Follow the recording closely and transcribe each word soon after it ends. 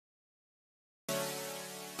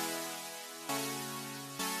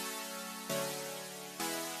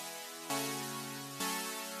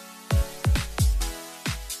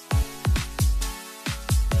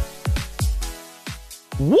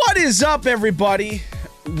What is up, everybody?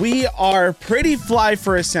 We are Pretty Fly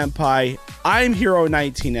for a Senpai. I'm Hero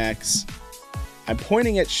 19X. I'm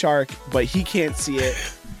pointing at Shark, but he can't see it.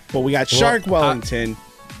 But we got Shark Wellington.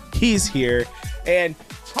 He's here. And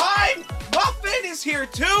Time Muffin is here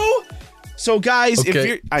too. So guys, if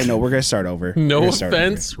you're... I know, we're going to start over. No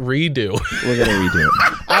offense, redo. We're going to redo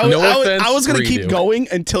it. I was going to keep going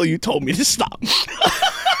until you told me to stop.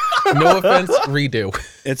 No offense, redo.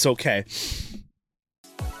 It's okay.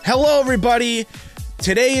 Hello, everybody.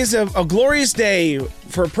 Today is a glorious day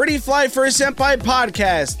for Pretty Fly for a Senpai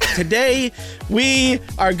podcast. Today, we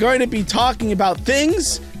are going to be talking about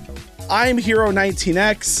things. I'm Hero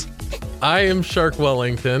 19X. I am Shark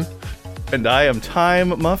Wellington. And I am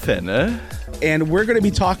Time Muffin. And we're going to be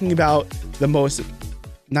talking about the most,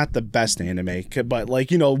 not the best anime, but like,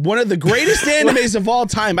 you know, one of the greatest animes of all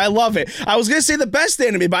time. I love it. I was going to say the best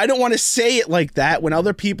anime, but I don't want to say it like that when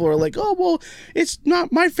other people are like, oh, well, it's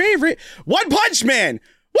not my favorite. One Punch Man.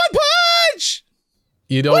 One Punch.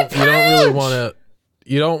 You don't really want to.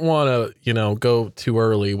 You don't want to, you know, go too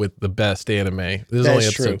early with the best anime. This is only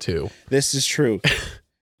episode 2. This is true.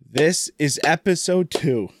 This is episode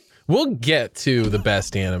 2. We'll get to the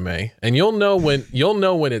best anime, and you'll know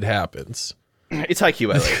when it happens. It's Haikyuu,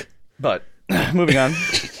 by the way. But moving on.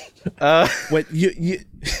 What you'll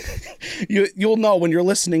know when you're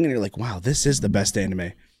listening and you're like, wow, this is the best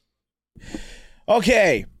anime.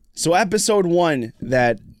 Okay, so episode 1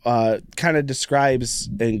 that kind of describes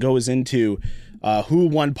and goes into who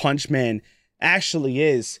One Punch Man actually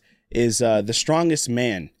is the strongest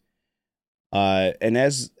man. And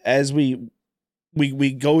as we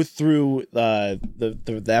go through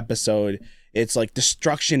the episode, it's like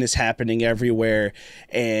destruction is happening everywhere,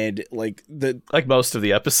 and like most of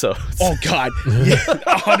the episodes. Oh God,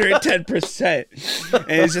 110%. And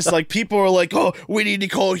it's just like people are like, oh, we need to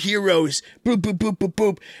call heroes, boop boop boop boop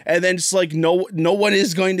boop, and then it's like no one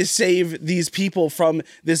is going to save these people from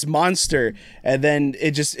this monster, and then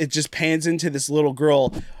it just pans into this little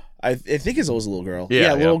girl. I think it was a little girl.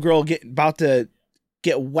 Yeah, little girl about to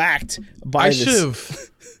get whacked by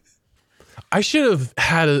I should have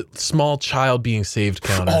had a small child being saved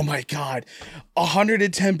counter. Oh my God,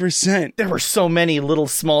 110%. There were so many little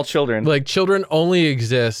small children. Like, children only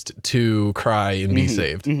exist to cry and be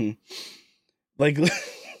saved. Mm-hmm. Like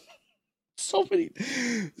so many.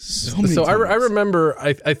 So I remember.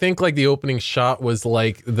 I think like the opening shot was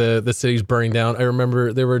like the city's burning down. I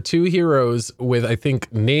remember there were 2 heroes with, I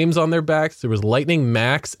think, names on their backs. There was Lightning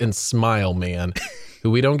Max and Smile Man,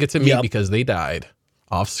 who we don't get to meet because they died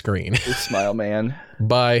off screen. Smile Man.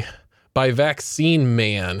 by Vaccine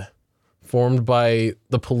Man, formed by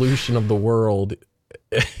the pollution of the world.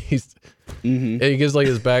 He gives like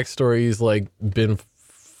his backstory. He's like been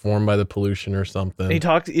formed by the pollution or something. He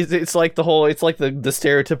talks. It's like the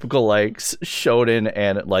stereotypical like shonen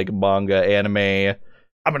and like manga anime.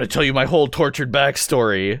 I'm gonna tell you my whole tortured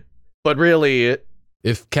backstory, but really,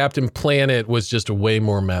 if Captain Planet was just way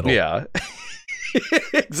more metal. Yeah.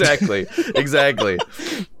 exactly.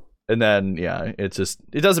 And then it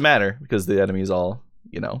doesn't matter because the enemy's all,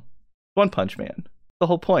 you know, One Punch Man. The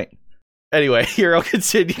whole point. Anyway, Hero,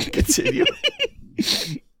 continue.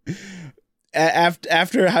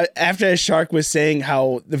 After Shark was saying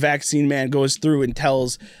how the Vaccine Man goes through and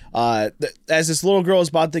tells as this little girl is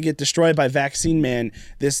about to get destroyed by Vaccine Man,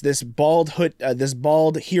 this bald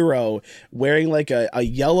hero wearing like a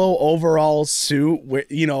yellow overall suit,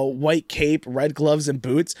 you know, white cape, red gloves and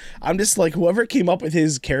boots. I'm just like, whoever came up with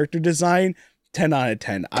his character design, 10 out of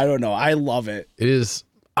 10. I don't know, I love it. It is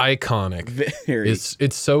iconic.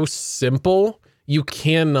 It's so simple, you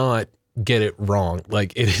cannot get it wrong.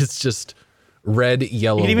 Like, it is just red,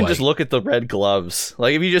 yellow, you can even white. just look at the red gloves.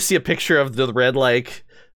 Like, if you just see a picture of the red like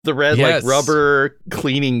rubber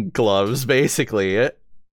cleaning gloves, basically,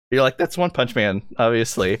 you're like, that's One Punch Man,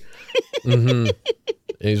 obviously. Mm-hmm.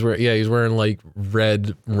 He's wearing like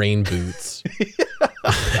red rain boots.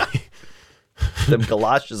 Them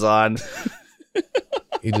galoshes on.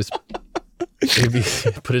 He just maybe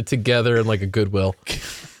put it together in like a Goodwill.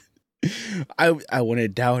 I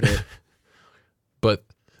wouldn't doubt it. But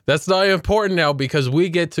that's not important now because we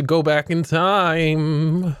get to go back in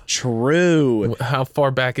time. True. How far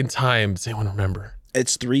back in time? Does anyone remember?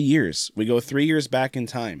 It's 3 years. We go 3 years back in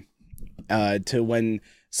time to when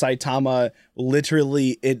Saitama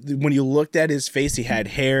literally, when you looked at his face, he had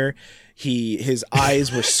hair. His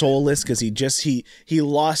eyes were soulless because he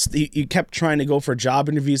kept trying to go for job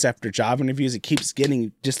interviews after job interviews. It keeps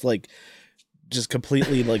getting just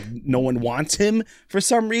completely like no one wants him for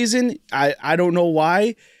some reason. I don't know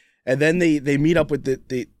why. And then they meet up with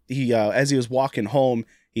he as he was walking home,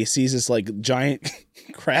 he sees this like giant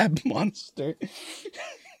crab monster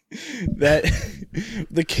that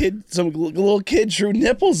some little kid drew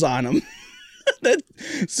nipples on him.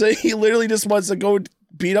 So he literally just wants to go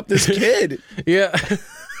beat up this kid. Yeah.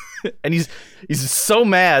 And he's so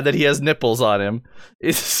mad that he has nipples on him.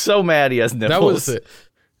 He's so mad he has nipples.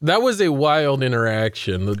 That was a wild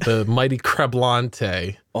interaction. The mighty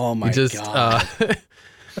Crablante. Oh my god.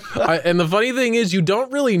 And the funny thing is, you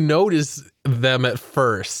don't really notice them at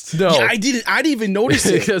first. No, yeah, I didn't even notice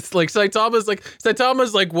it. Because like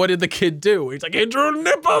Saitama's like, what did the kid do? He's like, he drew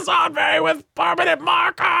nipples on me with permanent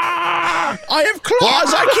marker. I have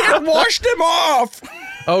claws. I can't wash them off.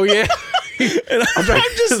 Oh yeah. And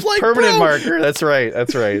I'm just like, permanent bro. marker. That's right.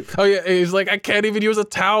 Oh yeah, he's like, I can't even use a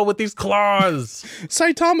towel with these claws.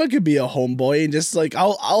 Saitama could be a homeboy and just like,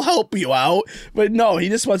 I'll help you out, but no, he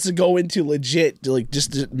just wants to go into legit, like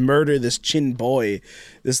just to murder this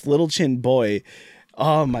little chin boy.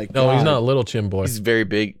 Oh my god! No, he's not a little chin boy. He's very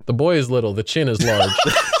big. The boy is little. The chin is large.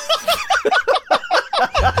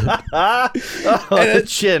 The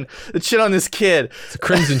chin on this kid. It's a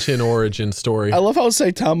Crimson Chin origin story. I love how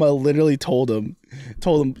Saitama literally told him,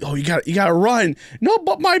 oh, you gotta run. No,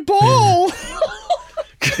 but my ball.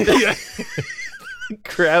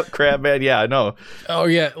 Crab man. Yeah, no. Oh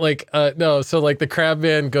yeah, like no. So like the crab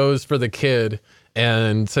man goes for the kid,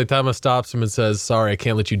 and Saitama stops him and says, "Sorry, I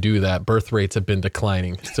can't let you do that. Birth rates have been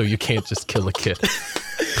declining, so you can't just kill a kid."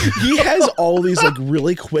 He has all these like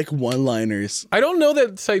really quick one-liners. I don't know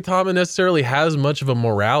that Saitama necessarily has much of a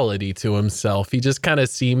morality to himself. He just kind of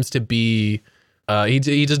seems to be, he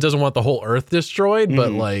just doesn't want the whole Earth destroyed,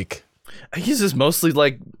 but like. He's just mostly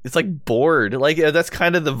like, it's like bored. Like that's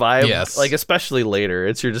kind of the vibe. Yes. Like especially later,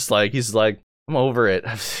 you're just like, he's like, I'm over it.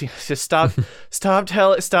 Just stop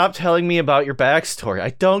telling me about your backstory. I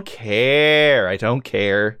don't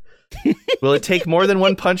care. Will it take more than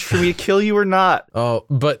one punch for me to kill you or not? Oh,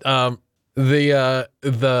 but the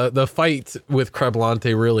fight with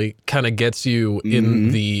Crablante really kind of gets you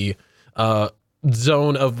in the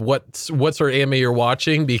zone of what sort of anime you're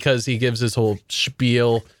watching, because he gives this whole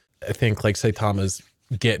spiel. I think like Saitama's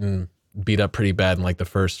getting beat up pretty bad in like the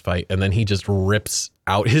first fight, and then he just rips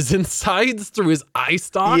out his insides through his eye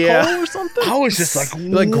stalk hole or something. I was just like,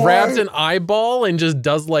 like grabs an eyeball and just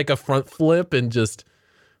does like a front flip and just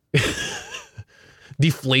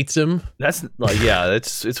deflates him. That's like, yeah,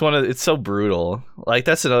 it's so brutal. Like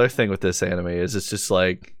that's another thing with this anime is it's just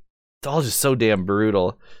like, it's all just so damn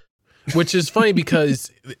brutal. Which is funny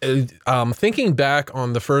because thinking back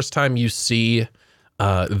on the first time you see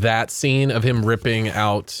that scene of him ripping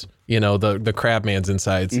out, the crab man's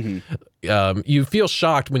insides, you feel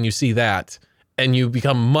shocked when you see that, and you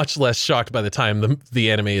become much less shocked by the time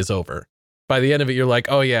the anime is over. By the end of it, you're like,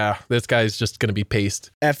 oh yeah, this guy's just gonna be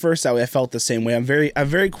paste. At first, I felt the same way. I'm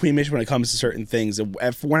very queamish when it comes to certain things.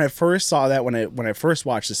 When I first saw that, when I first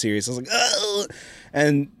watched the series, I was like, oh,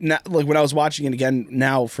 and now, like when I was watching it again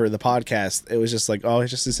now for the podcast, it was just like, oh,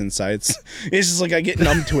 it's just his insides. It's just like I get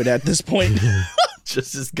numb to it at this point.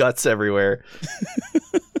 Just his guts everywhere.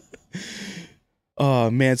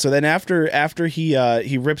 Oh man! So then after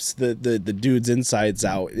he rips the dude's insides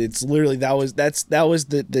out, it's literally that was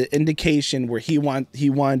the indication where he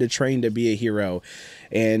wanted to train to be a hero,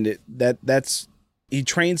 and that's he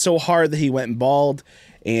trained so hard that he went bald,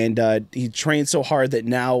 and he trained so hard that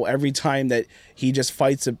now every time that he just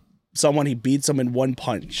fights someone, he beats them in one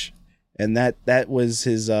punch, and that was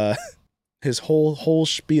his whole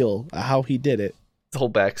spiel, how he did it. The whole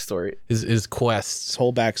backstory. His quest. His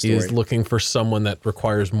whole backstory. He is looking for someone that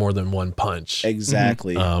requires more than one punch.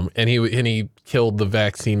 Exactly. And he killed the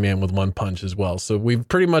vaccine man with one punch as well. So we've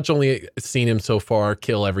pretty much only seen him so far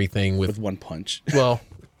kill everything with one punch. Well,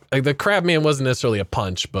 like the crab man wasn't necessarily a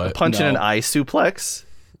punch, but a punch and an eye suplex.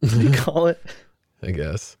 What do you call it? I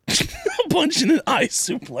guess. A punch and an eye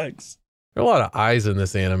suplex. There are a lot of eyes in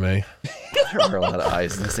this anime. There are a lot of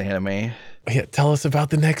eyes in this anime. Yeah, tell us about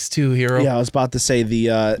the next two, Hero. Yeah, I was about to say the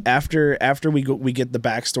after we get the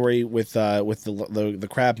backstory with the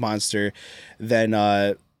crab monster, then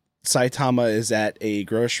Saitama is at a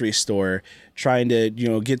grocery store trying to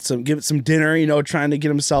get some dinner, trying to get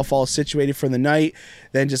himself all situated for the night.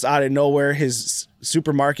 Then just out of nowhere, his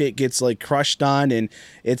supermarket gets like crushed on, and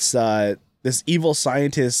it's this evil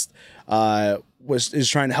scientist is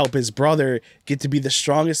trying to help his brother get to be the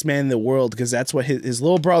strongest man in the world, because that's what his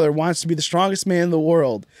little brother wants, to be the strongest man in the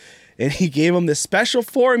world. And he gave him this special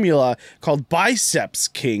formula called Biceps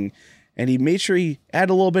King, and he made sure he add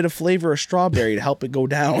a little bit of flavor of strawberry to help it go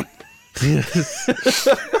down. to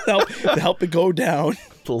help it go down.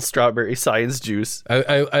 little strawberry science juice.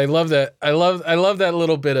 I love that. I love that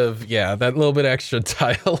little bit of that little bit of extra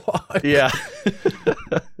dialogue. Yeah.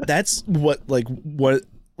 That's what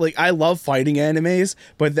I love fighting animes,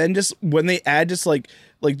 but then just when they add just like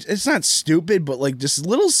it's not stupid, but like just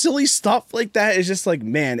little silly stuff like that is just like,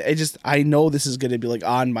 man, I know this is gonna be like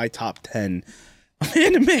on my top 10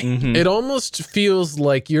 anime. Mm-hmm. It almost feels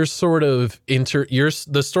like you're sort of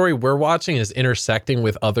the story we're watching is intersecting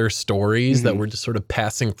with other stories that we're just sort of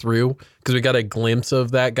passing through, because we got a glimpse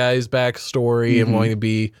of that guy's backstory and wanting to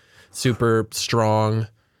be super strong.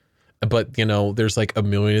 But, there's like a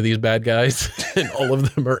million of these bad guys and all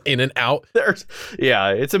of them are in and out.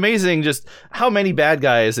 It's amazing just how many bad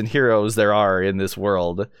guys and heroes there are in this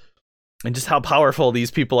world, and just how powerful these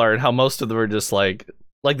people are, and how most of them are just like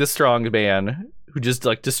the strong man who just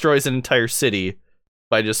like destroys an entire city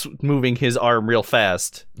by just moving his arm real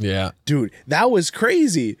fast. Yeah. Dude, that was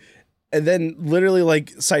crazy. And then literally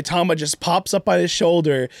like Saitama just pops up on his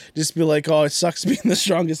shoulder, just be like, oh, it sucks being the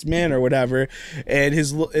strongest man or whatever. And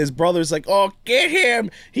his brother's like, oh, get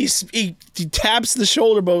him. He taps the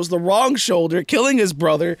shoulder, but it was the wrong shoulder, killing his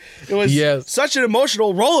brother. It was such an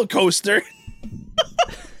emotional roller coaster.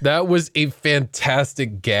 That was a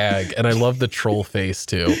fantastic gag. And I love the troll face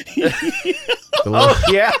too.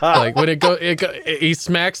 Like when he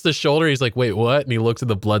smacks the shoulder, he's like, wait, what? And he looks at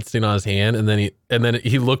the bloodstain on his hand, and then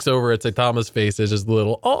he looks over at Saitama's face. It's just a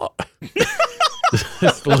little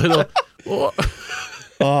just a little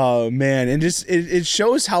oh man. And just it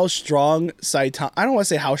shows how strong Saitama, I don't want to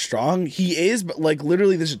say how strong he is, but like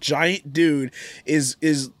literally this giant dude is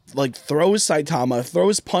like throws Saitama,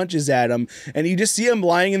 throws punches at him, and you just see him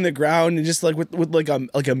lying in the ground and just like with like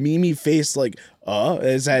a meme face, like, oh,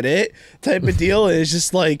 is that it? Type of deal. And it's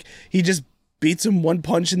just like he just beats him one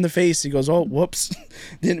punch in the face. He goes, oh, whoops,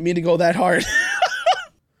 didn't mean to go that hard.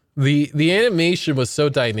 The animation was so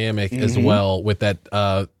dynamic as well with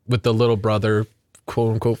that with the little brother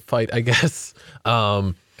quote unquote fight, I guess.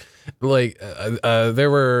 There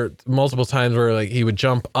were multiple times where like he would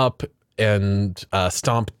jump up and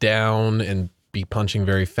stomp down and be punching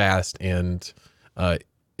very fast, and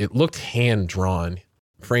it looked hand drawn,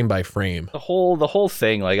 frame by frame. The whole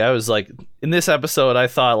thing, like I was like in this episode, I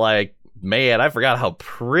thought like, man, I forgot how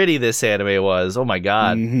pretty this anime was. Oh my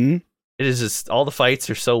god, it is just all the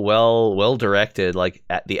fights are so well directed, like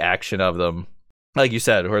at the action of them, like you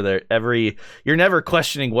said, where you're never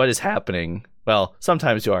questioning what is happening. Well,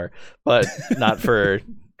 sometimes you are, but not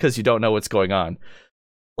because you don't know what's going on,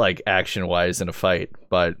 like action wise in a fight.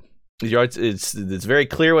 But it's very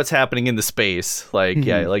clear what's happening in the space. Like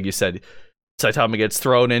like you said, Saitama gets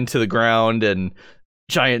thrown into the ground and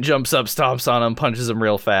Giant jumps up, stomps on him, punches him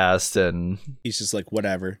real fast, and he's just like,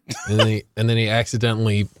 whatever. and then he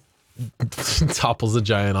accidentally topples a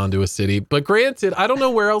giant onto a city. But granted, I don't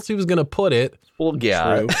know where else he was gonna put it. Well,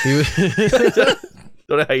 yeah.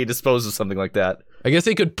 Don't know how you dispose of something like that. I guess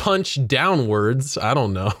he could punch downwards. I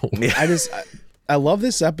don't know. I love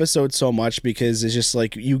this episode so much because it's just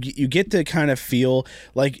like you get to kind of feel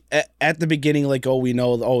like at the beginning, like, oh, we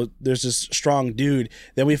know, oh, there's this strong dude.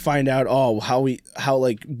 Then we find out, oh, how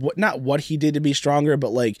not what he did to be stronger,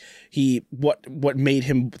 but like what made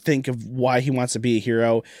him think of why he wants to be a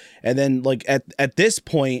hero. And then like at this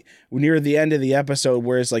point, near the end of the episode,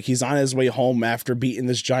 where it's like he's on his way home after beating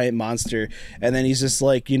this giant monster, and then he's just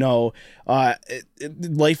like,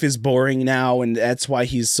 life is boring now, and that's why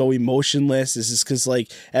he's so emotionless. Is just because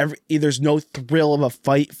like there's no thrill of a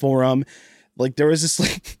fight for him. Like there was this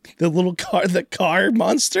like the car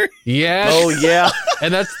monster. Yeah. Oh yeah.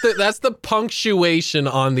 And that's the punctuation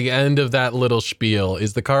on the end of that little spiel.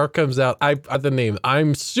 Is the car comes out. The name.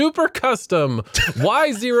 I'm Super Custom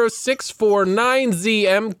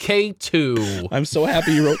Y0649ZMK2. I'm so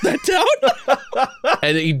happy you wrote that down.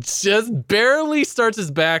 And he just barely starts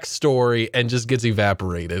his backstory and just gets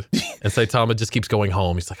evaporated. And Saitama just keeps going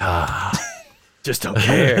home. He's like, just don't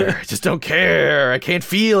care. Just don't care. I can't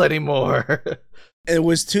feel anymore. It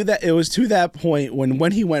was to that point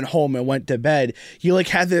when he went home and went to bed, he like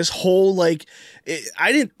had this whole like,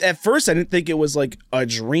 I didn't think it was like a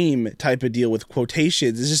dream type of deal with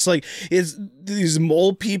quotations. It's just like these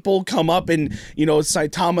mole people come up and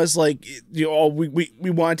Saitama's like, we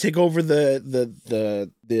want to take over the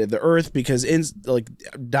earth because in like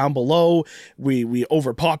down below we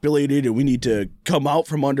overpopulated and we need to come out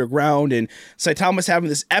from underground. And Saitama's having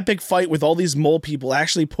this epic fight with all these mole people,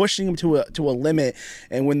 actually pushing him to a limit.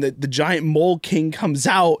 And when the giant mole king comes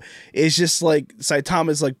out, it's just like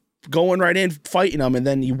Saitama's like going right in, fighting them, and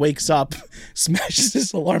then he wakes up, smashes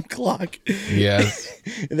his alarm clock. Yes.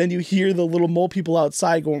 And then you hear the little mole people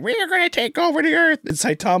outside going, "We're going to take over the earth." And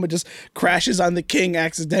Saitama just crashes on the king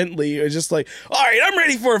accidentally. It's just like, "All right, I'm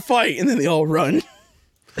ready for a fight." And then they all run.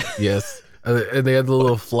 Yes. And they had the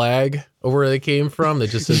little flag of where they came from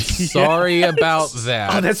that just said, "Sorry about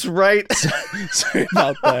that." Oh, that's right. Sorry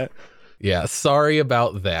about that. Yeah, sorry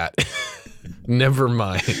about that. Never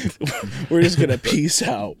mind. We're just going to peace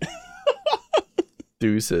out.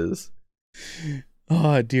 Deuces.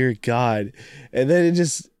 Oh, dear God. And then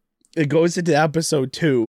it goes into episode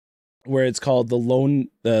 2, where it's called the lone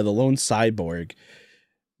cyborg,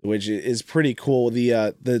 which is pretty cool.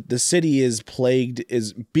 The city is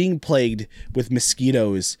being plagued with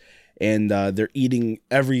mosquitoes, and they're eating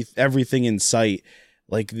everything in sight.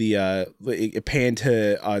 Like it panned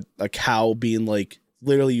to a cow being like,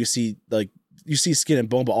 literally you see skin and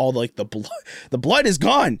bone, but all like the blood is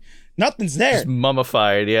gone. Nothing's there. Just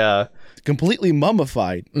mummified, yeah. Completely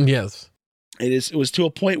mummified. Yes. It was to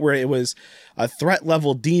a point where it was a threat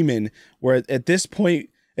level demon, where at this point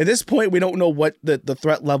we don't know what the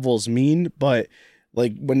threat levels mean, but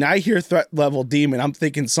like when I hear threat level demon, I'm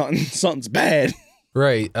thinking something's bad.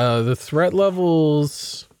 Right. The threat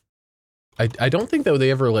levels, I don't think that they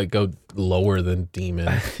ever like go lower than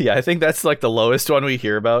demon. Yeah, I think that's like the lowest one we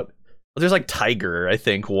hear about. There's like tiger, I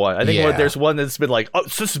think one. I think there's one that's been like, oh,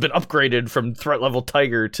 so this has been upgraded from threat level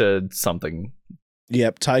tiger to something.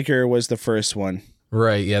 Yep, tiger was the first one.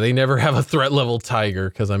 Right. Yeah, they never have a threat level tiger,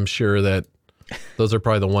 because I'm sure that those are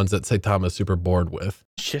probably the ones that Saitama's super bored with.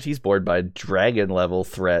 Shit, he's bored by dragon level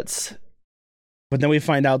threats. But then we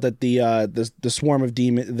find out that the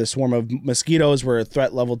swarm of mosquitoes were a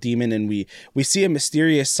threat level demon, and we see a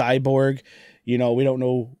mysterious cyborg. You know, we don't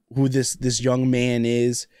know who this young man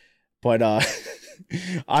is, but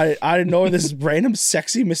I didn't know this random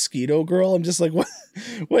sexy mosquito girl. I'm just like, what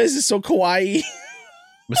is this so kawaii?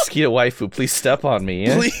 Mosquito waifu, please step on me.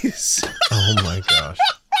 Yeah? Please. Oh my gosh.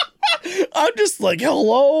 I'm just like,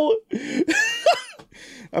 hello.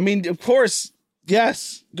 I mean, of course,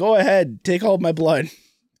 yes. Go ahead, take all of my blood.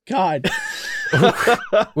 God.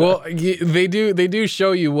 Well, they do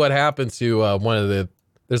show you what happens to one of the.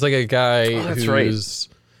 There's like a guy who's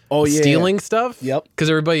stealing stuff. Yep. Because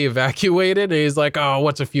everybody evacuated, and he's like, "Oh,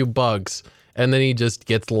 what's a few bugs?" And then he just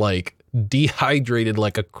gets like dehydrated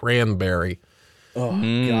like a cranberry. Oh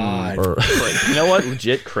God. You know what?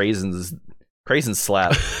 Legit craisins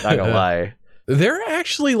slap. Not gonna lie. There are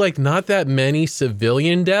actually like not that many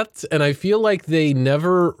civilian deaths, and I feel like they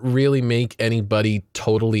never really make anybody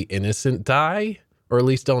totally innocent die, or at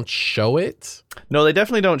least don't show it. No, they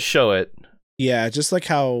definitely don't show it. Yeah, just like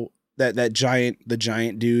how the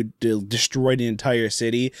giant dude destroyed the entire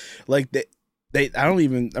city. Like I don't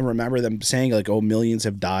even remember them saying like, "Oh, millions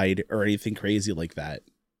have died" or anything crazy like that.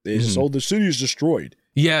 They just, "Oh, the city is destroyed."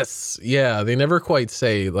 Yes, yeah, they never quite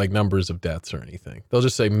say like numbers of deaths or anything. They'll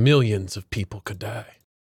just say millions of people could die.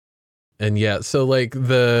 And yeah, so like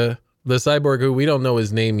the cyborg, who we don't know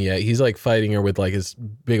his name yet, he's like fighting her with like his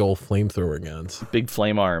big old flamethrower guns. Big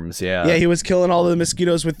flame arms, yeah. Yeah, he was killing all the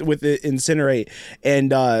mosquitoes with the incinerate.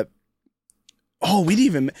 And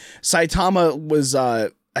Saitama was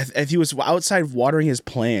he was outside watering his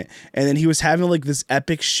plant, and then he was having like this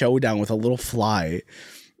epic showdown with a little fly,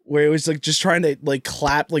 where it was like just trying to like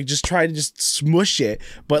clap, like just try to just smush it,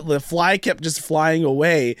 but the fly kept just flying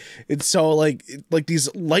away. And so like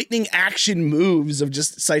these lightning action moves of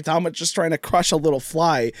just Saitama just trying to crush a little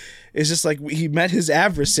fly, is just like he met his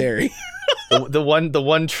adversary. the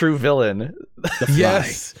one true villain. The fly.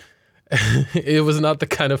 Yes. It was not the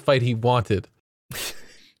kind of fight he wanted,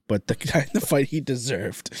 but the kind of fight he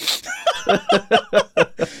deserved.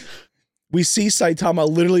 We see Saitama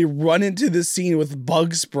literally run into the scene with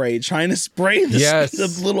bug spray, trying to spray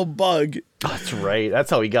the little bug. Oh, that's right. That's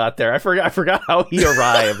how he got there. I forgot how he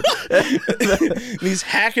arrived. He's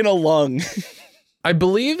hacking a lung. I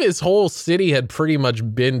believe his whole city had pretty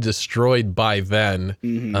much been destroyed by then.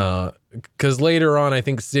 Because later on, I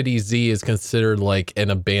think City Z is considered like an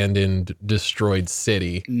abandoned, destroyed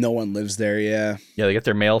city. No one lives there, yeah. Yeah, they get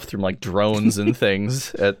their mail through like drones and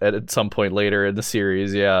things at some point later in the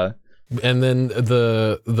series, yeah. And then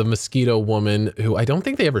the mosquito woman, who I don't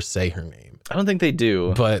think they ever say her name. I don't think they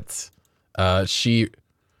do. But she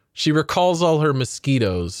recalls all her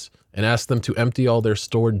mosquitoes and asks them to empty all their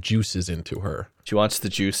stored juices into her. She wants the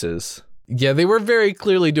juices. Yeah, they were very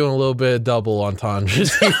clearly doing a little bit of double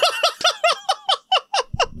entendres.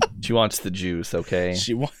 She wants the juice, okay?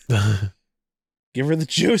 Give her the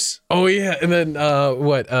juice. Oh yeah, and then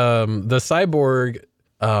the cyborg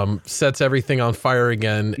sets everything on fire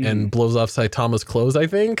again and blows off Saitama's clothes, I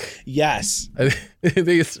think. Yes. I think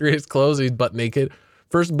it's his clothes, he's butt naked.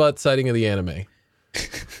 First butt sighting of the anime.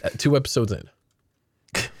 2 episodes in.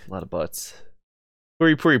 A lot of butts.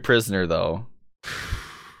 Pretty prisoner though.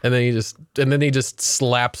 And then he just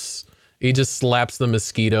slaps the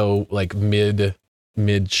mosquito like mid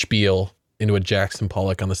spiel into a Jackson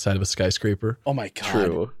Pollock on the side of a skyscraper. Oh my god.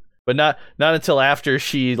 True. But not until after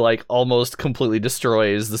she like almost completely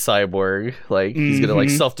destroys the cyborg. Like he's gonna like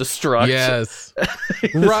self-destruct. Yes.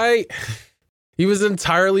 Right. He was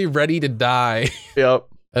entirely ready to die. Yep.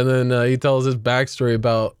 And then he tells his backstory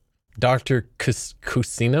about Dr.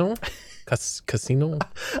 Cusino? Casino?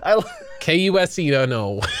 Kusino,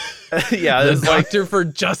 no. Yeah, the Doctor for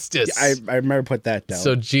Justice. Yeah, I remember put that down.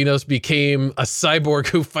 So Genos became a cyborg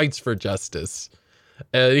who fights for justice.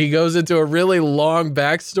 And he goes into a really long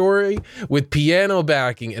backstory with piano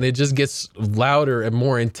backing, and it just gets louder and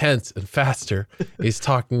more intense and faster. He's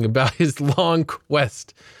talking about his long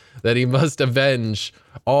quest that he must avenge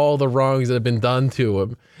all the wrongs that have been done to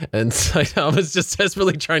him. And Saitama's just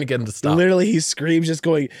desperately trying to get him to stop. Literally, he screams, just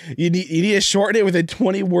going, you need to shorten it within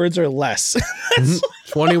 20 words or less.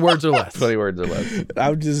 20 words or less. 20 words or less.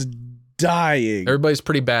 I'm just dying. Everybody's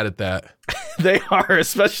pretty bad at that. They are,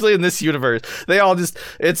 especially in this universe. They all just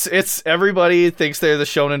it's everybody thinks they're the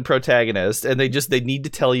shonen protagonist, and they need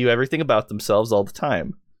to tell you everything about themselves all the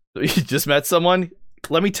time. You just met someone,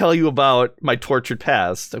 let me tell you about my tortured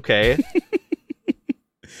past, okay?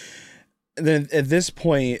 And then at this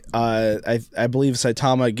point, I believe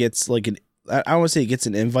Saitama gets like I don't want to say he gets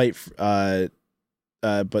an invite, but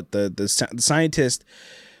the scientist.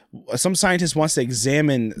 Some scientist wants to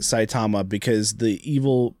examine Saitama because the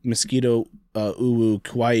evil mosquito Uwu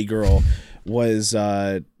kawaii girl was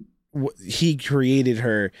he created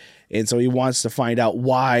her, and so he wants to find out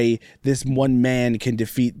why this one man can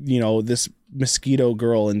defeat this mosquito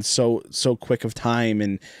girl in so quick of time,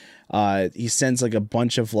 and he sends like a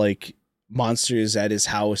bunch of like monsters at his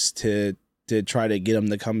house to try to get him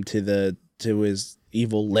to come to his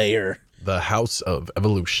evil lair. The House of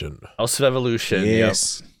Evolution. House of Evolution.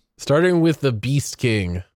 Yes. Yep. Starting with the Beast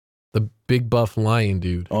King, the big buff lion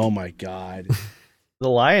dude. Oh my god. The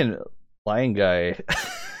lion guy.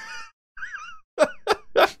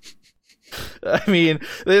 I mean,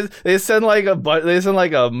 they send like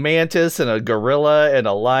a mantis and a gorilla and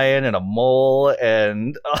a lion and a mole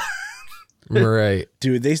and right,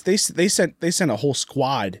 dude. They sent a whole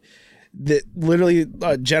squad. That literally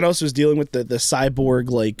Genos was dealing with the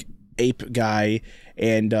cyborg like ape guy,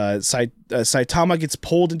 and Saitama gets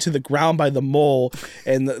pulled into the ground by the mole,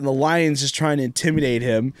 and the lion's just trying to intimidate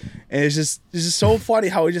him, and it's just so funny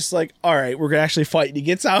how he just like, all right, we're gonna actually fight, and he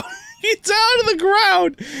gets out of the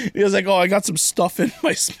ground. He was like, oh, I got some stuff in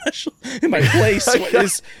my place.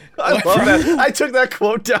 I love that. I took that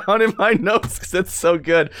quote down in my notes because it's so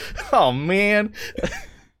good. Oh man.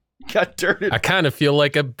 Got dirted. I kind of feel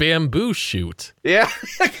like a bamboo shoot. Yeah.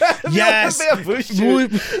 Yes. Like bamboo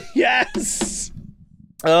shoot. Yes.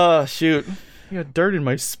 Oh shoot. You got dirt in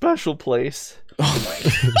my special place.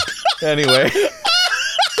 Anyway.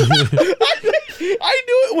 I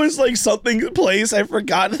knew it was like something place. I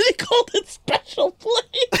forgot they called it special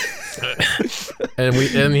place.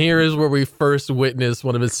 and here is where we first witnessed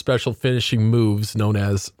one of his special finishing moves known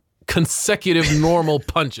as consecutive normal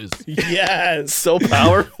punches. Yes. So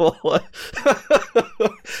powerful.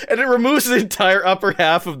 And it removes the entire upper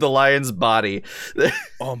half of the lion's body.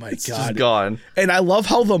 Oh my it's god. Just gone. And I love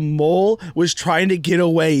how the mole was trying to get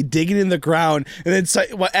away, digging in the ground, and then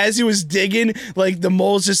as he was digging, like the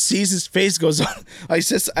mole just sees his face, goes on. I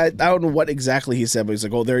don't know what exactly he said, but he's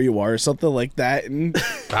like, "Oh, there you are," or something like that. And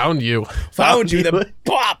found you. Then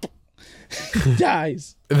pop.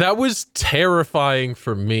 Dies. That was terrifying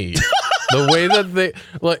for me. The way that they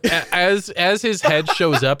like as his head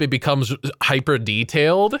shows up, it becomes hyper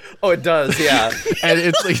detailed. Oh, it does, yeah. And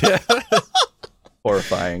it's like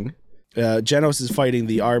horrifying. Genos is fighting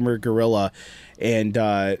the armored gorilla, and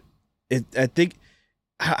I think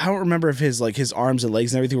I don't remember if his arms and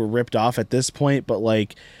legs and everything were ripped off at this point, but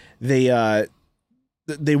like they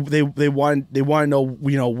want to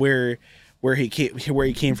know where he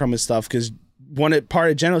came from and stuff, because one part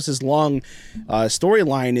of Genos' long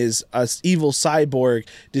storyline is a evil cyborg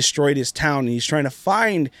destroyed his town, and he's trying to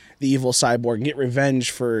find the evil cyborg and get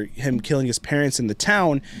revenge for him killing his parents in the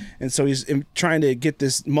town. And so he's trying to get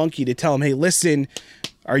this monkey to tell him, hey, listen,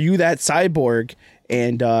 are you that cyborg?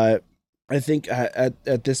 And I think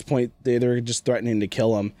at this point they're just threatening to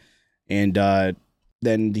kill him. And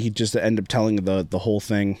then he just ended up telling the whole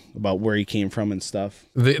thing about where he came from and stuff.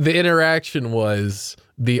 The interaction was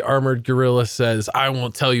the armored gorilla says, "I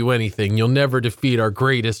won't tell you anything. You'll never defeat our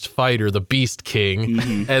greatest fighter, the Beast King."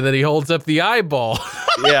 Mm-hmm. And then he holds up the eyeball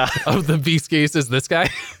of the Beast King. He says, "This guy,"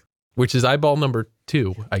 which is eyeball number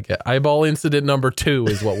 2. I get eyeball incident number 2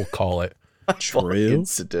 is what we'll call it. True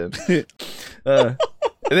incident.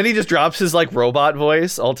 And then he just drops his like robot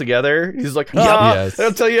voice altogether. He's like, yes.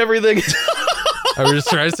 I'll tell you everything. I was just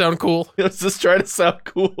trying to sound cool. I was just trying to sound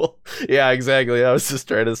cool. Yeah, exactly. I was just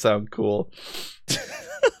trying to sound cool.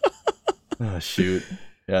 Oh, shoot.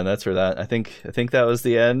 Yeah, and that's where that. I think that was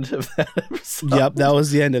the end of that episode. Yep, that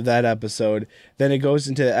was the end of that episode. Then it goes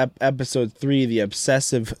into episode 3, The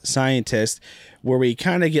Obsessive Scientist, where we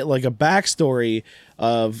kind of get like a backstory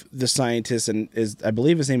of the scientist, and I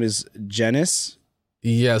believe his name is Genis.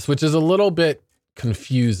 Yes, which is a little bit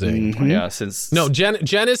confusing. Mm-hmm. Yeah,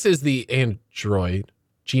 Genis is the android.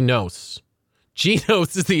 Genos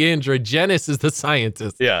is the android. Genis is the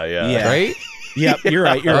scientist. Yeah. Right? Yep, you're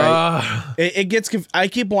right. It gets. I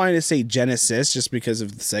keep wanting to say Genesis just because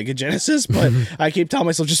of the Sega Genesis, but I keep telling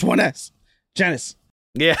myself just one S, Genis.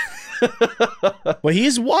 Yeah. But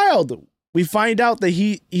he's wild. We find out that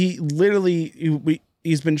he literally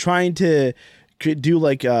he's been trying to do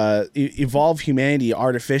like evolve humanity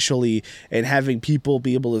artificially and having people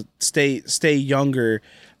be able to stay younger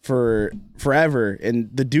for forever. And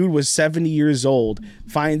the dude was 70 years old,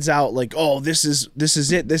 finds out like, oh, this is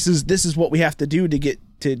it. This is what we have to do to get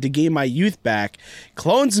to gain my youth back.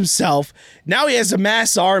 Clones himself. Now he has a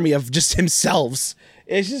mass army of just himself.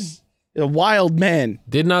 It's just a wild man.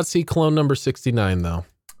 Did not see clone number 69 though.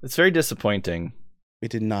 It's very disappointing. We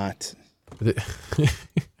did not.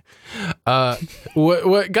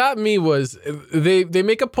 What got me was they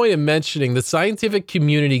make a point of mentioning the scientific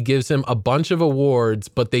community gives him a bunch of awards,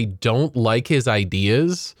 but they don't like his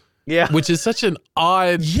ideas. Yeah, which is such an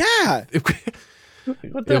odd. Yeah.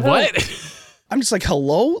 What the hell? I'm just like,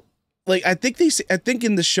 hello. Like I think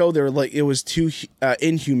in the show they were like it was too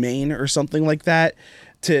inhumane or something like that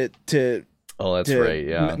to. Oh, that's right.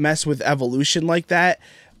 Yeah, mess with evolution like that.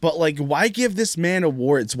 But like, why give this man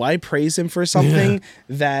awards? Why praise him for something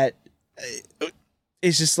that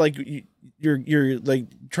it's just like you're like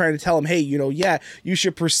trying to tell him, hey, you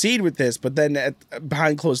should proceed with this. But then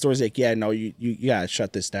behind closed doors, like, yeah, no, you gotta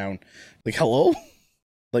shut this down. Like, hello?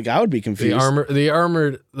 Like, I would be confused. The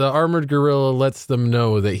armored gorilla lets them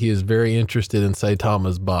know that he is very interested in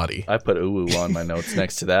Saitama's body. I put ooh on my notes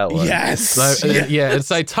next to that one. Yes. Yeah, and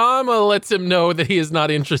Saitama lets him know that he is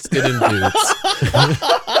not interested in dudes.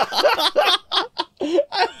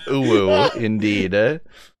 Ooh, indeed.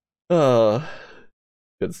 Oh,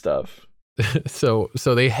 good stuff. So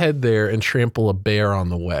they head there and trample a bear on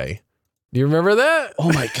the way. Do you remember that?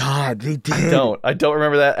 Oh my God, they did. I don't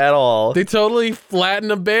remember that at all. They totally flatten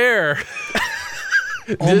a bear.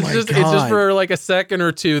 It's just for like a second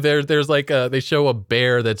or two. There's like they show a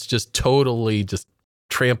bear that's just totally just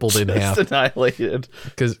trampled in half, annihilated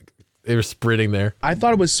because they were sprinting there. I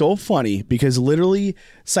thought it was so funny because literally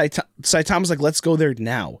Saitama's like, let's go there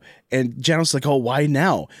now. And Genos like, oh, why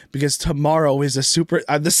now? Because tomorrow is the sale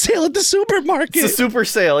at the supermarket. It's a super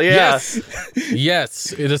sale, yeah. Yes.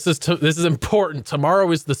 This is important. Tomorrow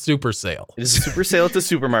is the super sale. It is a super sale at the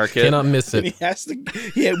supermarket. Cannot miss it. And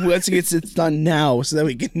he wants to get it done now so that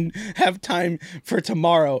we can have time for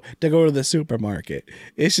tomorrow to go to the supermarket.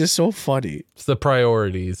 It's just so funny. It's the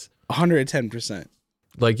priorities. 110%.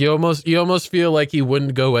 Like you almost feel like he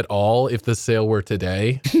wouldn't go at all if the sale were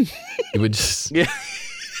today. He would just he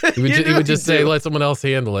would just say, let someone else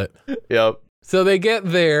handle it. Yep. So they get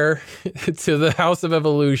there to the House of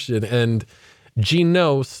Evolution, and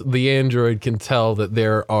Genos, the android, can tell that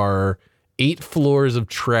there are 8 floors of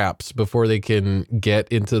traps before they can get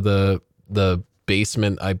into the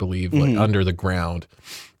basement, I believe, like under the ground.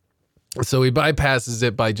 So he bypasses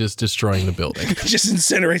it by just destroying the building. Just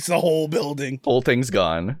incinerates the whole building. Whole thing's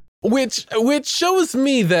gone. Which shows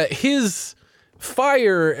me that his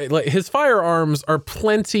firearms are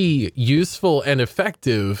plenty useful and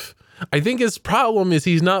effective. I think his problem is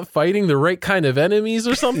he's not fighting the right kind of enemies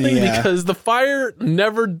or something, because the fire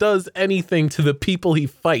never does anything to the people he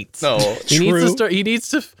fights. No, he needs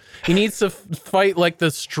to fight like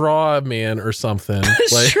the straw man or something.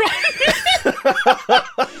 Like,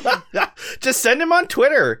 just send him on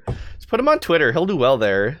Twitter. Just put him on Twitter. He'll do well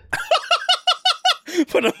there.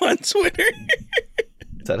 Put him on Twitter.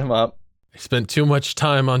 Set him up. I spent too much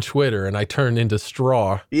time on Twitter and I turned into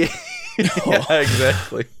straw. Yeah,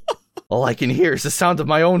 exactly. All I can hear is the sound of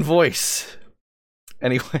my own voice.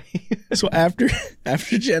 Anyway. So after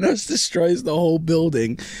Genos destroys the whole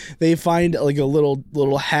building, they find like a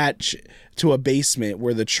little hatch to a basement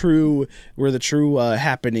where the true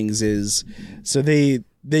happenings is. So they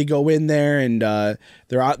go in there and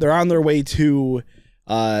they're on their way to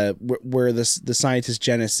where the scientist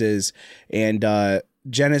Genos is, and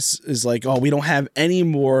Genos is like, oh, we don't have any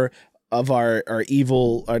more of our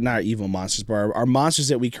evil, or not evil monsters, but our monsters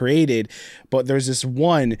that we created. But there's this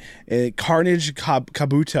one, Carnage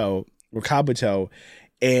Kabuto,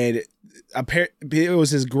 and it was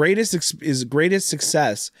his greatest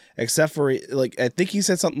success, except for like, I think he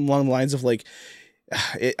said something along the lines of like,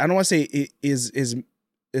 I don't want to say his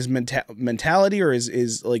mentality, or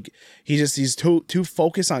is like he's too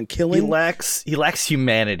focused on killing. He lacks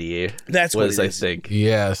humanity. That's what I think.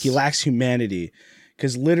 Yes, he lacks humanity.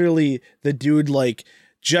 Because literally the dude, like,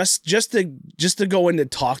 just to go in to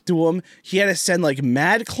talk to him, he had to send like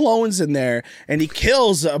mad clones in there, and he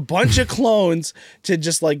kills a bunch of clones to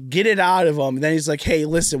just like get it out of him. And then he's like, hey,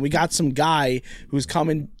 listen, we got some guy who's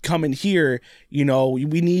coming here,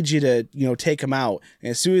 we need you to, take him out. And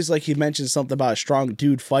as soon as like he mentions something about a strong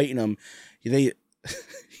dude fighting him,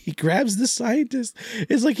 he grabs the scientist.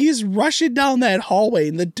 It's like he's rushing down that hallway,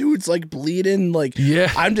 and the dude's like bleeding. Like,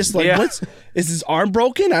 yeah, I'm just like, is his arm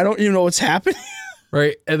broken? I don't even know what's happening.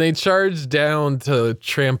 Right, and they charge down to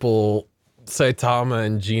trample Saitama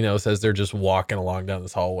and Genos as they're just walking along down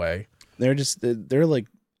this hallway. They're like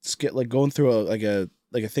going through a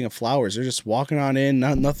thing of flowers. They're just walking on in,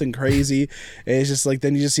 nothing crazy. And it's just like,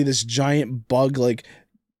 then you just see this giant bug. Like,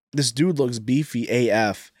 this dude looks beefy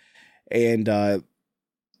AF, and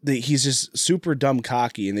he's just super dumb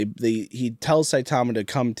cocky, and he tells Saitama to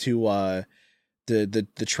come to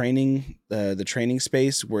the training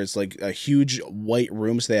space where it's like a huge white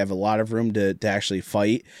room, so they have a lot of room to actually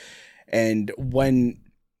fight. And when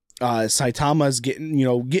Saitama's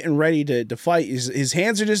getting ready to fight, his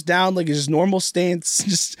hands are just down, like his normal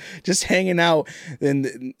stance, just hanging out,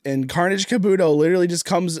 and Carnage Kabuto literally just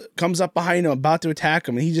comes up behind him, about to attack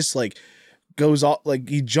him, and he just like goes all, like,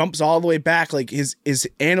 he jumps all the way back, like his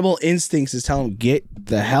animal instincts is telling him, get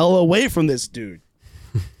the hell away from this dude.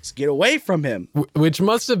 Just get away from him. Which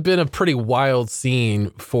must have been a pretty wild scene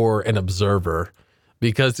for an observer,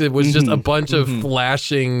 because it was just a bunch of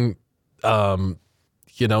flashing, he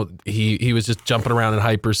was just jumping around in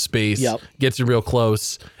hyperspace, gets real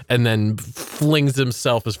close, and then flings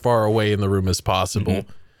himself as far away in the room as possible.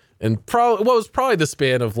 And was probably the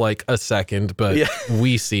span of like a second, but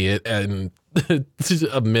we see it in a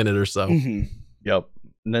minute or so. Yep.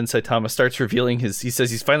 And then Saitama starts revealing he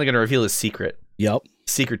says he's finally going to reveal his secret. Yep.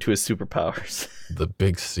 Secret to his superpowers. The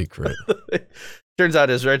big secret. Turns out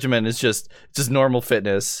his regimen is just normal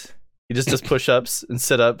fitness. He just does push-ups and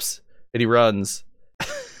sit-ups, and he runs.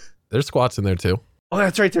 There's squats in there too. Oh,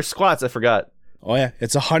 that's right. There's squats. I forgot. Oh, yeah.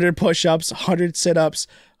 It's 100 push-ups, 100 sit-ups,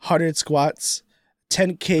 100 squats,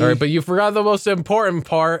 10K. All right, but you forgot the most important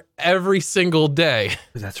part, every single day.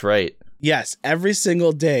 That's right. Yes, every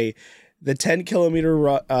single day. The 10-kilometer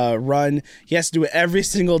run, he has to do it every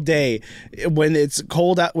single day. When it's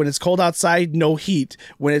cold outside, no heat.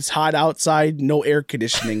 When it's hot outside, no air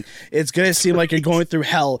conditioning. It's gonna seem like you're going through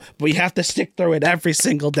hell, but you have to stick through it every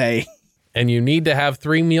single day. And you need to have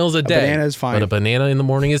 3 meals a day. A banana is fine. But a banana in the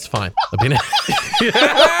morning is fine. A banana.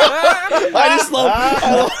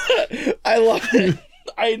 I love it.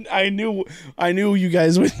 I knew you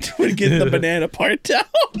guys would get the banana part down.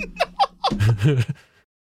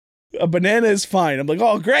 A banana is fine. I'm like,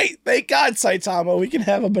 oh, great. Thank God, Saitama. We can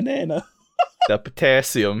have a banana. The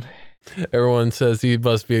potassium. Everyone says he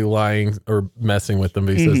must be lying or messing with them.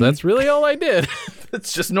 But he says, that's really all I did.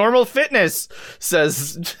 It's just normal fitness,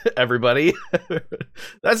 says everybody.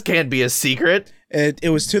 That can't be a secret. It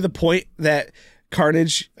was to the point that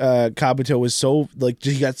Carnage Kabuto was so, like,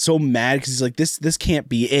 he got so mad because he's like, this can't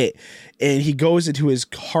be it. And he goes into his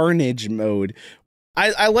Carnage mode.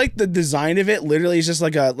 I like the design of it. Literally, it's just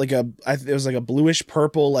it was like a bluish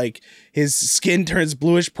purple. Like, his skin turns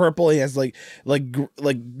bluish purple. He has like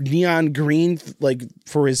neon green like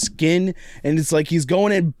for his skin, and it's like he's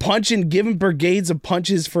going in punching, giving brigades of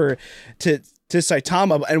punches to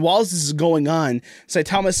Saitama. And while this is going on,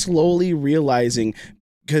 Saitama's slowly realizing,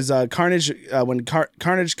 because Carnage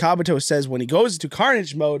Kabuto says when he goes into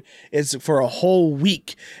Carnage mode, it's for a whole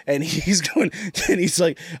week, and he's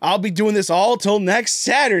like, I'll be doing this all till next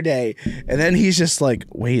Saturday, and then he's just like,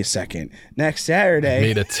 wait a second, next Saturday, I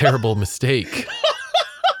made a terrible mistake.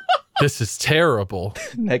 This is terrible.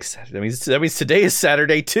 Next Saturday, that means today is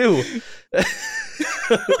Saturday too.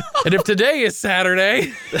 And if today is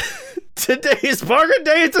Saturday, Today's bargain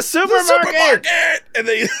day at the supermarket! And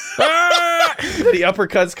they The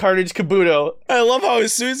uppercuts Carnage Kabuto. I love how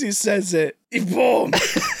as soon as he says it, boom.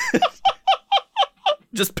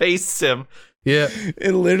 Just pastes him. Yeah.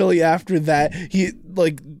 And literally after that, he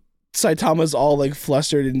like Saitama's all like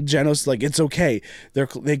flustered, and Genos like, it's okay.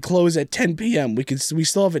 They close at 10 p.m. We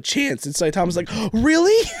still have a chance. And Saitama's like,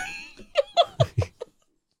 really?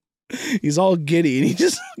 He's all giddy, and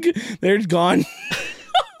they're gone.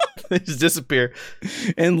 They just disappear.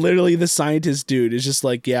 And literally the scientist dude is just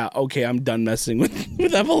like, yeah, okay, I'm done messing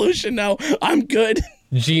with evolution now. I'm good.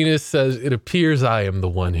 Genis says, it appears I am the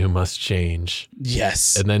one who must change.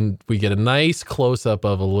 Yes. And then we get a nice close-up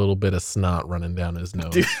of a little bit of snot running down his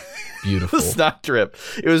nose. Dude, Beautiful. The snot drip.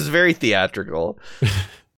 It was very theatrical.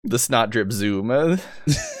 The snot drip zoom.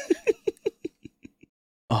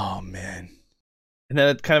 Oh, man. And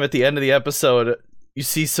then kind of at the end of the episode, you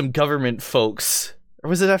see some government folks. Or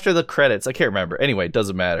was it after the credits? I can't remember. Anyway, it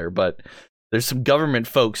doesn't matter. But there's some government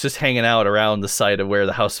folks just hanging out around the site of where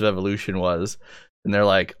the House of Evolution was. And they're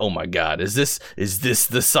like, oh my god, is this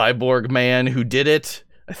the cyborg man who did it?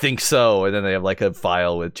 I think so. And then they have like a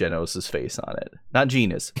file with Genos' face on it. Not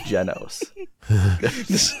Genis, Genos.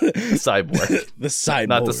 Cyborg. The cyborg.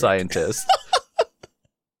 Not the scientist.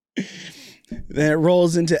 Then it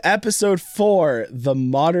rolls into episode 4, The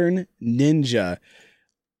Modern Ninja.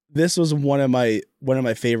 This was one of my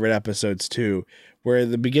favorite episodes too, where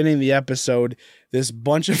at the beginning of the episode, this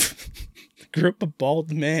bunch of group of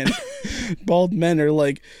bald men are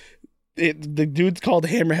like, the dude's called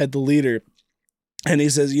Hammerhead, the leader. And he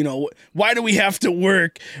says, why do we have to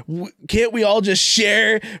work? Can't we all just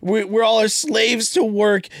share? We're all our slaves to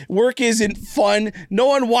work. Work isn't fun. No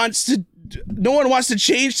one wants to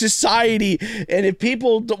change society. And if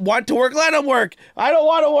people want to work, let them work. I don't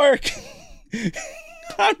want to work.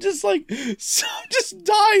 I'm just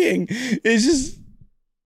dying. It's just,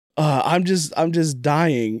 I'm just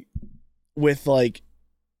dying with like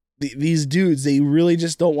these dudes. They really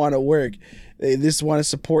just don't want to work. They just want to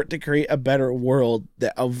support to create a better world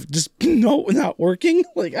of just not working.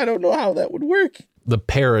 Like, I don't know how that would work. The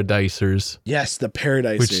Paradisers. Yes, the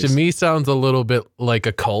Paradisers. Which to me sounds a little bit like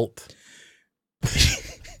a cult.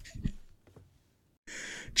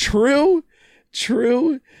 True.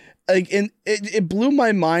 Like, and it blew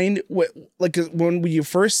my mind. Like, when you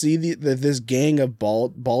first see this gang of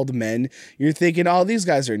bald men, you're thinking, oh, these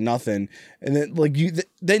guys are nothing, and then like you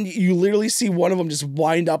literally see one of them just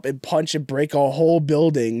wind up and punch and break a whole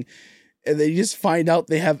building, and then you just find out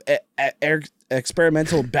they have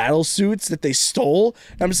experimental battle suits that they stole.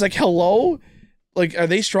 And I'm just like, hello, like, are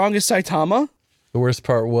they strong as Saitama? The worst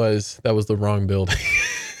part was that was the wrong building.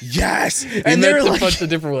 Yes, and they're like, punch a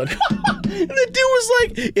different one. And the dude was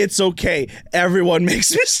like, it's okay, everyone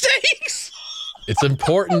makes mistakes. It's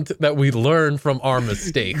important that we learn from our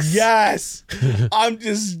mistakes. Yes. I'm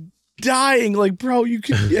just dying. Like, bro, I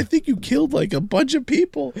think you killed like a bunch of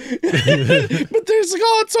people. But there's like,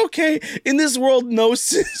 oh, it's okay. In this world, no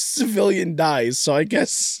civilian dies, so I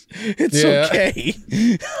guess it's okay.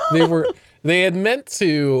 They had meant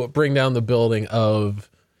to bring down the building of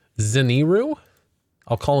Zeniru.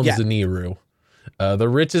 I'll call him Zeniru. The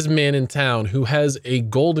richest man in town who has a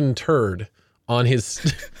golden turd on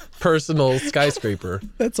his personal skyscraper.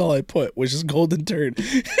 That's all I put, which is golden turd.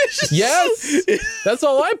 Yes, that's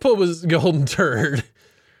all I put was golden turd.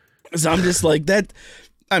 So I'm just like that.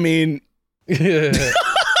 I mean, oh,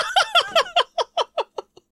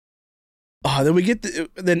 then we get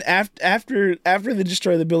after they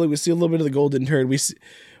destroy the building, we see a little bit of the golden turd. We see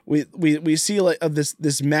like of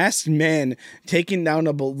this masked man taking down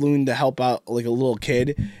a balloon to help out like a little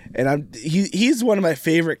kid, and he's one of my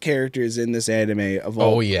favorite characters in this anime of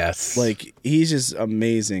all. Oh yes, like he's just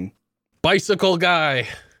amazing. Bicycle guy.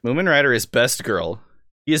 Moomin Rider is best girl.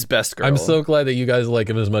 He is best girl. I'm so glad that you guys like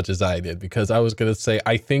him as much as I did, because I was gonna say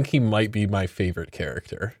I think he might be my favorite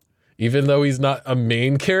character, even though he's not a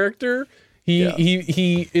main character.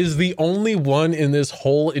 He is the only one in this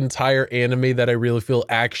whole entire anime that I really feel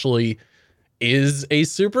actually is a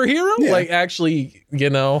superhero. Yeah. Like, actually,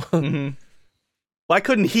 Mm-hmm. Why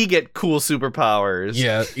couldn't he get cool superpowers?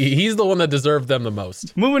 Yeah, he's the one that deserved them the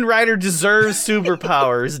most. Moomin Rider deserves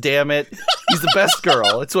superpowers, damn it. He's the best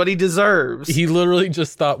girl. It's what he deserves. He literally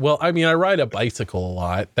just thought, well, I mean, I ride a bicycle a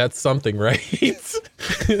lot. That's something, right?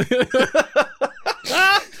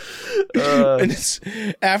 And it's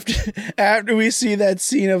after we see that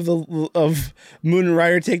scene of Moomin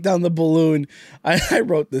Rider take down the balloon, I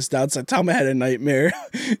wrote this down. So Tom had a nightmare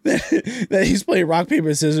that he's playing rock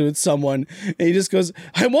paper scissors with someone, and he just goes,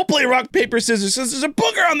 "I won't play rock paper scissors since there's a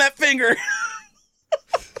booger on that finger."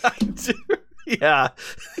 Yeah.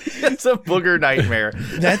 It's a booger nightmare.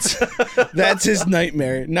 That's his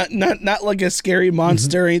nightmare. Not like a scary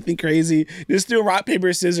monster or anything crazy. Just do rock,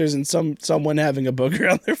 paper, scissors and someone having a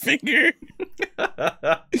booger on their finger.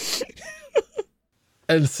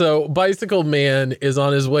 And so Bicycle Man is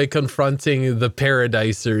on his way confronting the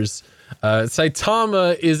Paradisers.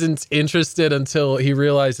 Saitama isn't interested until he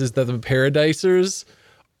realizes that the Paradisers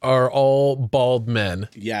are all bald men.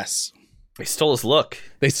 Yes. They stole his look.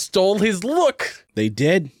 They stole his look. They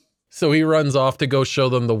did. So he runs off to go show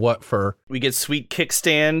them the what for. We get sweet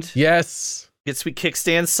kickstand. Yes. Get sweet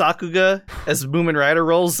kickstand Sakuga as Moomin Rider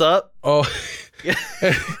rolls up. Oh.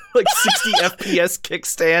 Like 60 FPS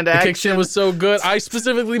kickstand action. The kickstand was so good. I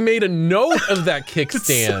specifically made a note of that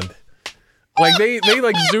kickstand. Like they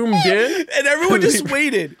like zoomed in. And everyone just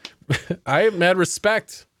waited. I have mad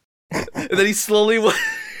respect. And then he slowly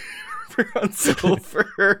runs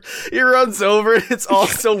over. He runs over and it's all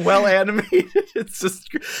so well animated.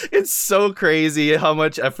 It's so crazy how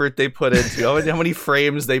much effort they put into how many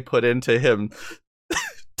frames they put into him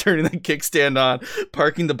turning the kickstand on,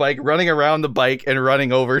 parking the bike, running around the bike, and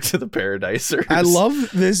running over to the Paradisers. I love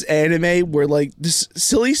this anime where like this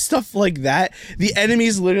silly stuff like that, the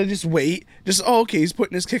enemies literally just wait. Okay, he's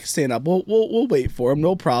putting his kickstand up. We'll wait for him,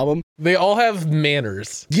 no problem. They all have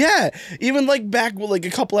manners. Yeah, even like back like a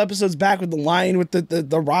couple episodes back with the lion with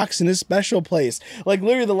the rocks in his special place. Like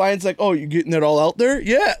literally the lion's like, "Oh, you getting it all out there?"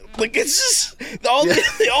 Yeah, like it's just they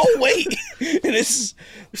all wait, and it's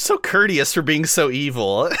they're so courteous for being so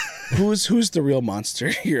evil. Who's the real monster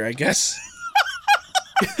here? I guess.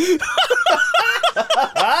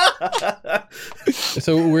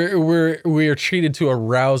 So we are treated to a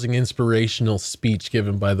rousing, inspirational speech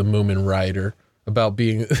given by the Moomin Rider about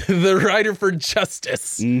being the rider for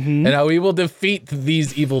justice and how he will defeat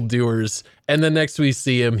these evildoers. And then next we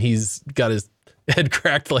see him, he's got his head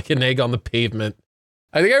cracked like an egg on the pavement.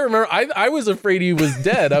 I think I remember, I was afraid he was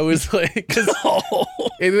dead. I was like, cause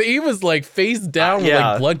he was like face down with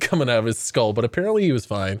like blood coming out of his skull, but apparently he was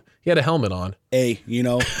fine. He had a helmet on. Hey,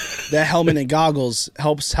 that helmet and goggles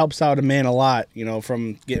helps out a man a lot,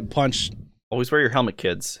 from getting punched. Always wear your helmet,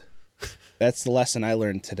 kids. That's the lesson I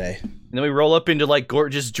learned today. And then we roll up into like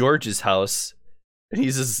Gorgeous George's house. And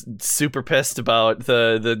he's just super pissed about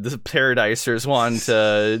the Paradisers wanting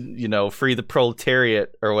to, free the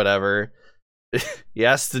proletariat or whatever. He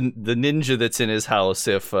asked the ninja that's in his house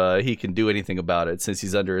if he can do anything about it since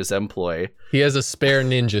he's under his employ. He has a spare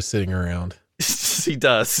ninja sitting around. He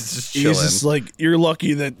does. He's just chilling. He's just like, you're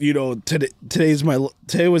lucky that,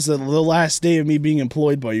 today was the last day of me being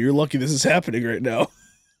employed by you. You're lucky this is happening right now.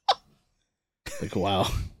 Like, wow.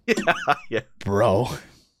 Yeah. Bro.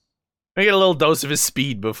 I get a little dose of his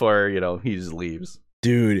speed before, he just leaves.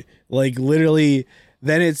 Dude, like literally,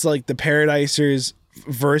 then it's like the Paradisers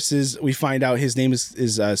versus, we find out his name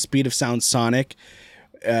is Speed of Sound Sonic.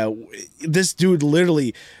 This dude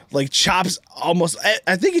literally like chops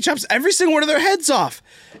I think he chops every single one of their heads off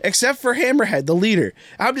except for Hammerhead, the leader.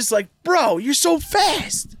 I'm just like, bro, you're so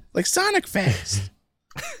fast, like Sonic fast.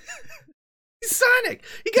 He's Sonic,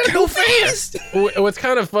 you gotta go fast. What's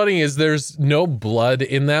kind of funny is there's no blood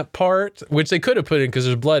in that part, which they could have put in because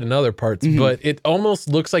there's blood in other parts, but it almost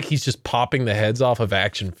looks like he's just popping the heads off of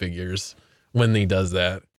action figures when he does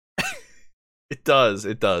that. It does.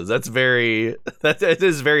 It is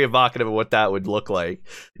very evocative of what that would look like.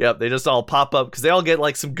 Yep, they just all pop up because they all get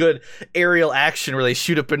like some good aerial action where they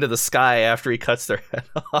shoot up into the sky after he cuts their head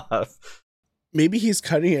off. Maybe he's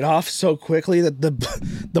cutting it off so quickly that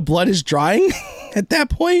the blood is drying at that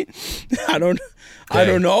point. I don't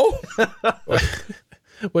know.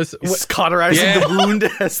 He's cauterizing the wound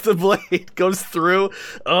as the blade goes through.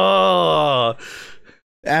 Oh.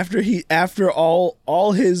 After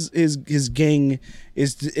all his gang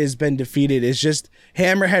is been defeated, it's just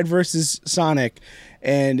Hammerhead versus Sonic,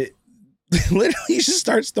 and literally he just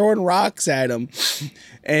starts throwing rocks at him,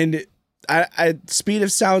 and I Speed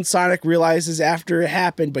of Sound Sonic realizes after it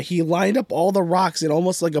happened, but he lined up all the rocks in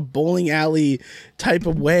almost like a bowling alley type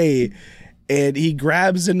of way, and he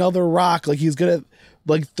grabs another rock like he's gonna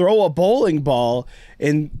like throw a bowling ball,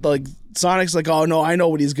 and like Sonic's like, oh no, I know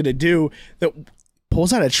what he's gonna do. That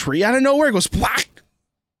pulls out a tree out of nowhere, goes plack.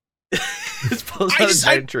 Just pulls out a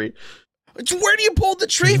giant tree. Where do you pull the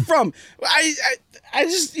tree from?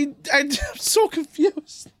 I'm so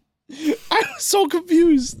confused. I'm so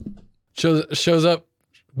confused. Shows up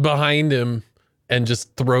behind him and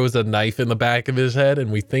just throws a knife in the back of his head,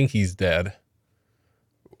 and we think he's dead.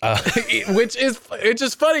 Which is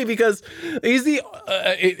funny because he's the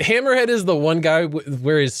Hammerhead is the one guy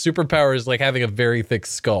where his superpower is like having a very thick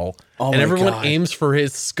skull, and everyone aims for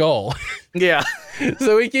his skull. Yeah.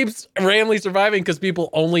 So he keeps randomly surviving because people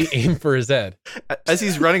only aim for his head. As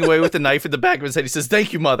he's running away with the knife in the back of his head, he says,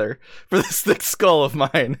 "Thank you, mother, for this thick skull of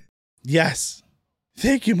mine." Yes.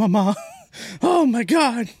 Thank you, Mama. Oh my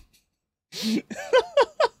God.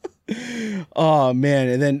 Oh man.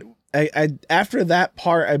 And then I after that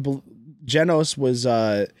part, Genos was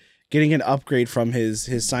getting an upgrade from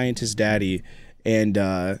his scientist daddy,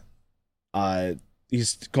 and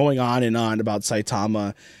he's going on and on about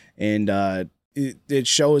Saitama, and it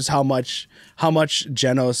shows how much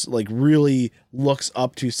Genos like really looks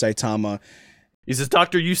up to Saitama. He says,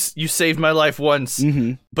 "Doctor, you saved my life once,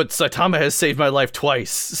 but Saitama has saved my life twice,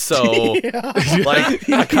 so like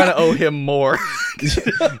I kind of owe him more."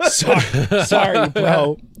 Sorry,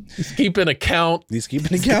 bro. He's keeping account.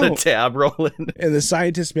 The tab rolling. And the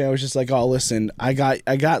scientist man was just like, "Oh, listen, I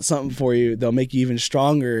got something for you. They'll make you even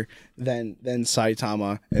stronger than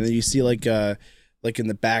Saitama." And then you see like in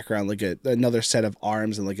the background like another set of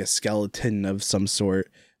arms and like a skeleton of some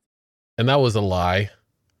sort. And that was a lie.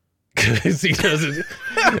 Because he doesn't.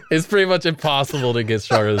 It's pretty much impossible to get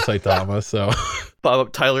stronger than Saitama. So,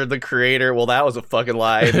 Bob Tyler, the creator. Well, that was a fucking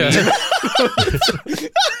lie.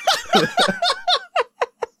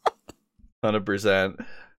 100%.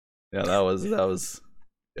 Yeah, that was.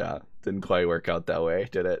 Yeah, didn't quite work out that way,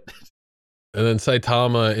 did it? And then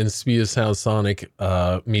Saitama and Speed of Sound Sonic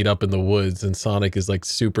meet up in the woods, and Sonic is like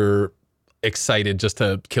super excited just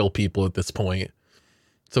to kill people at this point.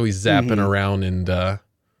 So he's zapping around and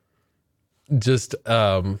just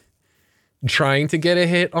trying to get a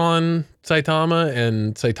hit on Saitama,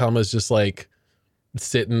 and Saitama's just like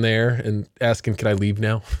sitting there and asking, "Can I leave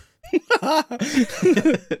now?"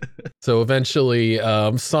 So eventually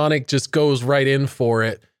Sonic just goes right in for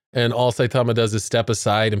it, and all Saitama does is step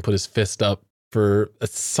aside and put his fist up for a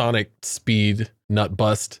Sonic Speed nut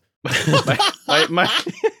bust.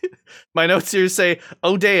 my notes here say,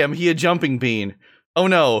 "Oh damn, he a jumping bean. Oh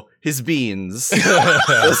no, his beans."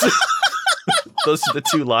 Those are the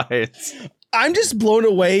two lines. I'm just blown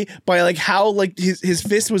away by like how like his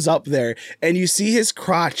fist was up there, and you see his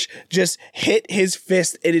crotch just hit his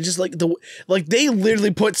fist, and it just like they literally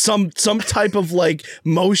put some type of like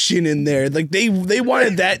motion in there. Like they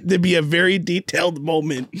wanted that to be a very detailed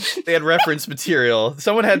moment. They had reference material.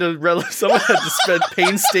 Someone had to spend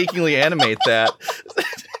painstakingly animate that.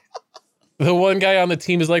 The one guy on the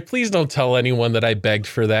team is like, "Please don't tell anyone that I begged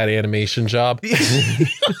for that animation job."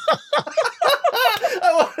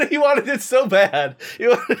 He wanted it so bad.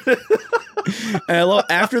 And I love,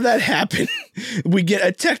 after that happened, we get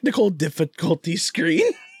a technical difficulty screen.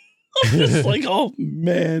 It's like, oh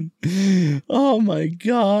man, oh my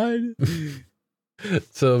God.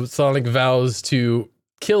 So Sonic vows to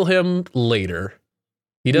kill him later.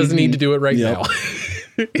 He doesn't need to do it right now.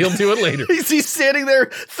 He'll do it later. He's standing there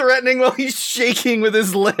threatening while he's shaking with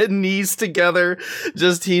his lead knees together.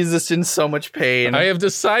 He's just in so much pain. "I have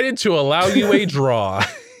decided to allow you a draw."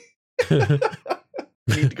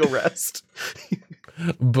 Need to go rest.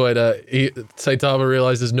 But Saitama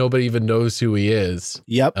realizes nobody even knows who he is.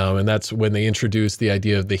 Yep. And that's when they introduce the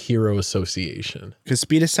idea of the Hero Association. Because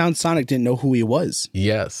Speed of Sound Sonic didn't know who he was.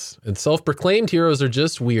 Yes. And self-proclaimed heroes are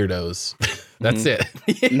just weirdos. That's it.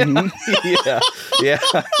 Yeah.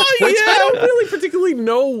 Which I don't really particularly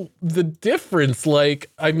know the difference. Like,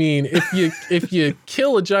 I mean, if you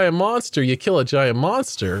kill a giant monster, you kill a giant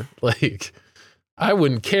monster. Like, I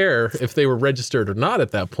wouldn't care if they were registered or not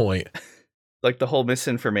at that point. Like the whole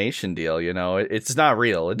misinformation deal, you know, it's not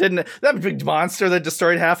real. It didn't. That big monster that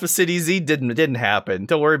destroyed half of City Z didn't happen.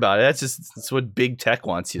 Don't worry about it. That's what big tech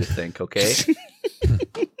wants you to think. Okay.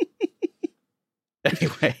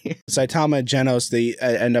 Anyway, Saitama and Genos, they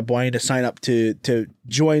end up wanting to sign up to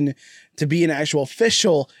join to be an actual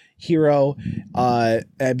official hero. I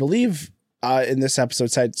believe in this episode,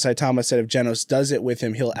 Saitama said if Genos does it with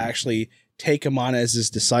him, he'll actually take him on as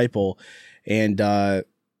his disciple. And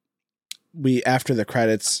after the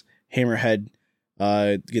credits, Hammerhead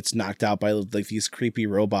gets knocked out by like these creepy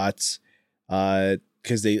robots.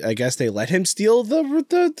 Because I guess they let him steal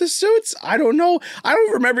the suits. I don't know. I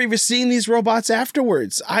don't remember even seeing these robots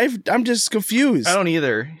afterwards. I'm just confused. I don't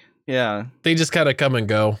either. Yeah, they just kind of come and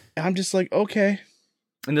go. I'm just like, okay.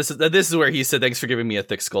 And this is where he said, "Thanks for giving me a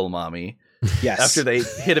thick skull, mommy." Yes. After they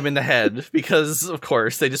hit him in the head, because of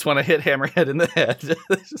course they just want to hit Hammerhead in the head.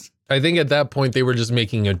 I think at that point they were just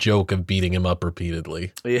making a joke of beating him up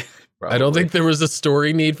repeatedly. Yeah, probably. I don't think there was a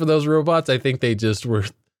story need for those robots. I think they just were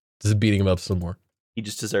just beating him up some more. He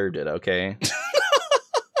just deserved it, okay?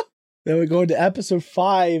 Then we go into episode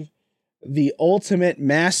 5, The Ultimate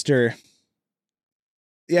Master.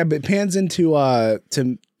 Yeah, but it pans into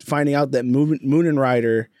to finding out that Moomin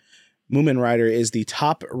Rider is the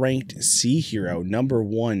top ranked C hero, number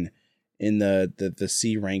 1 in the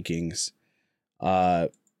C rankings. I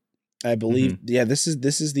believe, this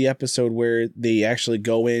is the episode where they actually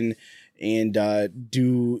go in and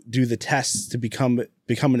do the tests to become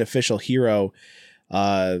an official hero.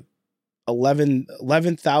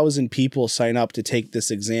 11,000 people sign up to take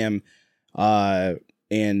this exam,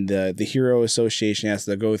 and the Hero Association has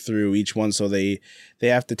to go through each one. So they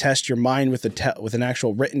have to test your mind with with an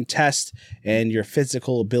actual written test, and your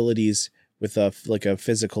physical abilities with a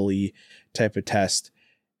physically type of test.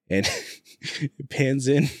 And it pans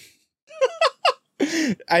in.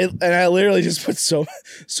 I literally just put so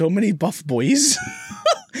many buff boys.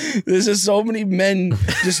 There's just so many men,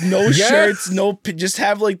 just no shirts, just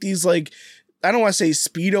have like these, like, I don't want to say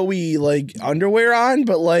speedo-y like underwear on,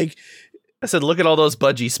 but like I said, look at all those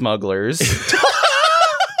budgie smugglers.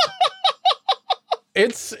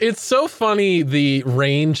 It's so funny, the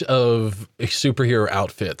range of superhero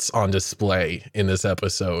outfits on display in this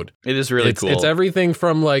episode. It is really cool. It's everything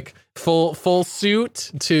from like full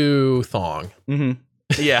suit to thong. Mm-hmm.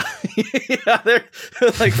 Yeah. Yeah, they're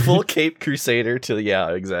like full Cape Crusader to,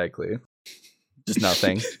 yeah, exactly. Just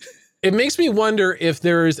nothing. It makes me wonder if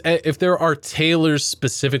there are tailors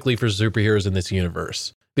specifically for superheroes in this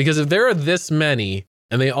universe. Because if there are this many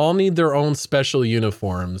and they all need their own special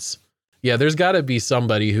uniforms, yeah, there's got to be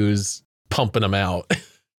somebody who's pumping them out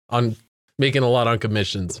on making a lot on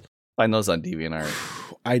commissions. Find those on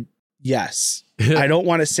DeviantArt. Yes. I don't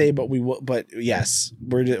want to say, but we will. But yes,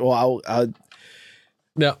 I'll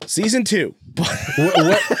now, season 2.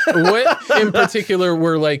 what in particular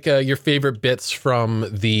were like your favorite bits from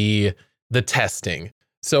the testing?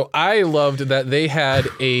 So I loved that they had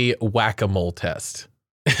a whack-a-mole test.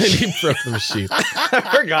 And he broke the machine.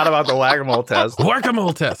 I forgot about the whack-a-mole test.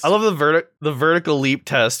 Whack-a-mole test. I love the vertical leap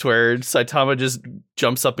test where Saitama just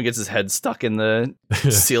jumps up and gets his head stuck in the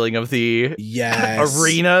ceiling of the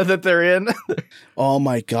arena that they're in. Oh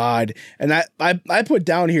my god! And I put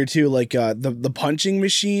down here too, like the punching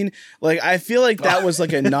machine. Like I feel like that was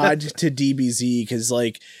like a nod to DBZ, because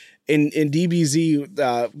like in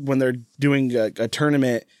DBZ when they're doing a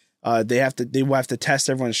tournament. They have to test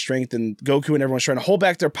everyone's strength, and Goku and everyone's trying to hold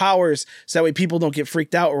back their powers so that way people don't get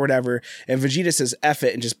freaked out or whatever. And Vegeta says F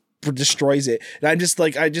it and just destroys it. And I'm just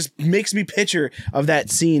like, it just makes me picture of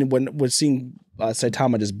that scene when seeing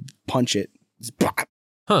Saitama just punch it.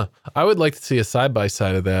 Huh. I would like to see a side by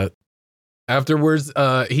side of that. Afterwards,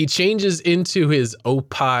 he changes into his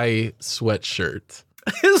Opie sweatshirt.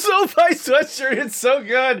 His Opie sweatshirt, it's so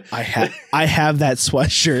good. I have that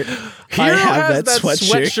sweatshirt. Hero has that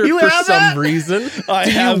sweatshirt you for some reason. I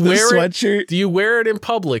have the sweatshirt. Do you wear it in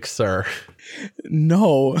public, sir?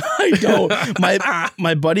 No, I don't.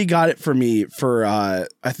 My buddy got it for me for I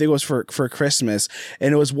think it was for Christmas,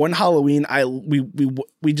 and it was one Halloween.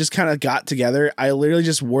 We just kind of got together. I literally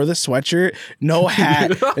just wore the sweatshirt, no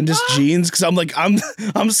hat, and just jeans, because I'm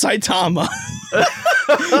Saitama.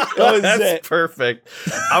 That's perfect.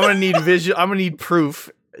 I'm gonna need proof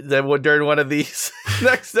that during one of these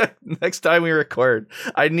next time we record,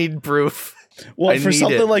 I need proof. Well, for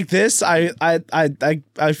something like this, I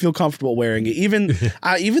feel comfortable wearing it. Even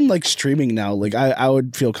like streaming now, like I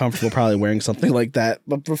would feel comfortable probably wearing something like that.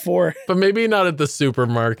 But maybe not at the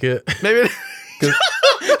supermarket. Maybe.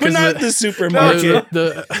 But not at the supermarket.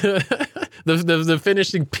 The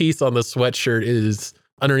finishing piece on the sweatshirt is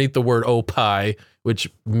underneath the word Opie, which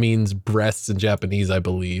means breasts in Japanese, I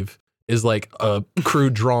believe, is like a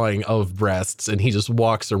crude drawing of breasts, and he just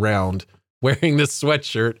walks around wearing this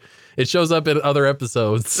sweatshirt. It shows up in other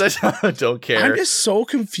episodes. I don't care. I'm just so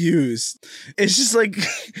confused. It's just like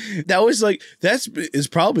is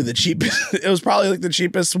probably the cheapest. It was probably like the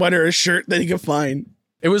cheapest sweater or shirt that he could find.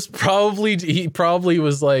 It was he probably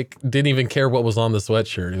was like, didn't even care what was on the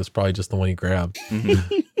sweatshirt. It was probably just the one he grabbed.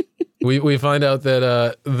 Mm-hmm. We find out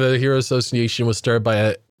that the Hero Association was started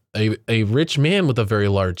by a rich man with a very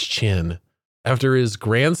large chin after his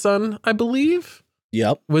grandson, I believe.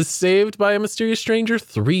 Yep. Was saved by a mysterious stranger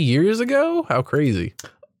 3 years ago. How crazy.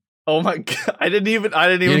 Oh my god. I didn't even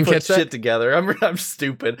put shit together. I'm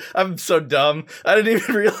stupid. I'm so dumb. I didn't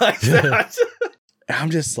even realize that. I'm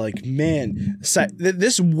just like, man,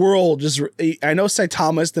 this world just, I know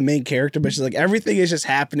Saitama is the main character, but she's like, everything is just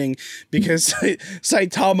happening because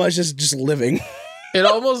Saitama is just living. It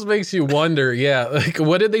almost makes you wonder, yeah, like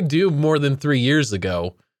what did they do more than 3 years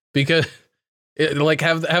ago? Because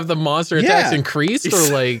have the monster attacks increased,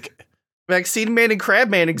 or like Vaccine Man and Crab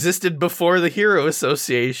Man existed before the Hero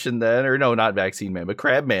Association then. Or no, not Vaccine Man, but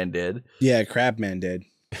Crab Man did. Yeah, Crabman did.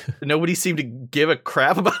 Nobody seemed to give a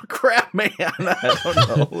crap about Crab Man. I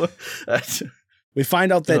don't know. We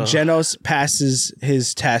find out that Genos passes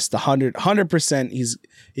his test 100%.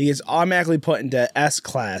 He gets automatically put into S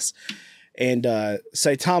class. And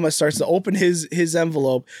Saitama starts to open his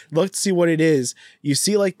envelope, look to see what it is. You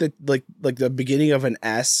see like the beginning of an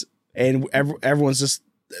S, and everyone's just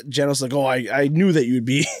Genos like, oh, I knew that you'd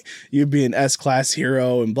be an S class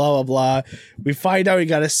hero and blah blah blah. We find out he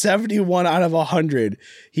got a 71 out of 100.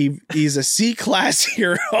 He's a C class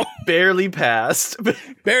hero. Barely passed.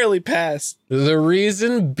 Barely passed. The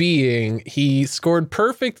reason being he scored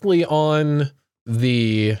perfectly on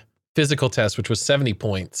the physical test, which was 70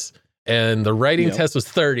 points. And the writing test was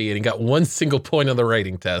 30, and he got 1 single point on the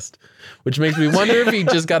writing test, which makes me wonder if he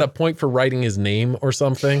just got a point for writing his name or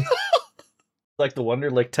something. Like the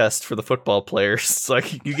Wonderlic test for the football players. It's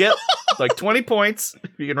like you get like 20 points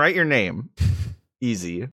if you can write your name.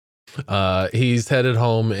 Easy. He's headed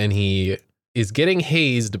home, and he is getting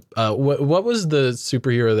hazed. What was the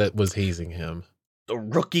superhero that was hazing him? The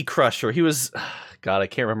Rookie Crusher. He was... God, I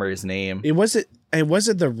can't remember his name. It wasn't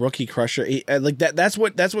the Rookie Crusher. Like that. That's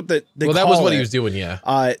what the well, that was what he was doing.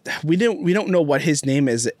 Yeah. We don't know what his name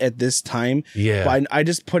is at this time. Yeah. But I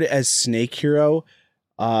just put it as Snake Hero.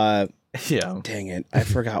 Yeah. Dang it, I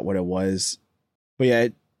forgot what it was. But yeah,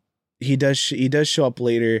 he does show up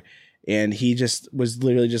later, and he just was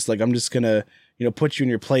literally just like, I'm just gonna put you in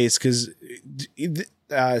your place, because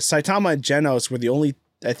Saitama and Genos were the only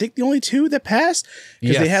two that passed,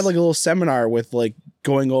 because they had like a little seminar with like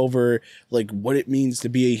going over like what it means to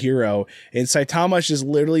be a hero, and Saitama's just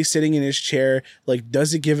literally sitting in his chair, like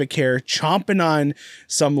doesn't give a care, chomping on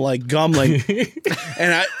some like gum, like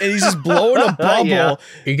and he's just blowing a bubble. Yeah.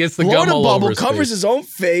 He gets the gum all over his covers face. His own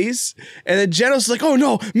face, and then Genos like, oh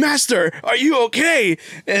no, Master, are you okay?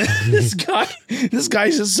 And this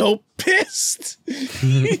guy's just so pissed.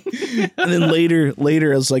 And then later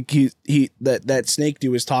it was like that snake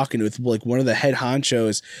dude was talking with like one of the head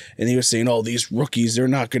honchos, and he was saying, oh, these rookies, they're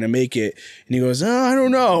not gonna make it. And he goes, oh, I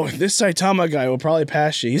don't know, this Saitama guy will probably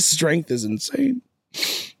pass you, his strength is insane.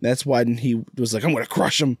 That's why he was like, I'm gonna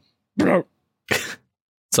crush him.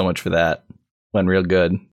 So much for that. Went real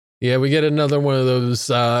good. Yeah, we get another one of those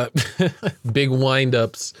big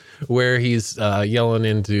wind-ups where he's yelling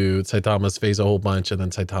into Saitama's face a whole bunch, and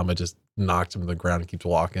then Saitama just knocks him to the ground and keeps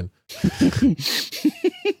walking. Gives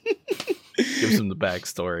him the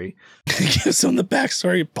backstory.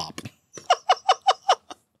 Pop.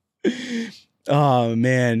 Oh,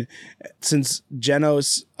 man. Since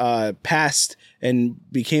Genos passed and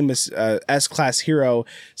became a S-class hero,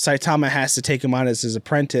 Saitama has to take him on as his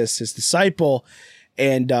apprentice, his disciple.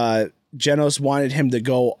 And Genos wanted him to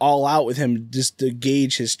go all out with him just to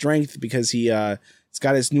gauge his strength, because he's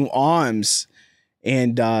got his new arms.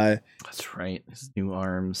 And that's right, his new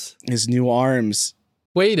arms.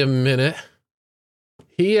 Wait a minute.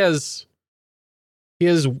 He has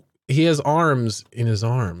arms in his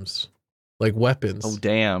arms, like weapons. Oh,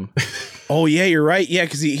 damn. Oh yeah, you're right. Yeah,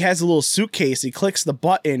 because he has a little suitcase. He clicks the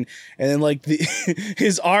button, and then like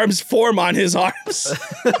his arms form on his arms.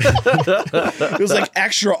 It was like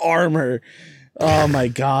extra armor. Oh my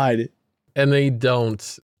god. And they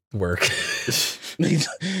don't work.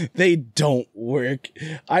 They don't work.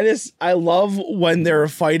 I love when they're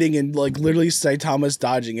fighting and like literally Saitama's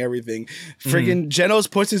dodging everything. Friggin' Genos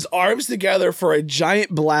puts his arms together for a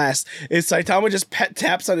giant blast, and Saitama just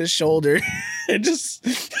taps on his shoulder. And just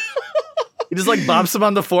he just like bops him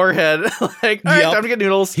on the forehead. Like, all right, time to get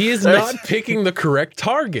noodles. He is not picking the correct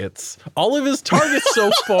targets. All of his targets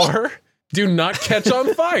so far do not catch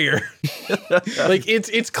on fire. Like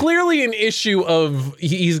it's clearly an issue of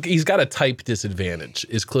he's got a type disadvantage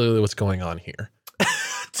is clearly what's going on here.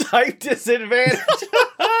 Type disadvantage.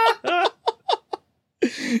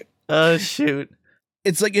 Oh shoot.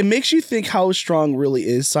 It's like it makes you think how strong really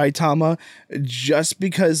is Saitama, just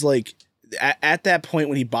because like at that point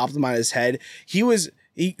when he bopped him on his head,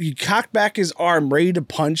 he cocked back his arm ready to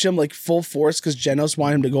punch him like full force because Genos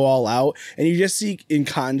wanted him to go all out, and you just see in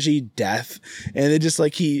kanji death, and then just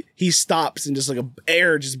like he stops and just like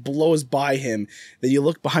air just blows by him. Then you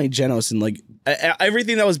look behind Genos and like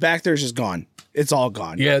everything that was back there is just gone. It's all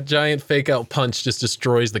gone. Yeah, giant fake out punch just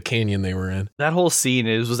destroys the canyon they were in. That whole scene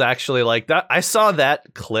was actually like that. I saw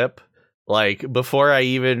that clip like before I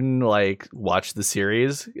even like watched the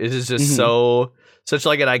series. It is just such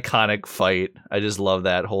like an iconic fight. I just love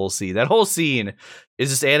that whole scene. That whole scene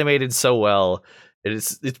is just animated so well.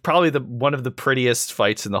 It's probably one of the prettiest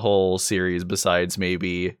fights in the whole series, besides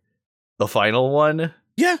maybe the final one.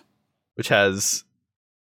 Yeah. which has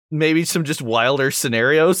maybe some just wilder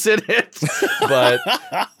scenarios in it. But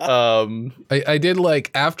I did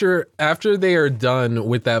like after they are done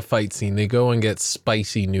with that fight scene, they go and get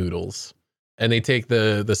spicy noodles, and they take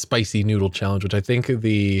the spicy noodle challenge, which I think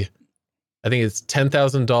it's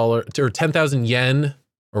 $10,000 or 10,000 yen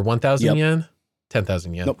or 1,000 yen.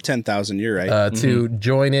 10,000 yen. Nope, 10,000. You're right. To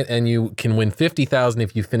join it, and you can win 50,000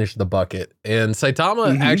 if you finish the bucket. And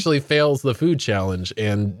Saitama actually fails the food challenge,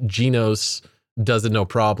 and Genos does it no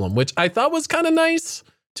problem, which I thought was kind of nice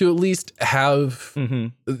to at least have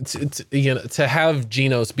to have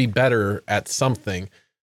Genos be better at something.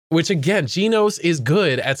 Which again, Genos is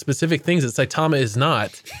good at specific things that Saitama is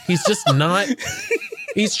not. He's just not.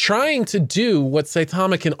 He's trying to do what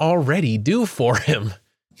Saitama can already do for him.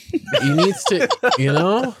 He needs to,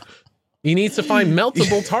 he needs to find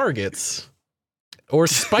meltable targets or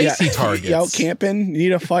spicy targets. You out camping,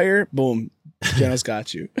 need a fire, boom, Genos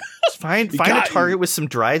got you. Find a target with some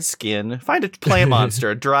dried skin. Find a plant monster,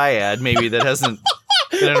 a dryad, maybe that hasn't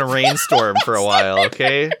been in a rainstorm for a while.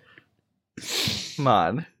 Okay, come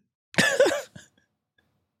on.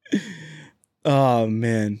 Oh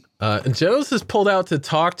man. And Genos is pulled out to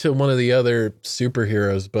talk to one of the other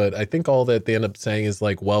superheroes, but I think all that they end up saying is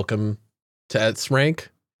like, welcome to S rank.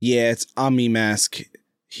 Yeah, it's Omni Mask.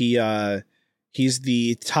 He's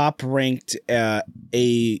the top ranked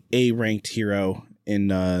A ranked hero,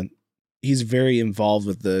 and he's very involved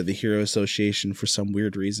with the Hero Association for some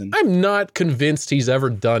weird reason. I'm not convinced he's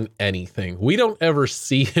ever done anything. We don't ever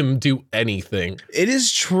see him do anything. It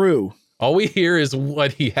is true. All we hear is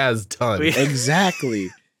what he has done.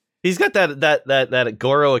 Exactly. He's got that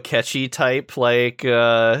Goro Akechi type, like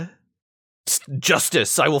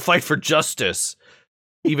justice. I will fight for justice,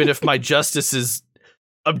 even if my justice is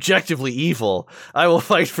objectively evil. I will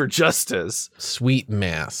fight for justice. Sweet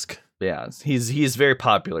Mask. Yeah, he's very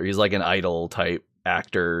popular. He's like an idol type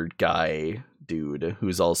actor guy dude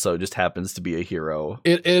who's also just happens to be a hero.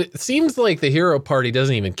 It seems like the hero party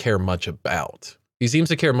doesn't even care much about. He seems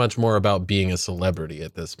to care much more about being a celebrity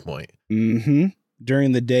at this point. Mm-hmm.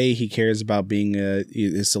 During the day, he cares about being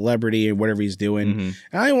a celebrity and whatever he's doing. Mm-hmm.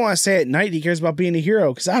 And I don't want to say at night he cares about being a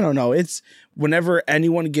hero, because I don't know. It's whenever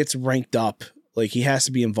anyone gets ranked up, like he has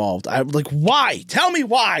to be involved. I'm like, why? Tell me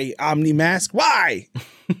why, Omni Mask. Why?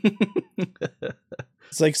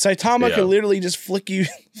 It's like Saitama could literally just flick you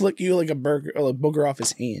like a burger or a booger off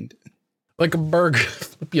his hand. Like a burger.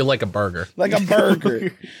 Flip you like a burger. Like a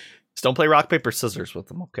burger. Just don't play rock, paper, scissors with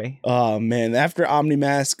them, okay? Oh man! After Omni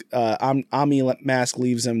Mask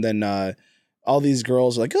leaves him, then all these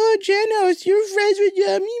girls are like, "Oh, Genos, you're friends with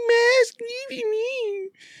Omni Mask, leave me."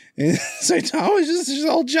 And Saitama's just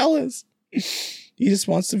all jealous. He just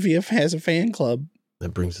wants to has a fan club.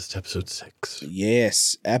 That brings us to episode 6.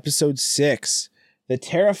 Yes, episode 6, the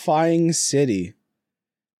terrifying city.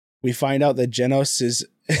 We find out that Genos is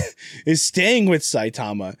staying with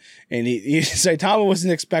Saitama, and Saitama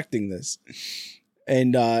wasn't expecting this.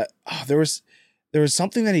 And there was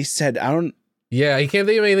something that he said. Yeah, he can't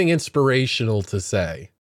think of anything inspirational to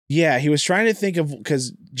say. Yeah, he was trying to think of,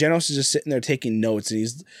 because Genos is just sitting there taking notes, and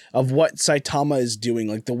he's of what Saitama is doing.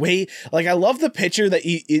 Like the way, like I love the picture that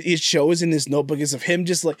it shows in this notebook is of him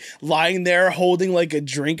just like lying there holding like a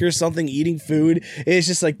drink or something, eating food. It's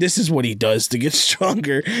just like, this is what he does to get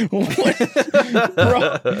stronger.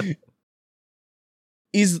 Bro.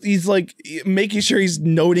 He's like making sure he's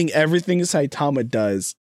noting everything Saitama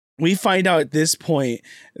does. We find out at this point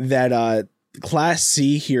that Class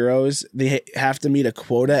C heroes, they have to meet a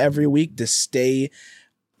quota every week to stay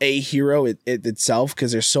a hero itself,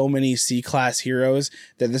 because there's so many C-class heroes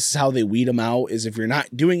that this is how they weed them out, is if you're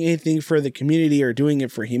not doing anything for the community or doing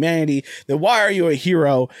it for humanity, then why are you a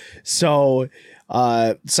hero? So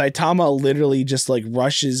Saitama literally just like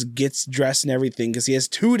rushes, gets dressed and everything, because he has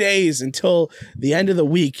 2 days until the end of the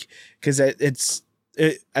week, because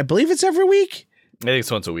I believe it's every week. I think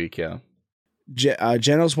it's once a week, yeah.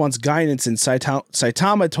 Genos wants guidance, and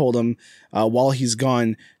Saitama told him while he's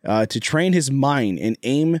gone to train his mind and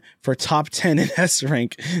aim for top 10 in S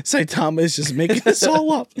rank. Saitama is just making this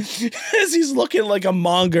all up as he's looking like a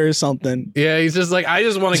manga or something. Yeah, he's just like, I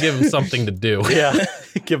just want to give him something to do. Yeah,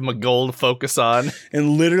 give him a goal to focus on.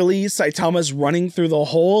 And literally, Saitama's running through the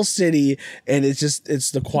whole city, and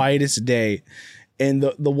it's the quietest day. And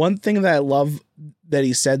the one thing that I love that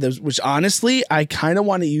he said, which honestly I kind of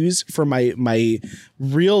want to use for my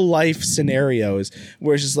real life scenarios,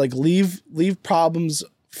 where it's just like leave problems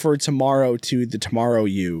for tomorrow to the tomorrow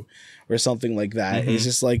you, or something like that. Mm-hmm. It's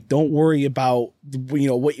just like, don't worry about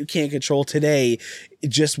what you can't control today,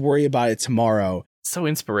 just worry about it tomorrow. So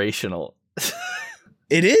inspirational.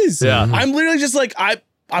 It is. Yeah. I'm literally just like,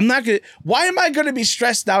 Why am I gonna be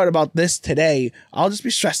stressed out about this today? I'll just be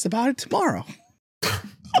stressed about it tomorrow.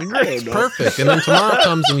 Great, perfect. And then tomorrow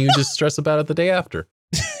comes and you just stress about it the day after.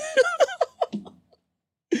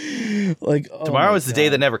 Like tomorrow is the day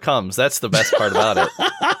that never comes. That's the best part about it.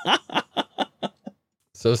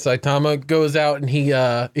 So Saitama goes out and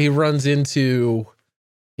he runs into,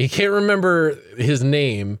 he can't remember his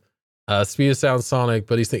name, Speed of Sound Sonic,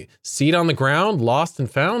 but he's thinking, Seed on the Ground, Lost and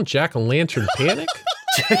Found, Jack-o'-lantern Panic?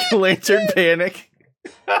 Jack-o'-lantern Panic.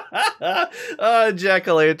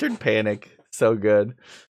 Jack-o'-lantern Panic. So good.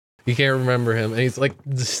 You can't remember him. And he's like,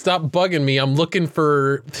 stop bugging me. I'm looking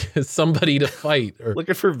for somebody to fight. Or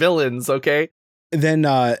looking for villains, okay? Then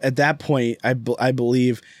at that point, I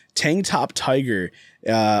believe Tank Top Tiger,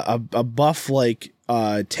 a buff like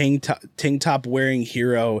tank top wearing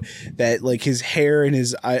hero that like his hair and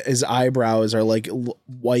his eyebrows are like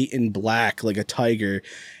white and black like a tiger,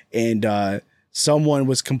 and someone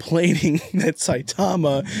was complaining that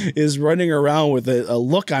Saitama is running around with a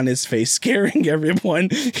look on his face, scaring everyone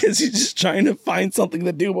because he's just trying to find something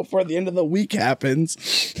to do before the end of the week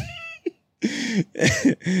happens.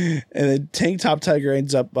 And then Tank Top Tiger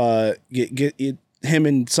ends up him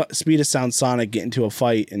and Speed of Sound Sonic get into a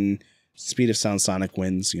fight, and Speed of Sound Sonic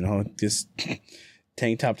wins. You know, this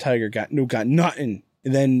Tank Top Tiger got nothing.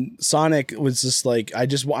 And then Sonic was just like, I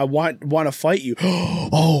want to fight you.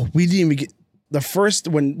 Oh, we didn't even get the first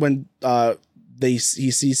when he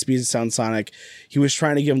sees Speed of Sound Sonic. He was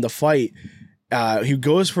trying to give him the fight. He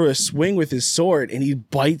goes for a swing with his sword and he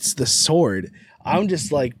bites the sword. I'm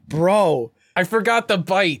just like, bro, I forgot the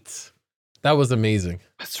bite. That was amazing.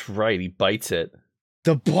 That's right. He bites it.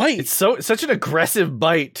 The bite. It's such an aggressive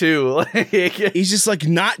bite too. He's just like,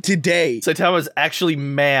 not today. Saitama's actually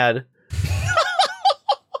mad.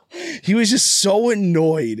 He was just so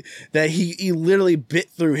annoyed that he literally bit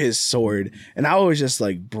through his sword. And I was just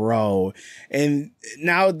like, bro. And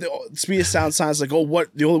now the Speed of Sound sounds like, oh, what?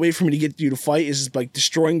 The only way for me to get you to fight is just like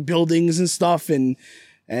destroying buildings and stuff. And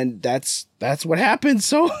that's what happens.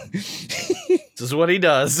 So this is what he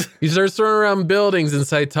does. He starts throwing around buildings, and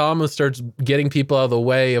Saitama starts getting people out of the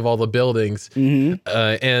way of all the buildings. Mm-hmm.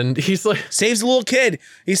 And he's like, saves the little kid.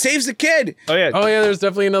 He saves the kid. Oh yeah. There's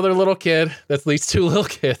definitely another little kid. That's at least two little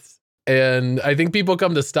kids. And I think people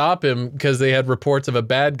come to stop him because they had reports of a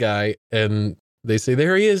bad guy, and they say,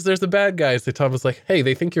 there he is, there's the bad guy. Saitama's like, hey,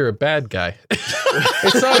 they think you're a bad guy. Hey,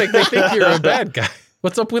 Sonic, they think you're a bad guy.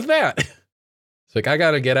 What's up with that? It's like, I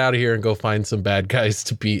gotta get out of here and go find some bad guys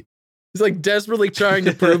to beat. He's like desperately trying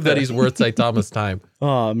to prove that he's worth Saitama's time.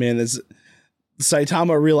 Oh man,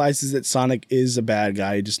 Saitama realizes that Sonic is a bad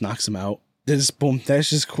guy. He just knocks him out. Just boom, that's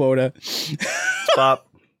just quota. Pop.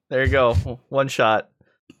 There you go. One shot.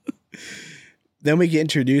 Then we get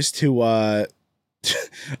introduced to a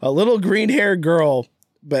little green haired girl,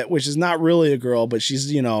 but which is not really a girl, but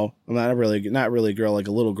she's, you know, not really a girl, like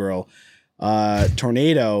a little girl.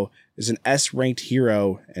 Tornado is an S-ranked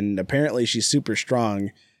hero, and apparently she's super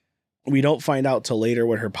strong. We don't find out till later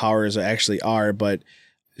what her powers actually are, but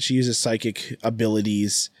she uses psychic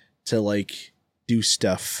abilities to like do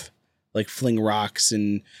stuff, like fling rocks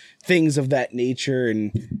and things of that nature.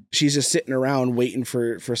 And she's just sitting around waiting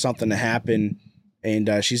for something to happen.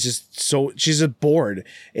 And she's just bored.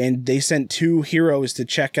 And they sent two heroes to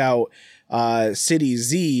check out City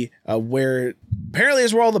Z, where apparently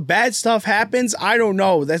is where all the bad stuff happens. I don't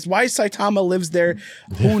know. That's why Saitama lives there.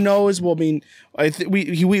 Who knows? Well, I mean,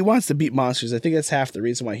 he wants to beat monsters. I think that's half the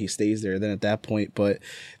reason why he stays there then at that point. But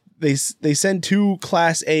they send two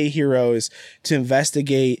Class A heroes to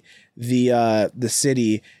investigate the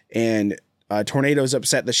city, and Tornado's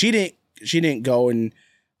upset that she didn't go, and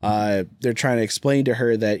they're trying to explain to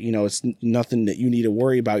her that, you know, it's nothing that you need to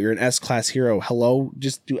worry about. You're an S-class hero. Hello,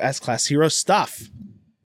 just do S-class hero stuff.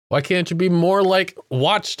 Why can't you be more like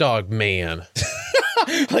Watchdog Man?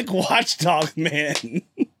 Like Watchdog Man.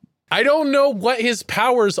 I don't know what his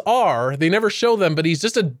powers are. They never show them, but he's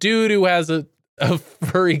just a dude who has a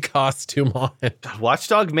furry costume on.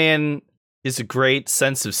 Watchdog Man is a great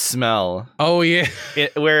sense of smell. Oh, yeah.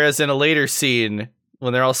 Whereas in a later scene,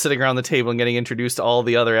 when they're all sitting around the table and getting introduced to all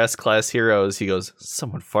the other S-class heroes, he goes,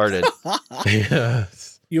 someone farted.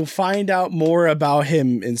 Yes. You'll find out more about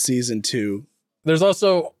him in season 2. There's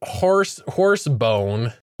also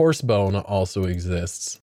Horsebone. Horsebone also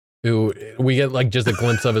exists, who we get like just a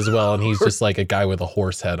glimpse of as well, and he's just like a guy with a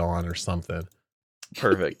horse head on or something.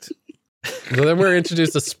 Perfect. So then we're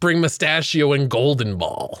introduced to Spring Mustachio and Golden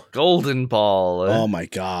Ball. Golden Ball. Oh my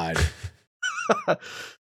god.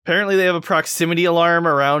 Apparently they have a proximity alarm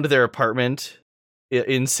around their apartment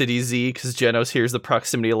in City Z, because Genos hears the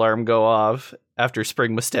proximity alarm go off after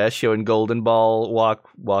Spring Mustachio and Golden Ball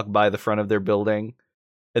walk by the front of their building,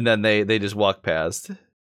 and then they just walk past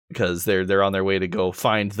because they're on their way to go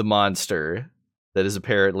find the monster that is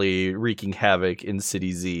apparently wreaking havoc in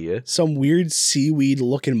City Z. Some weird seaweed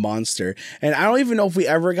looking monster. And I don't even know if we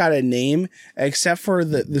ever got a name, except for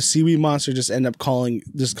the seaweed monster just end up calling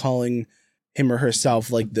him or herself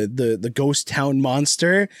like the ghost town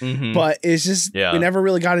monster. Mm-hmm. But it's just, we never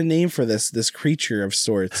really got a name for this creature of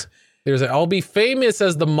sorts. There's I'll be famous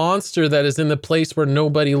as the monster that is in the place where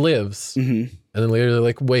nobody lives. Mm-hmm. And then later they're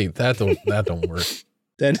like, wait, that don't work.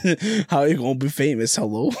 Then how are you gonna be famous?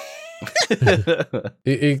 Hello?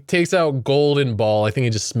 It takes out Golden Ball. I think it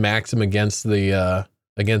just smacks him against a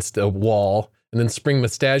wall. And then Spring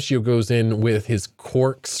Mustachio goes in with his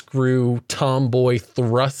corkscrew tomboy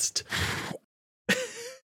thrust.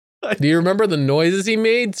 Do you remember the noises he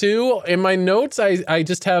made too? In my notes, I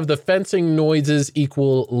just have the fencing noises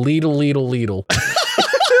equal leedle, leedle, leedle.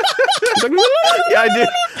 Yeah, I do.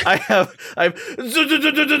 I've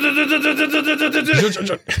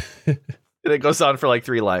and it goes on for like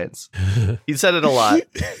 3 lines. He said it a lot.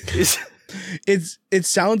 It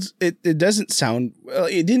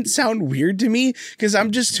didn't sound weird to me because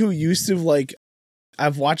I'm just too used to, like,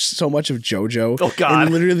 I've watched so much of JoJo. Oh God!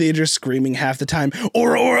 And literally they're just screaming half the time,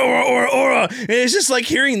 "Aura, aura, aura, aura, aura!" And it's just like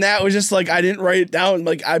hearing that was just like I didn't write it down.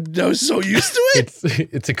 Like I was so used to it.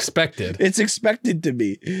 It's expected. It's expected to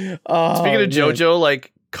be. Speaking of JoJo,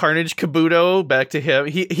 like Carnage Kabuto, back to him.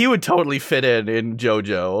 He would totally fit in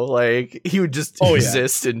JoJo. Like he would just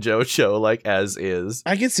exist in JoJo, like as is.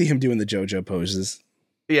 I can see him doing the JoJo poses.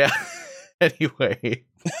 Yeah. Anyway.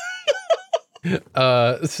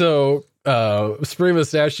 So Spring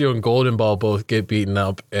Mustachio and Golden Ball both get beaten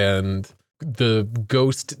up, and the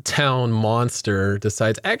ghost town monster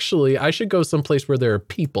decides, actually, I should go someplace where there are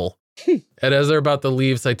people. And as they're about to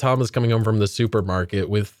leave, Saitama's coming home from the supermarket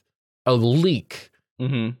with a leek.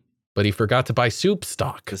 Mm-hmm. But he forgot to buy soup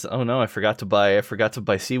stock. Oh no, I forgot to buy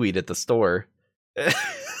seaweed at the store.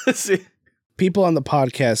 People on the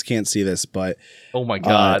podcast can't see this, but oh my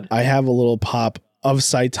God, I have a little pop of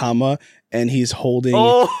Saitama, and he's holding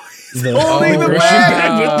the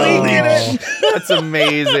bag with the leek in it. That's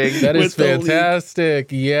amazing. That is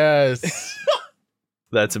fantastic. Yes.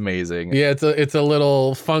 That's amazing. Yeah, it's a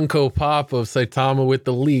little Funko Pop of Saitama with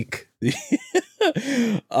the leek.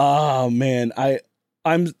 Oh man, I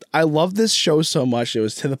love this show so much. It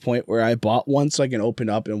was to the point where I bought one so I can open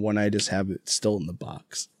up, and one I just have it still in the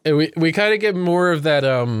box. And we kind of get more of that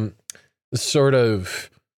sort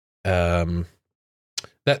of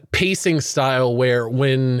that pacing style where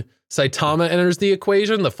when Saitama enters the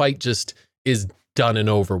equation, the fight just is done and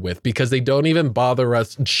over with because they don't even bother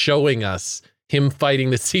us showing us him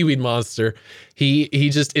fighting the seaweed monster. He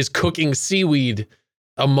just is cooking seaweed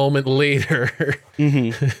a moment later.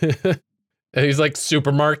 Mm-hmm. And he's like,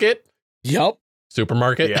 supermarket? Yep.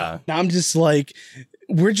 Supermarket? Yeah. Now I'm just like,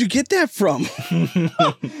 where'd you get that from?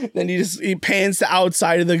 Then he pans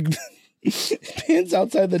outside of the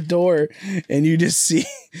door, and you just see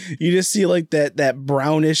like that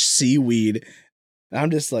brownish seaweed. And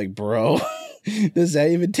I'm just like, bro, does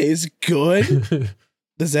that even taste good?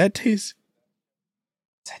 Does that taste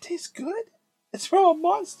good? It's from a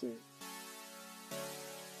monster.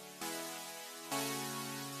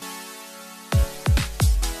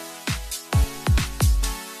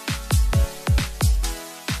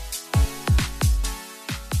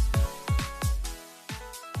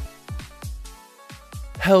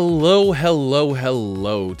 Hello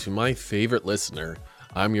to my favorite listener.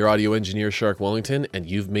 I'm your audio engineer, Shark Wellington, and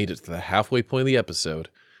you've made it to the halfway point of the episode.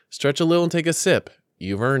 Stretch a little and take a sip.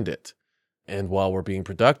 You've earned it. And while we're being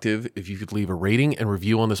productive, if you could leave a rating and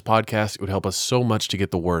review on this podcast, it would help us so much to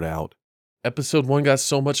get the word out. Episode 1 got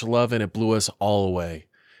so much love and it blew us all away.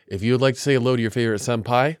 If you would like to say hello to your favorite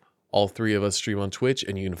senpai, all 3 of us stream on Twitch,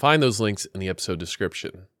 and you can find those links in the episode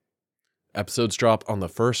description. Episodes drop on the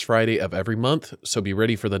first Friday of every month, so be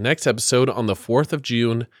ready for the next episode on the 4th of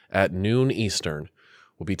June at noon Eastern.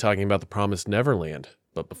 We'll be talking about The Promised Neverland,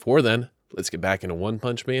 but before then, let's get back into One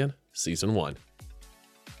Punch Man Season 1.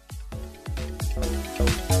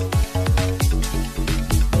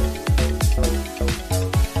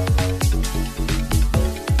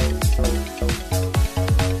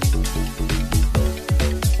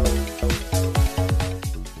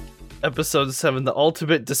 Episode 7, The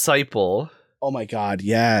Ultimate Disciple. Oh my God,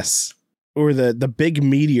 yes. Or the big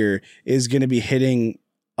meteor is going to be hitting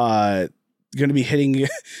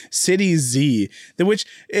City Z, which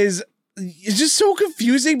is it's just so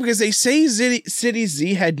confusing because they say City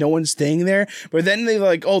Z had no one staying there, but then they're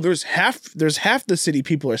like, oh, there's half the city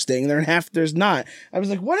people are staying there and half there's not. I was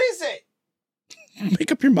like, what is it?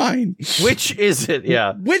 Make up your mind. Which is it?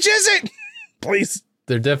 Yeah. Which is it? Please.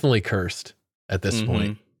 They're definitely cursed at this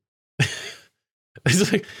point.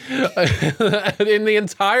 It's like, in the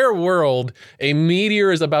entire world, a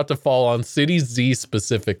meteor is about to fall on City Z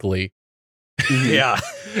specifically. Yeah.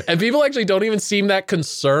 And people actually don't even seem that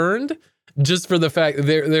concerned, just for the fact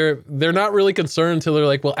they're not really concerned until they're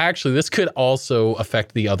like, well, actually, this could also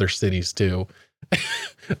affect the other cities too.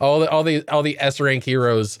 all the S rank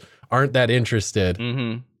heroes aren't that interested.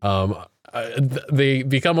 They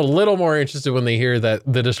become a little more interested when they hear that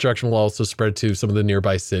the destruction will also spread to some of the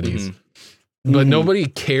nearby cities. But nobody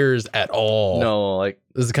cares at all. No, like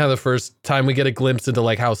this is kind of the first time we get a glimpse into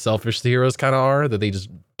like how selfish the heroes kind of are, that they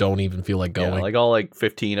just don't even feel like going. Yeah, like all like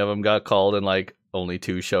 15 of them got called and like only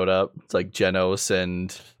 2 showed up. It's like Genos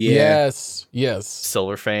and yes,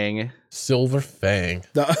 Silverfang.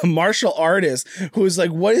 The martial artist who's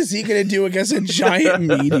like, what is he gonna do against a giant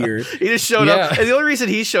meteor? He just showed up, and the only reason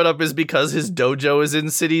he showed up is because his dojo is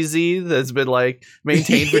in City Z that's been like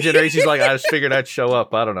maintained for generations. He's like, I just figured I'd show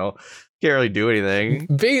up. I don't know. Can't really do anything.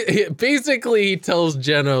 Basically, he tells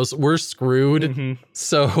Genos, we're screwed,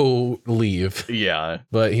 so leave. Yeah.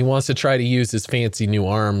 But he wants to try to use his fancy new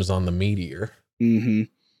arms on the meteor. Then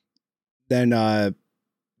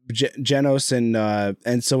Genos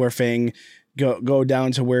and Silverfang go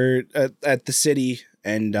down to where at the city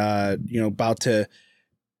and about to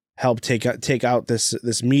help take out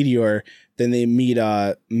this meteor. Then they meet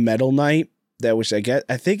Metal Knight,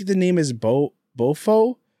 I think the name is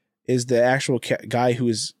Bofo. Is the actual guy who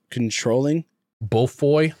is controlling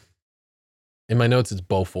Bofoy? In my notes, it's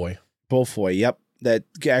Bofoy. Bofoy, yep. That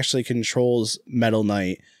actually controls Metal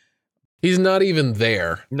Knight. He's not even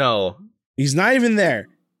there. No. He's not even there.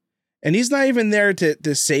 And he's not even there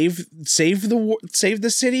to save the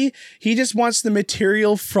city. He just wants the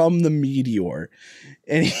material from the meteor.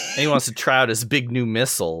 And he wants to try out his big new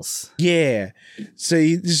missiles. Yeah. So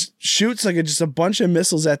he just shoots like just a bunch of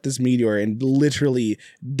missiles at this meteor and literally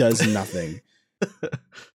does nothing.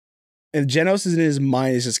 And Genos is in his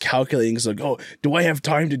mind is just calculating. He's like, oh, do I have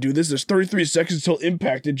time to do this? There's 33 seconds until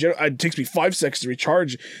impact. It takes me 5 seconds to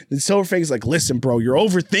recharge. Then Silverfang's like, listen, bro, you're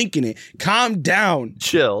overthinking it. Calm down.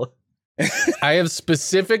 Chill. I have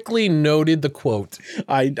specifically noted the quote.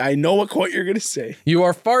 I know what quote you're going to say. You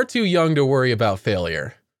are far too young to worry about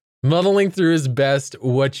failure. Muddling through his best,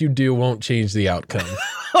 what you do won't change the outcome.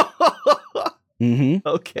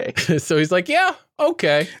 Okay. So he's like, yeah,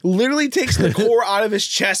 okay. Literally takes the core out of his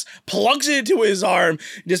chest, plugs it into his arm,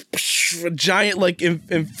 just a giant like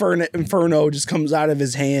inferno just comes out of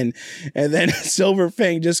his hand. And then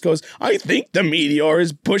Silverfang just goes, I think the meteor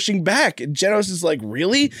is pushing back. And Genos is like,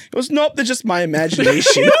 really? He goes, nope, that's just my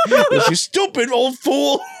imagination. Goes, you stupid old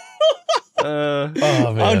fool. Oh,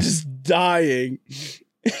 man. I'm just dying.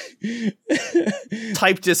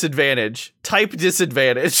 Type disadvantage.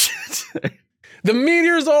 The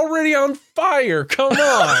meteor's already on fire. Come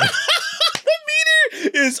on. The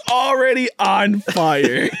meteor is already on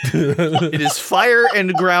fire. It is fire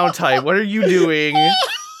and ground type. What are you doing?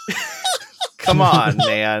 Come on,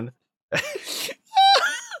 man.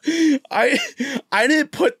 I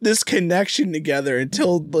didn't put this connection together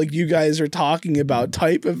until like you guys are talking about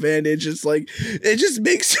type advantage. It's like it just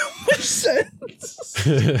makes so much sense.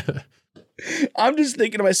 I'm just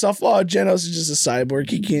thinking to myself, oh, Genos is just a cyborg.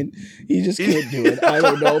 He just can't do it. I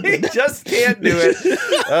don't know. He just can't do it.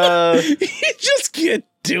 He just can't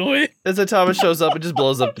do it. As Thomas shows up and just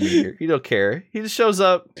blows up the meteor. He don't care. He just shows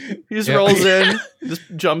up. He just rolls in, just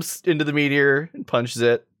jumps into the meteor and punches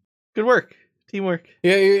it. Good work. Teamwork.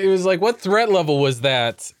 Yeah, it was like, what threat level was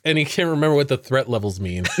that? And he can't remember what the threat levels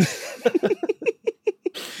mean.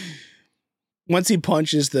 Once he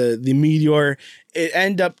punches the meteor, it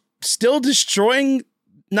end up still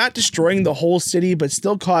not destroying the whole city, but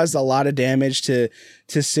still caused a lot of damage to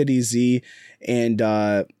City Z. And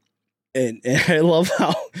I love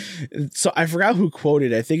how, so I forgot who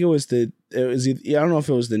quoted. I think it was I don't know if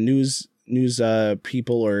it was the news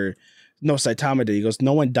people or no, Saitama did. He goes,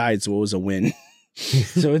 no one died, so it was a win.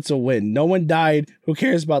 So it's a win. No one died. Who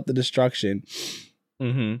cares about the destruction?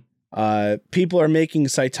 People are making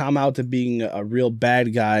Saitama out to being a real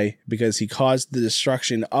bad guy because he caused the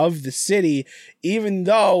destruction of the city, even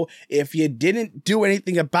though if you didn't do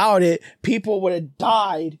anything about it, people would have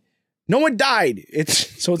died. No one died.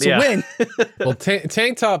 It's a win. Well,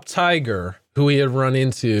 Tank Top Tiger, who we had run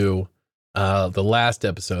into the last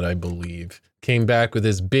episode, I believe, came back with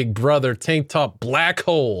his big brother Tank Top Black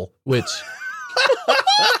Hole, which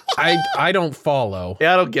I don't follow.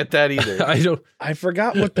 Yeah, I don't get that either. I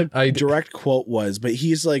forgot what the direct quote was, but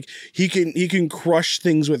he's like he can crush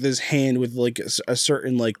things with his hand with like a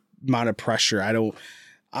certain like amount of pressure.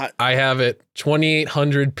 I have it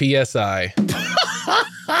 2,800 PSI.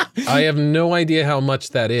 I have no idea how much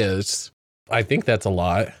that is. I think that's a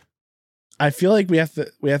lot. I feel like we have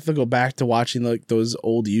to go back to watching like those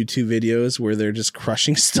old YouTube videos where they're just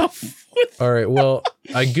crushing stuff. All right. Well,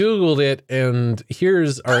 I Googled it, and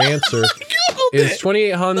here's our answer. Is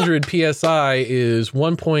 2,800 PSI is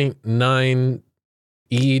 1.9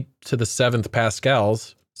 e to the 7th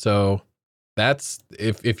pascals. So that's,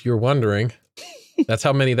 if you're wondering, that's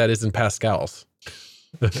how many that is in pascals.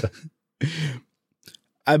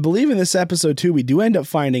 I believe in this episode too, we do end up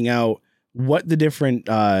finding out what the different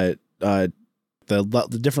the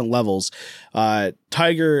different levels.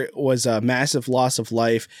 Tiger was a massive loss of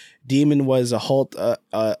life. Demon was a halt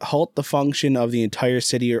the function of the entire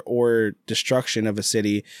city or destruction of a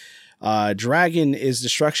city. Dragon is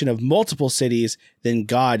destruction of multiple cities. Then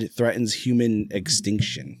God threatens human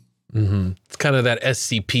extinction. Mm-hmm. It's kind of that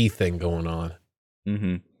SCP thing going on.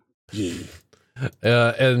 Mm-hmm. Yeah.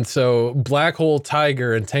 And so Black Hole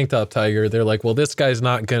Tiger and Tank Top Tiger, they're like, well, this guy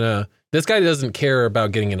doesn't care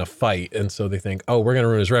about getting in a fight. And so they think, oh, we're going to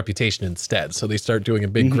ruin his reputation instead. So they start doing a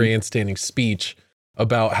big grandstanding speech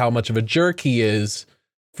about how much of a jerk he is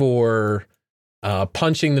for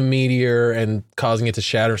punching the meteor and causing it to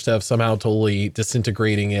shatter stuff, somehow totally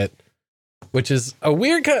disintegrating it, which is a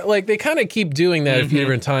weird kind of, like, they kind of keep doing that a few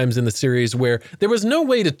different times in the series where there was no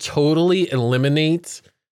way to totally eliminate,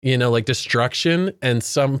 like destruction. And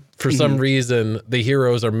for some reason, the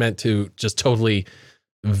heroes are meant to just totally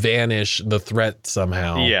vanish the threat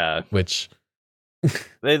somehow. Yeah. Which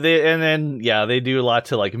they do a lot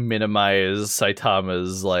to like minimize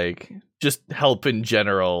Saitama's like just help in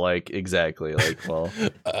general. Like, exactly. Like, well,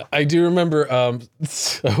 I do remember.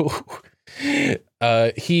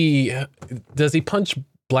 He punch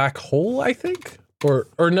Black Hole, I think,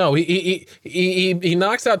 or no, he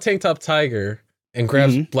knocks out Tank Top Tiger and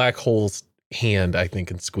grabs Black Hole's hand, I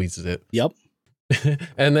think, and squeezes it. Yep.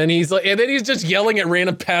 and then he's just yelling at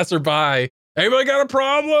random passerby. Anybody got a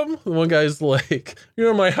problem? The one guy's like,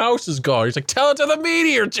 my house is gone. He's like, tell it to the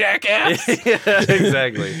meteor, jackass. Yeah,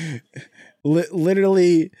 exactly.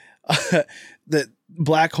 Literally, the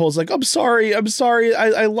Black Hole's like, I'm sorry,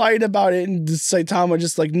 I lied about it. And Saitama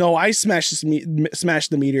just like, no, I smashed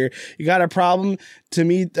the meteor. You got a problem?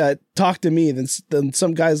 Talk to me. Then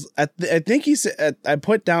some guys, I think he said, I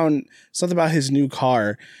put down something about his new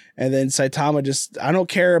car. And then Saitama just, I don't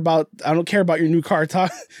care about your new car.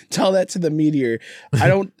 Tell that to the meteor. I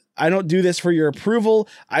don't do this for your approval.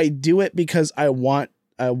 I do it because I want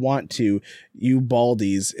to, you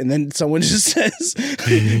baldies. And then someone just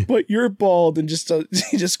says, but you're bald, and he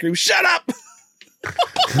just screams, shut up.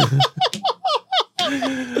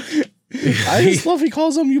 I just love he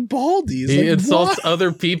calls them you baldies. He insults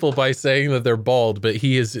other people by saying that they're bald, but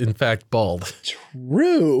he is in fact bald.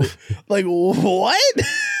 True. Like, what?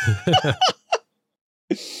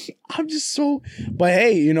 I'm just so, but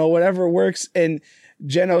hey, whatever works. And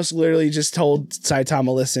Genos literally just told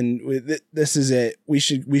Saitama, listen, this is it. We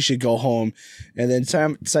should go home. And then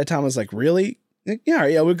Saitama's like, really?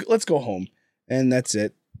 Yeah, let's go home. And that's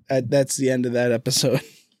it. That's the end of that episode.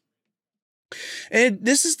 And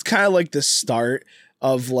this is kind of like the start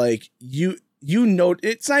of like,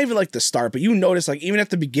 it's not even like the start, but you notice like even at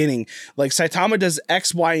the beginning, like Saitama does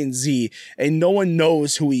X, Y, and Z, and no one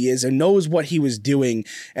knows who he is and knows what he was doing.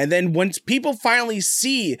 And then once people finally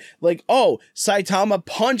see like, oh, Saitama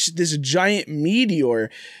punched this giant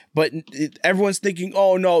meteor, but everyone's thinking,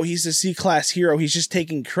 oh no, he's a C-class hero. He's just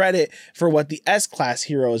taking credit for what the S-class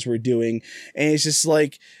heroes were doing. And it's just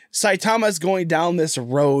like, Saitama's going down this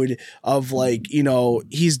road of like,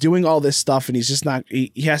 he's doing all this stuff and he's just not,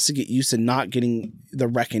 he has to get used to not getting the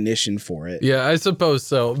recognition for it. Yeah, I suppose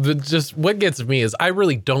so. Just what gets me is I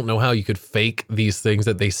really don't know how you could fake these things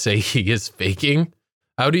that they say he is faking.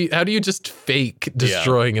 How do you just fake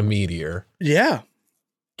destroying a meteor? Yeah.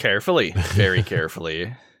 Carefully, very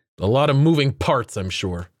carefully. A lot of moving parts, I'm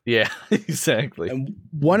sure. Yeah, exactly. And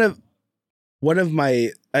one of my,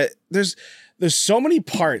 there's so many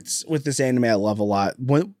parts with this anime I love a lot.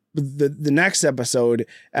 The next episode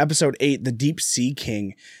 8, the Deep Sea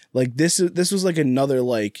King, like this was like another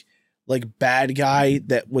like bad guy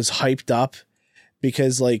that was hyped up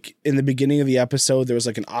because like in the beginning of the episode there was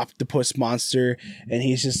like an octopus monster and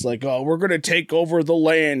he's just like, oh, we're gonna take over the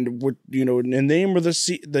land with in the name of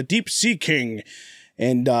the Deep Sea King,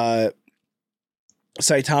 and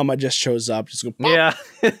Saitama just shows up, just go, yeah,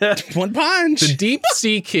 one punch. The Deep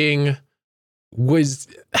Sea King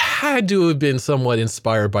had to have been somewhat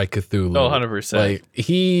inspired by Cthulhu. Oh, 100%. Like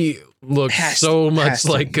he looked so much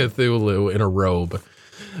like Cthulhu in a robe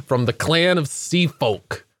from the clan of Sea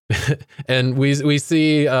Folk. And we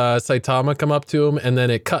see Saitama come up to him, and then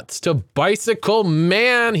it cuts to Bicycle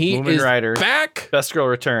Man. He Moomin is Rider. back. Best Girl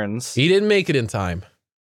returns. He didn't make it in time.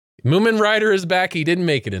 Moomin Rider is back. He didn't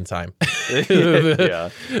make it in time. Yeah.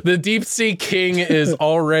 The Deep Sea King is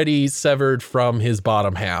already severed from his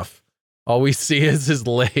bottom half. All we see is his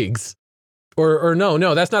legs. Or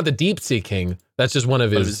no, that's not the Deep Sea King. That's just one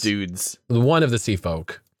of his dudes. One of the sea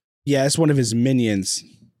folk. Yeah, it's one of his minions.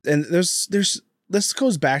 And there's this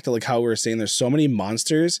goes back to like how we were saying there's so many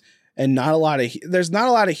monsters and there's not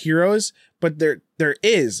a lot of heroes, but there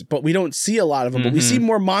is, but we don't see a lot of them. But we see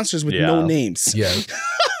more monsters with no names. Yeah.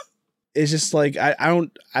 It's just like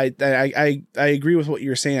I agree with what you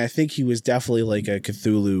were saying. I think he was definitely like a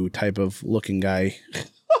Cthulhu type of looking guy.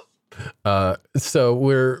 So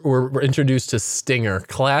we're introduced to Stinger,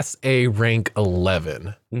 Class A, rank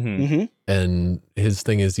 11. And his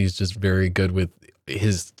thing is he's just very good with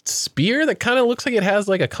his spear that kind of looks like it has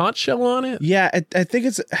like a conch shell on it. Yeah, I think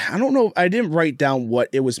I don't know. I didn't write down what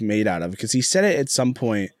it was made out of because he said it at some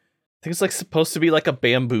point. I think it's like supposed to be like a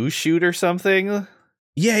bamboo shoot or something.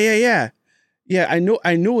 Yeah. I knew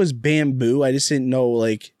it was bamboo. I just didn't know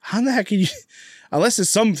like how in the heck can you, unless it's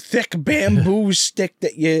some thick bamboo stick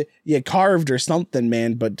that you carved or something,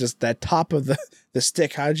 man. But just that top of the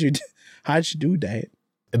stick, how'd you do that?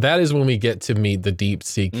 That is when we get to meet the Deep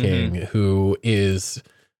Sea King, who is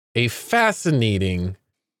a fascinating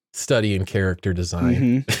study in character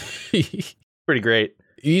design. Pretty great.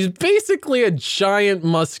 He's basically a giant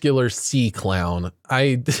muscular sea clown.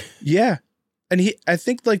 Yeah. And I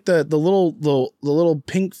think like the little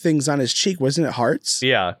pink things on his cheek, wasn't it hearts?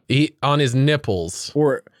 Yeah. On his nipples.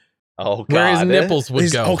 Or oh god. Where his nipples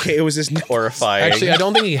would go. Okay, it was his nipples. Horrifying. Actually, I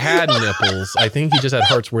don't think he had nipples. I think he just had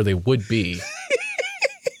hearts where they would be.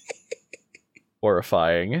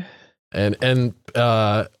 Horrifying. And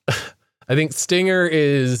I think Stinger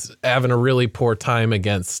is having a really poor time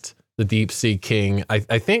against the Deep Sea King. I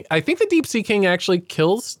think the Deep Sea King actually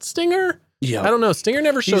kills Stinger. Yeah. I don't know. Stinger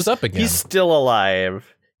never shows up again. He's still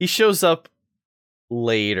alive. He shows up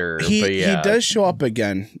later. He does show up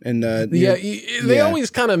again. And they always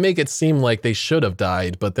kind of make it seem like they should have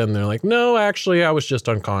died, but then they're like, no, actually, I was just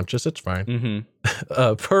unconscious. It's fine.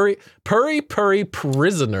 Puri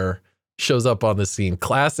Prisoner shows up on the scene.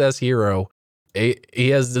 Class S hero. He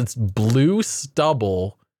has this blue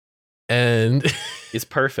stubble, and he's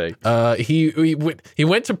perfect. He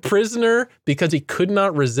went to prisoner because he could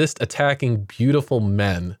not resist attacking beautiful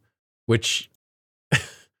men, which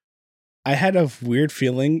I had a weird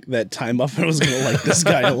feeling that Time Muffin was gonna like this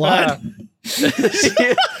guy a lot.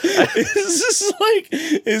 It's just like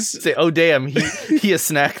say, oh damn, he a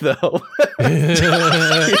snack though.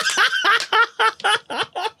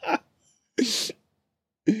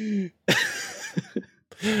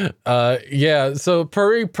 So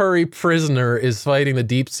Puri Prisoner is fighting the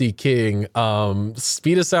Deep Sea King.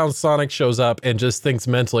 Speed of Sound Sonic shows up and just thinks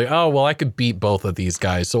mentally, oh well, I could beat both of these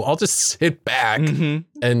guys, so I'll just sit back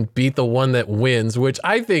and beat the one that wins, which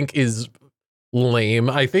I think is lame.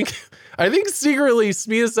 I think secretly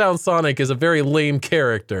Speed of Sound Sonic is a very lame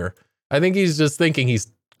character. I think he's just thinking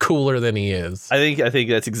he's cooler than he is. I think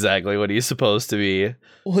that's exactly what he's supposed to be.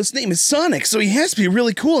 Well, his name is Sonic, so he has to be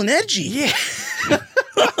really cool and edgy. Yeah.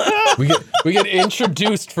 we get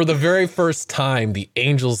introduced for the very first time the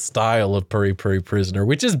angel style of Puri Prisoner,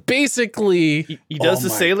 which is basically he does the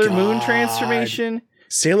Sailor Moon transformation.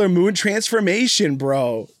 Sailor Moon transformation,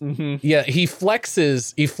 bro. Yeah, he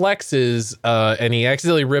flexes, and he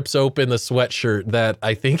accidentally rips open the sweatshirt that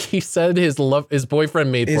I think he said his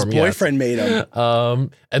boyfriend made for him. His boyfriend made him.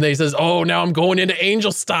 And then he says, "Oh, now I'm going into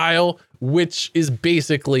angel style," which is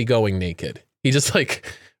basically going naked. He just like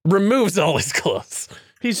removes all his clothes.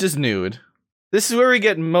 He's just nude. This is where we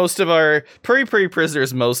get most of our Puri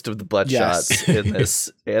Prisoners, most of the bloodshot in this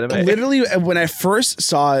anime. Literally, when I first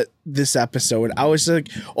saw this episode, I was like,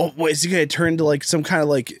 "Oh, what, is he gonna turn to like some kind of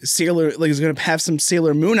like sailor? Like he's gonna have some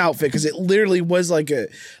Sailor Moon outfit?" Because it literally was like a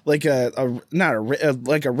rip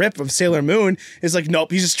of Sailor Moon. It's like,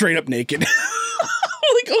 nope, he's just straight up naked.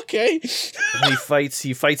 Like, okay. And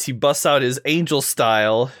he busts out his angel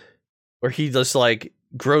style, where he just like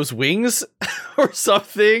grows wings or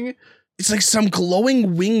something. It's like some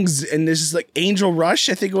glowing wings, and this is like Angel Rush.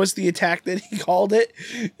 I think it was the attack that he called it.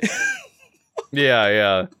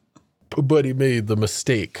 Yeah. But he made the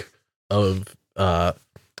mistake of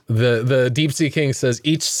the Deep Sea King says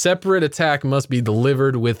each separate attack must be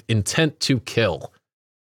delivered with intent to kill.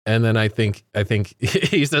 And then I think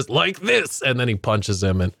he says like this, and then he punches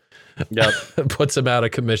him and puts him out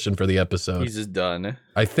of commission for the episode. He's just done.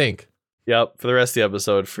 I think. Yep, for the rest of the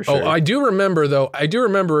episode, for sure. Oh, I do remember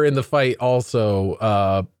in the fight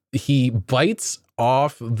also, he bites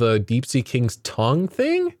off the Deep Sea King's tongue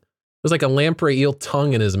thing. There's like a lamprey eel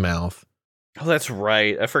tongue in his mouth. Oh, that's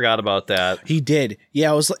right. I forgot about that. He did.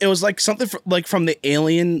 Yeah, it was like something like from the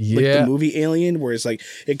Alien, like the movie Alien, where it's like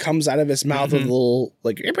it comes out of his mouth with a little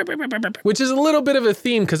like. Which is a little bit of a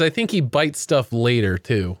theme because I think he bites stuff later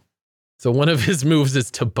too. So one of his moves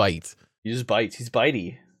is to bite. He just bites. He's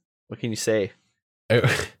bitey. What can you say?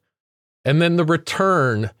 And then the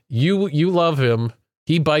return. You love him.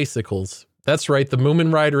 He bicycles. That's right. The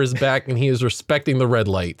Moomin Rider is back and he is respecting the red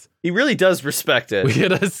light. He really does respect it. We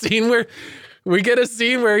get a scene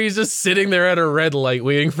where he's just sitting there at a red light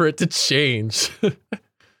waiting for it to change.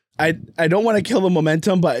 I don't want to kill the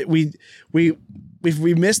momentum, but we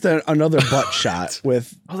missed another butt shot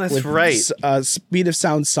with right. Speed of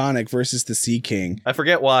Sound Sonic versus the Sea King. I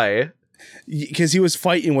forget why. Because he was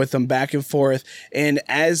fighting with them back and forth, and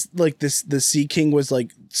as like the Sea King was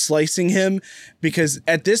like slicing him, because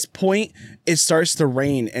at this point it starts to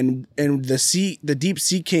rain, and the Deep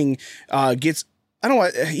Sea King gets, I don't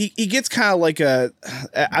know, he gets kind of like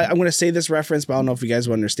I'm going to say this reference, but I don't know if you guys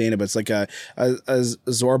will understand it, but it's like a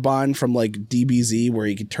Zorban from like DBZ, where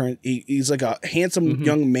he can turn, he's like a handsome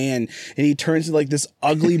young man, and he turns into like this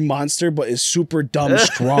ugly monster, but is super dumb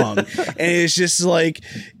strong. And it's just like,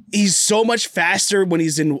 he's so much faster when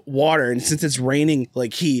he's in water, and since it's raining,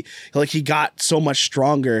 like he got so much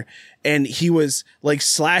stronger, and he was like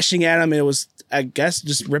slashing at him, and it was, I guess,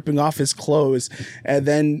 just ripping off his clothes, and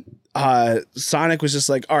then Sonic was just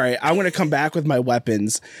like, all right, I'm gonna come back with my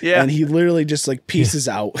weapons. And he literally just like pieces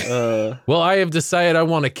out. Well, I have decided I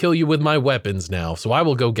want to kill you with my weapons now, so I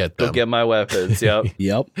will go get them. Go get my weapons. Yep.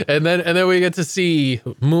 Yep. And then we get to see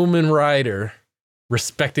Moomin Rider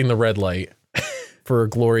respecting the red light for a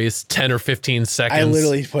glorious 10 or 15 seconds. I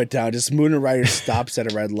literally put down, just Moomin Rider stops at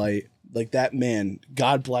a red light. Like, that man,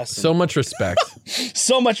 God bless him. So much respect.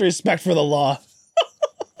 So much respect for the law.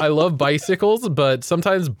 I love bicycles, but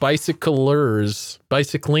sometimes bicycling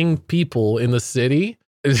people in the city,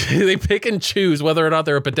 they pick and choose whether or not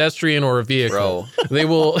they're a pedestrian or a vehicle. Bro. They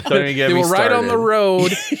will ride on the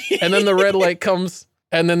road, and then the red light comes,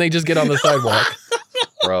 and then they just get on the sidewalk.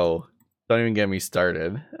 Bro, don't even get me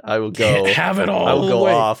started. I will go. Have it all. I will go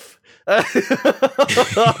off.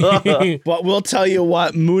 But we'll tell you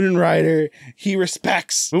what, Moomin Rider, he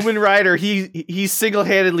respects. Moomin Rider, he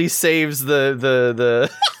single-handedly saves the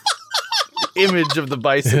image of the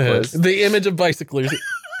bicyclist. The image of bicyclers.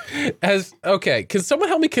 Can someone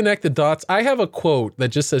help me connect the dots? I have a quote that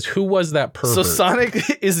just says, "Who was that pervert?" So Sonic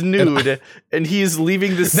is nude and he's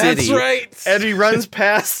leaving the city. That's right. And he runs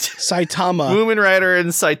past Saitama, Moomin Rider, and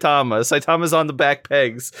Saitama. Saitama's on the back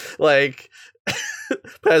pegs, like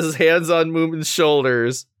has his hands on Moomin's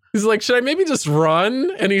shoulders. He's like, should I maybe just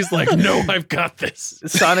run? And he's like, no, I've got this.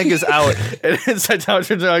 Sonic is out. And then Saitama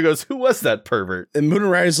turns around and goes, who was that pervert? And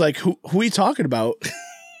Moomin Rider's like, who are you talking about?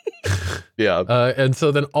 Yeah. And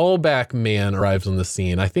so then Allback Man arrives on the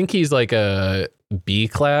scene. I think he's like a B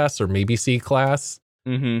class or maybe C class.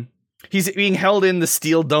 Mm-hmm. He's being held in the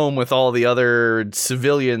steel dome with all the other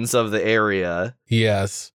civilians of the area.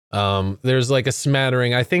 Yes. There's like a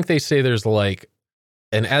smattering. I think they say there's like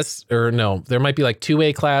an S, or no, there might be like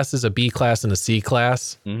 2A classes, a B class, and a C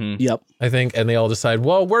class. Mm-hmm. Yep. I think, and they all decide,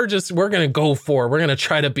 well, we're going to go for it. We're going to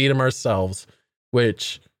try to beat him ourselves,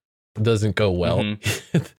 which doesn't go well.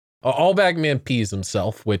 Mm-hmm. Allback Man pees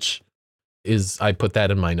himself, which is, I put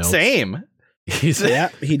that in my notes. Same. Yeah,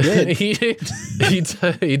 he did.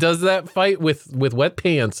 he does that fight with wet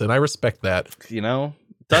pants, and I respect that. You know,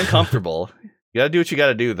 it's uncomfortable. You gotta do what you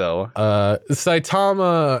gotta do, though.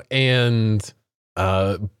 Saitama and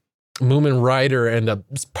Moomin Rider end up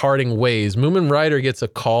parting ways. Moomin Rider gets a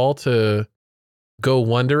call to go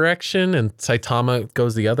one direction, and Saitama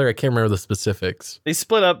goes the other. I can't remember the specifics. They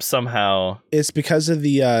split up somehow. It's because of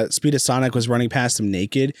the Speed of Sonic was running past him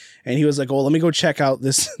naked, and he was like, "Well, let me go check out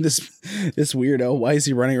this weirdo. Why is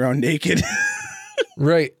he running around naked?"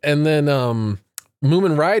 Right, and then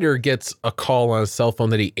Moomin Rider gets a call on his cell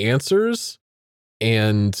phone that he answers.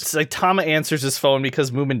 And Saitama answers his phone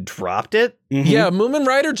because Moomin dropped it. Mm-hmm. Yeah, Moomin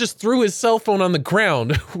Rider just threw his cell phone on the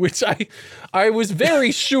ground, which I was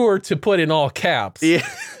very sure to put in all caps. Yeah.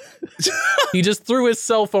 He just threw his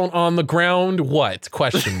cell phone on the ground. What?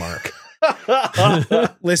 Question mark.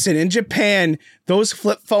 Listen, in Japan, those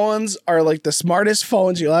flip phones are like the smartest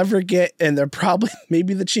phones you'll ever get, and they're probably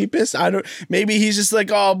maybe the cheapest. Maybe he's just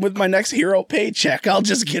like, oh, with my next hero paycheck, I'll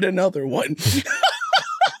just get another one.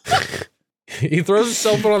 He throws his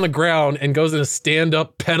cell phone on the ground and goes into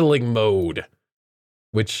stand-up pedaling mode,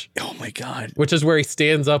 oh my God, which is where he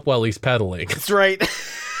stands up while he's pedaling. That's right.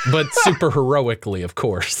 But super heroically, of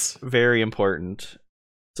course. Very important.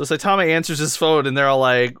 So Saitama answers his phone, and they're all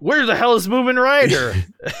like, "Where the hell is Moomin Rider?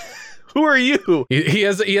 Who are you?" He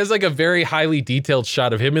has like a very highly detailed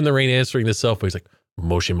shot of him in the rain answering the cell phone. He's like,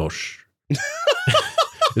 "Moshi mosh."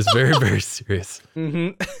 It's very, very serious.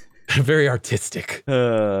 Mm-hmm. Very artistic.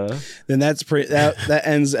 Then that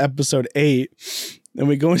ends episode 8. Then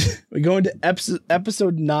we go into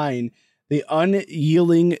episode 9, The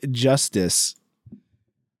Unyielding Justice.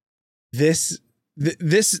 This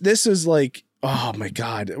is like, oh my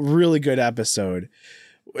god, really good episode.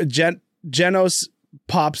 Genos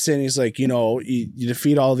pops in. He's like, you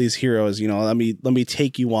defeat all these heroes. Let me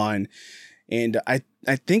take you on. And I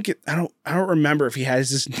think I don't remember if he has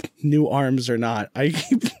his new arms or not.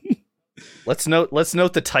 Let's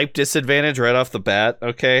note the type disadvantage right off the bat.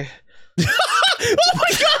 Okay. Oh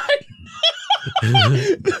my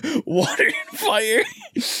god! Water and fire.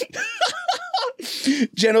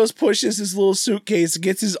 Genos pushes his little suitcase,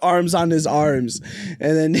 gets his arms on his arms,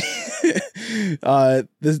 and then I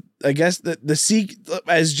guess the sea,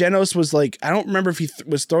 as Genos was like, I don't remember if he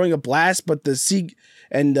was throwing a blast, but the sea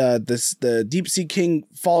and the Deep Sea King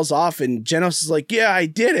falls off, and Genos is like, yeah, I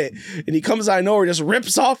did it, and he comes out of nowhere, just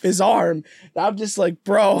rips off his arm. And I'm just like,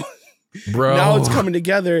 bro, now it's coming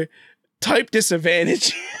together. Type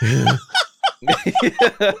disadvantage.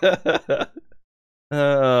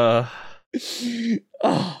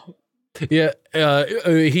 Yeah,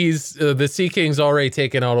 he's the Sea King's already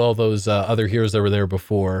taken out all those other heroes that were there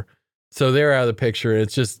before, so they're out of the picture.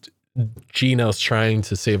 It's just Genos trying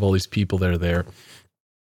to save all these people that are there,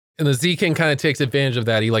 and the Sea King kind of takes advantage of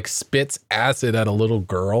that. He like spits acid at a little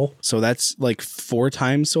girl. So that's like 4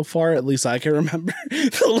 times so far, at least I can remember.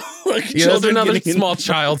 There's another small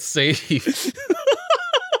child safe.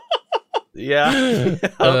 Yeah.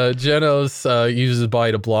 Genos uses his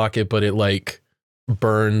body to block it, but it like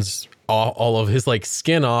burns all of his like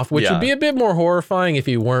skin off, which would be a bit more horrifying if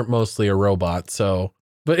he weren't mostly a robot. So,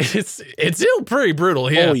 but it's still pretty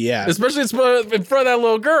brutal. Yeah. Oh yeah, especially in front of that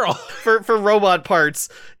little girl. For robot parts,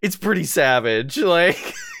 it's pretty savage.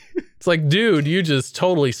 Like, it's like, dude, you just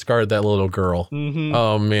totally scarred that little girl. Mm-hmm.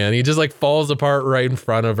 Oh man, he just like falls apart right in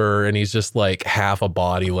front of her, and he's just like half a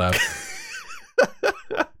body left.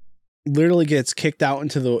 Literally gets kicked out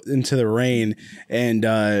into the rain, and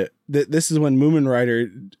this is when Moomin Rider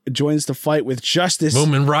joins the fight with Justice.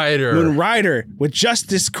 Moomin Rider with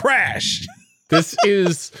Justice Crash. This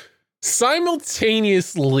is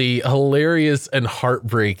simultaneously hilarious and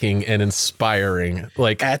heartbreaking and inspiring,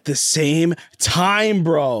 like at the same time,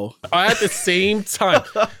 bro. At the same time.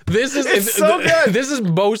 This is it's so good. This is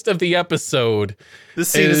most of the episode. This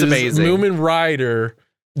scene is amazing. Moomin Rider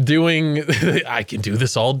doing I can do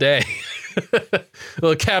this all day.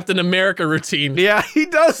 Little Captain America routine. Yeah, he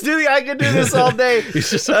does do the I can do this all day. He's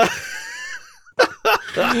just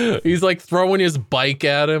he's like throwing his bike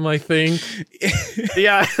at him, I think.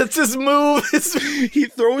 Yeah, it's his move. He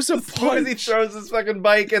throws a punch. He throws his fucking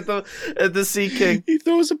bike at the Sea King. He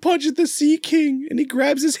throws a punch at the Sea King, and he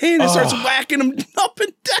grabs his hand and starts whacking him up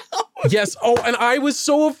and down. Yes. Oh, and I was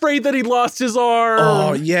so afraid that he lost his arm.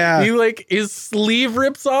 Oh, yeah. He like his sleeve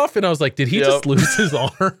rips off, and I was like, did he just lose his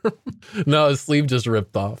arm? No, his sleeve just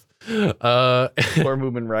ripped off. Poor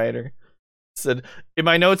Moomin Rider. Said in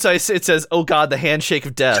my notes, it says, "Oh God, the handshake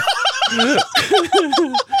of death."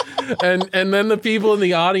 and then the people in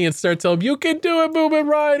the audience start telling him, "You can do it, Moomin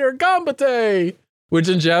Rider, Gambate," which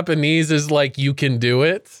in Japanese is like, "You can do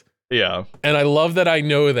it." Yeah, and I love that I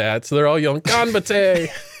know that, so they're all yelling, "Gambate."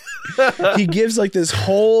 He gives like this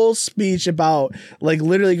whole speech about like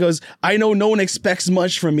literally goes, I know no one expects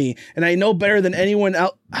much from me, and I know better than anyone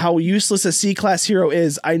else how useless a C-class hero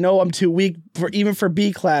is. I know I'm too weak for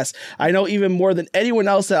B class. I know even more than anyone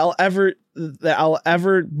else that I'll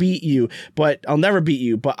ever beat you, but I'll never beat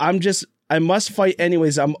you. But I must fight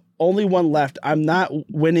anyways. I'm only one left. I'm not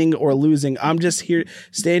winning or losing. I'm just here,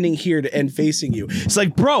 standing here and facing you. It's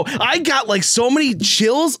like, bro, I got like so many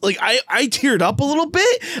chills. Like I teared up a little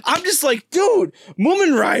bit. I'm just like, dude,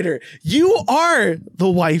 Moomin Rider, you are the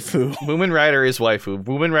waifu. Moomin Rider is waifu.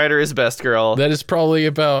 Moomin Rider is best girl. That is probably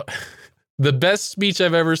about the best speech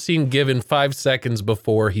I've ever seen given 5 seconds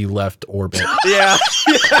before he left orbit. Yeah.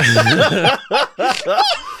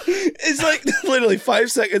 It's like literally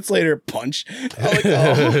 5 seconds later, punch. I'm like,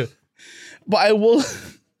 oh. But I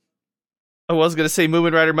was gonna say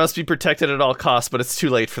Moomin Rider must be protected at all costs, but it's too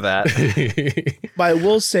late for that. But I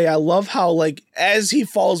will say I love how like as he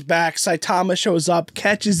falls back, Saitama shows up,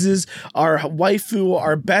 catches our waifu,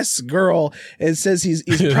 our best girl, and says he's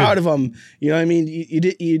proud of him. You know what I mean?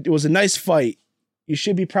 It was a nice fight. You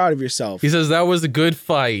should be proud of yourself. He says that was a good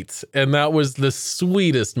fight, and that was the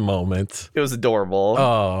sweetest moment. It was adorable.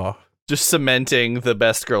 Oh, Just cementing the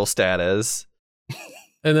best girl status.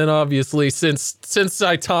 And then obviously, since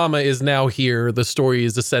Saitama is now here, the story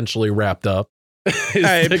is essentially wrapped up. Pretty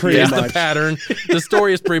much. The pattern. The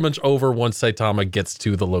story is pretty much over once Saitama gets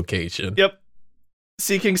to the location. Yep.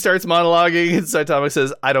 Sea King starts monologuing, and Saitama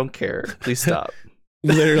says, "I don't care. Please stop."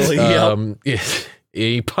 Literally.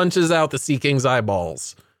 He punches out the Sea King's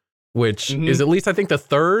eyeballs, which is at least, I think, the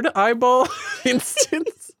third eyeball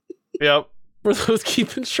instance. Yep. For those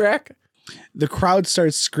keeping track. The crowd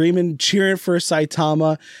starts screaming, cheering for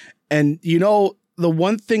Saitama. And, you know, the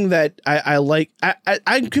one thing that I like,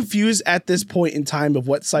 I'm confused at this point in time of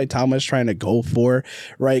what Saitama is trying to go for,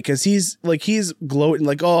 right? Because he's gloating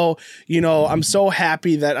like, oh, you know, I'm so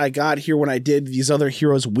happy that I got here when I did. These other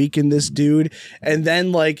heroes weakened this dude. And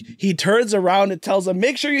then like he turns around and tells him,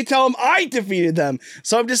 make sure you tell him I defeated them.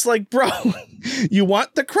 So I'm just like, bro, you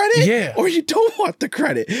want the credit or you don't want the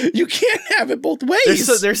credit? You can't have it both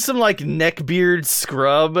ways. There's some like neckbeard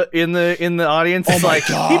scrub in the audience. It's like,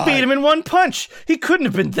 he beat him in one punch. He couldn't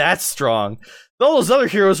have been that strong. All those other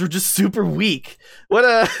heroes were just super weak. What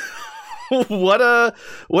a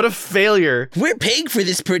failure. We're paying for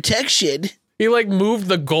this protection. He like moved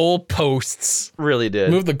the goalposts. Really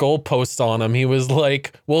did. Moved the goalposts on him. He was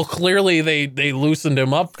like, well, clearly they loosened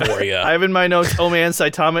him up for you. I have in my notes, oh man,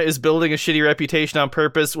 Saitama is building a shitty reputation on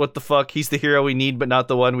purpose. What the fuck? He's the hero we need, but not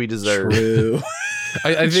the one we deserve. True.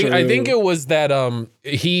 I think it was that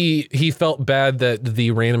he felt bad that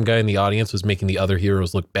the random guy in the audience was making the other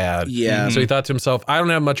heroes look bad. Yeah. So he thought to himself, I don't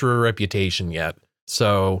have much of a reputation yet,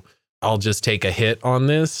 so I'll just take a hit on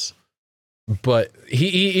this. But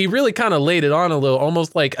he really kind of laid it on a little,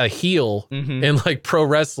 almost like a heel in like pro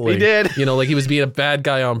wrestling. He did. You know, like he was being a bad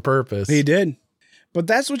guy on purpose. He did. But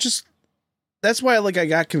that's why like I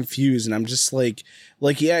got confused, and I'm just like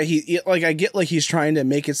yeah, he like I get like he's trying to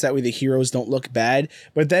make it so that way the heroes don't look bad,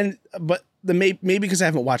 but maybe because I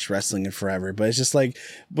haven't watched wrestling in forever, but it's just like,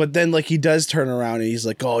 but then like he does turn around and he's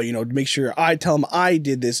like, oh, you know, make sure I tell him I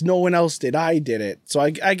did this, no one else did, I did it. So I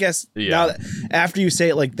guess now that after you say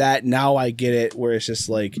it like that, now I get it, where it's just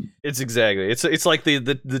like it's like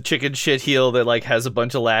the chicken shit heel that like has a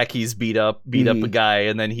bunch of lackeys beat up a guy,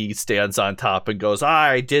 and then he stands on top and goes,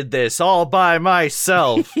 I did this all by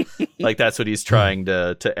myself. Like that's what he's trying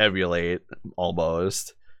to emulate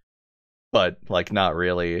almost, but like not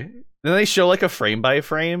really. Then they show like a frame by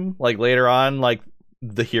frame, like later on, like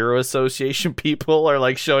the Hero Association people are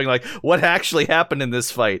like showing like what actually happened in this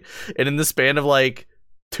fight. And in the span of like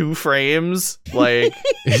 2 frames, like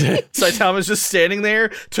Saitama's just standing there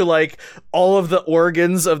to like all of the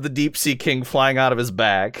organs of the Deep Sea King flying out of his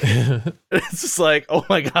back. It's just like, oh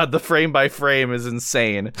my God, the frame by frame is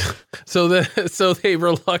insane. So they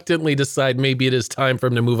reluctantly decide maybe it is time for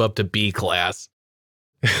him to move up to B class.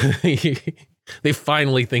 They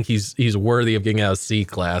finally think he's worthy of getting out of C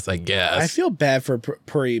class, I guess. I feel bad for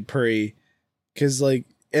Puri because like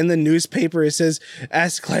in the newspaper it says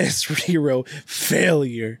S-class hero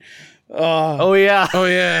failure. Oh yeah.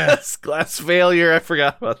 S-class failure. I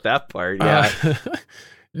forgot about that part. Yeah.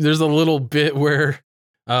 There's a little bit where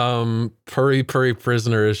Puri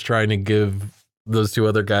prisoner is trying to give those 2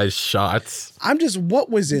 other guys shots. I'm just, what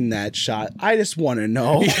was in that shot? I just want to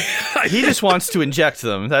know. He just wants to inject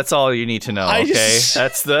them. That's all you need to know.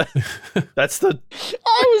 That's the it's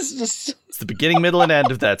the beginning, middle, and end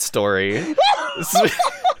of that story. I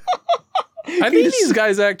think these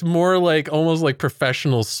guys act more like almost like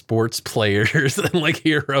professional sports players than like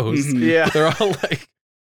heroes. Yeah.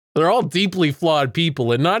 They're all deeply flawed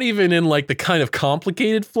people, and not even in like the kind of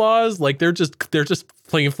complicated flaws. Like they're just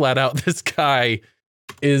plain flat out, this guy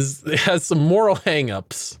has some moral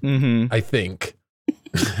hangups. I think.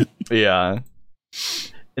 Yeah.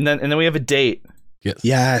 And then we have a date.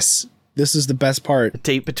 Yes. This is the best part. A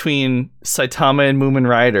date between Saitama and Moomin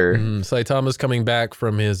Rider. Saitama's coming back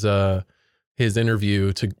from his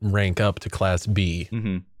interview to rank up to Class B,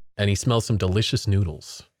 and he smells some delicious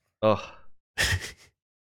noodles. Oh.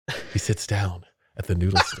 He sits down at the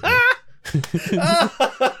noodle stand.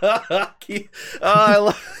 I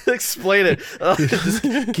love explain it. Just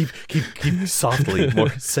keep softly, more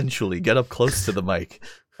sensually. Get up close to the mic.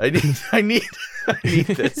 I need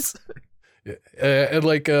this. And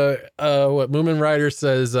like what Moomin Rider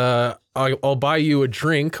says, I'll buy you a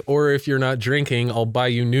drink, or if you're not drinking, I'll buy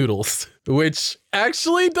you noodles, which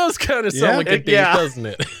actually does kind of sound like a date, doesn't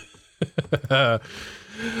it?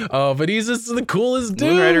 But he's just the coolest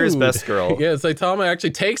dude. Moomin Rider is best girl. Yeah, Saitama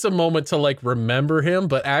actually takes a moment to like remember him,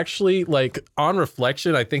 but actually, like on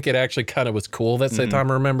reflection, I think it actually kind of was cool that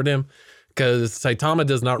Saitama remembered him, because Saitama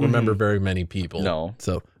does not remember very many people. No.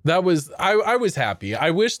 So that was I was happy.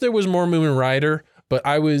 I wish there was more Moomin Rider, but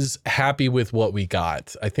I was happy with what we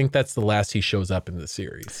got. I think that's the last he shows up in the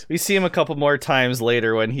series. We see him a couple more times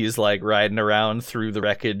later when he's like riding around through the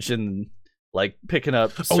wreckage and like picking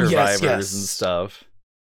up survivors and stuff.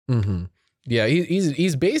 Mm-hmm. Yeah,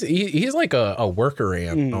 he's basically he's like a worker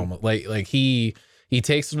ant almost. Like he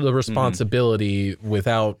takes the responsibility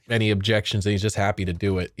without any objections, and he's just happy to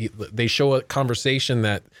do it. They show a conversation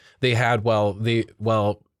that they had while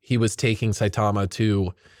he was taking Saitama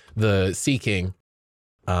to the Sea King,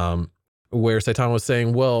 where Saitama was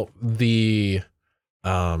saying, well, the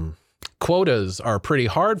quotas are pretty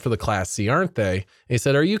hard for the Class C, aren't they? And he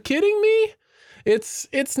said, are you kidding me?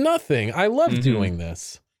 It's nothing. I love doing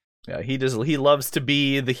this. Yeah, he loves to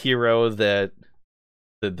be the hero that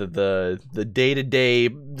the day-to-day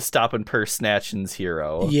stopping purse snatching's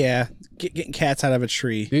hero. Yeah, getting cats out of a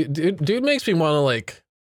tree. Dude makes me want to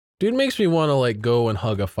like go and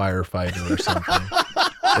hug a firefighter or something.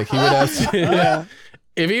 Like he would have to, Yeah.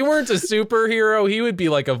 If he weren't a superhero, he would be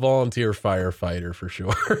like a volunteer firefighter for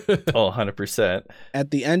sure. Oh, 100%.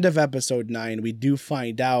 At the end of episode 9, we do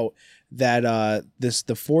find out that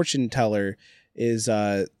the fortune teller is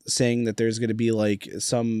saying that there's going to be like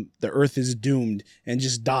the earth is doomed and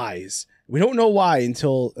just dies. We don't know why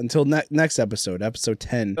until next episode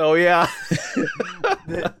 10. Oh yeah.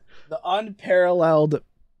 the unparalleled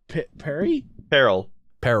peril.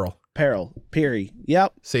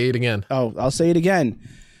 Yep. Say it again. Oh, I'll say it again.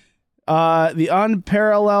 The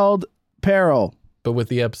unparalleled peril. But with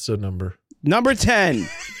the episode number. Number 10.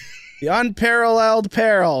 The unparalleled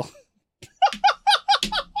peril.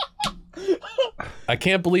 I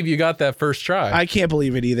can't believe you got that first try. I can't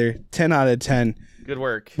believe it either. 10 out of 10. Good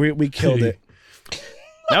work. We killed it.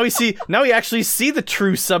 Now we actually see the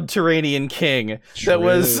true subterranean king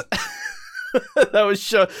True. that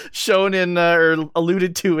was shown in or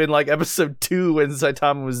alluded to in like episode 2 when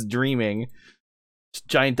Saitama was dreaming. This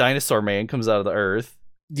giant dinosaur man comes out of the earth.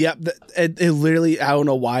 Yep. It literally, I don't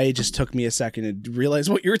know why it just took me a second to realize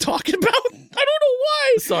what you were talking about. I don't know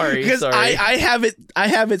why. Sorry. Because I have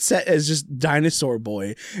it set as just dinosaur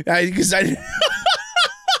boy. Because I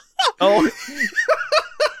Oh.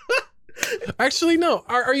 Actually, no.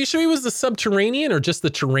 Are you sure he was the subterranean or just the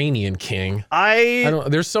Terranian king? I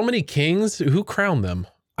don't. There's so many kings. Who crowned them?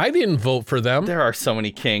 I didn't vote for them. There are so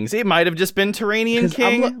many kings. It might have just been Terranian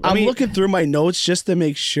king. I'm looking through my notes just to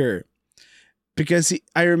make sure. Because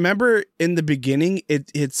I remember in the beginning,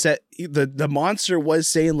 it said the monster was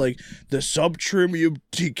saying like the subterranean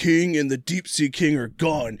king and the deep sea king are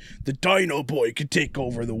gone. The Dino Boy could take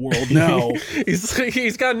over the world now.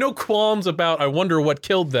 he's got no qualms about. I wonder what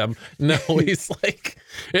killed them. No, he's like,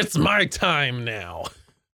 it's my time now.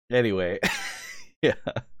 Anyway,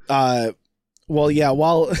 yeah. Well, yeah.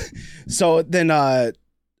 Well, so then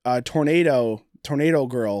Tornado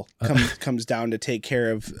Girl comes down to take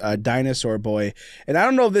care of Dinosaur Boy. And I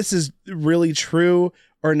don't know if this is really true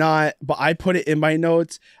or not, but I put it in my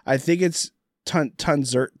notes. I think it's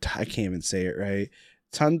Tunzer. I can't even say it right.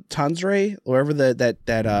 Tunzre, whatever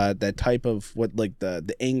that type of what, like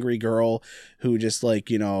the angry girl who just like,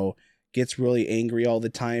 you know, gets really angry all the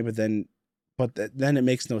time, but then it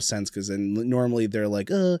makes no sense because then normally they're like,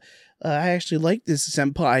 I actually like this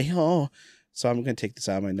senpai. Oh. So I'm going to take this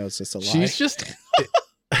out of my notes. Just a lie. She is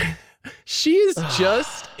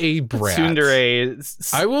just a brat.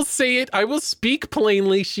 Tsundere. I will say it. I will speak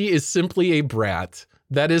plainly. She is simply a brat.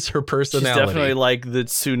 That is her personality. She's definitely like the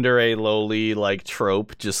tsundere loli like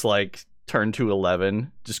trope, just like turned to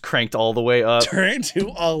 11, just cranked all the way up. Turned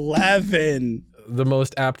to 11. The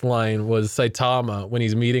most apt line was Saitama when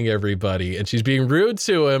he's meeting everybody and she's being rude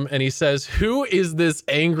to him and he says, "Who is this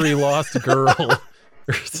angry lost girl?"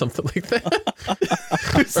 Or something like that.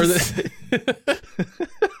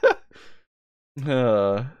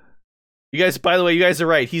 You guys, by the way, you guys are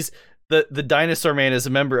right. He's the Dinosaur Man is a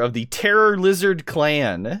member of the Terror Lizard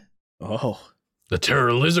Clan. Oh. The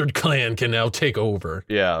Terror Lizard Clan can now take over.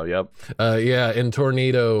 Yeah, yep. Yeah, and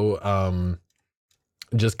Tornado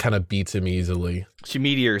just kind of beats him easily. She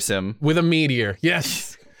meteors him. With a meteor,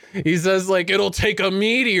 yes. He says, like, it'll take a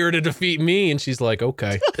meteor to defeat me. And she's like,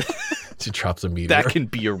 okay. She drops a meteor. That can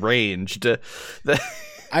be arranged.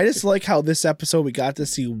 I just like how this episode we got to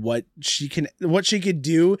see what she could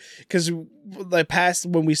do, because the past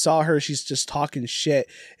when we saw her, she's just talking shit,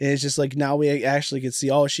 and it's just like now we actually could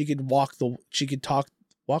see. Oh, she could walk the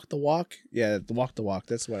walk. Yeah, walk the walk.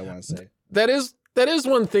 That's what I want to say. That is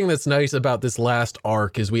one thing that's nice about this last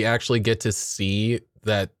arc is we actually get to see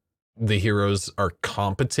that the heroes are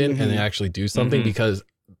competent and they actually do something because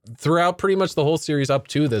throughout pretty much the whole series up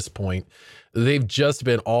to this point, they've just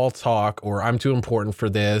been all talk or I'm too important for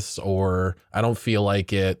this or I don't feel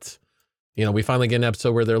like it. we finally get an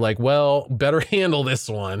episode where they're like, well, better handle this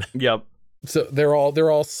one. Yep. So they're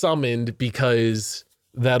all summoned because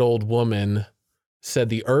that old woman said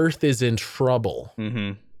the earth is in trouble.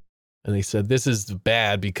 Mm-hmm. And they said this is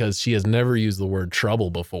bad because she has never used the word trouble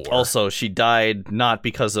before. Also, she died not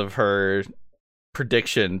because of her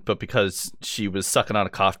prediction, but because she was sucking on a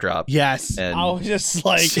cough drop. Yes. And I was just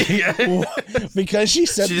like, because she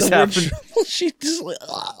said the word trouble, she just like,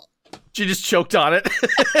 she just choked on it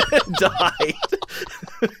and died.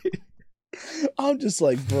 I'm just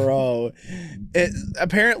like, bro.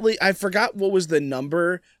 Apparently, I forgot what was the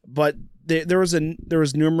number, but there was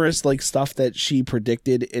numerous like stuff that she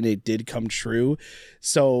predicted, and it did come true.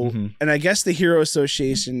 So, and I guess the Hero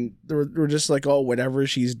Association were just like, oh, whatever,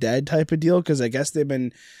 she's dead type of deal, because I guess they've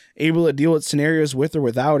been able to deal with scenarios with or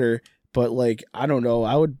without her. But like, I don't know,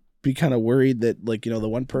 I would be kind of worried that like, the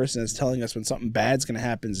one person that's telling us when something bad's gonna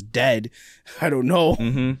happen is dead. I don't know.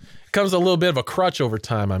 Comes a little bit of a crutch over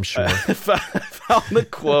time, I'm sure. I found the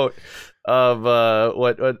quote of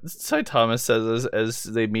what Cy Thomas says as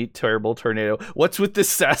they meet Terrible Tornado. What's with this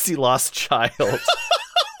sassy lost child?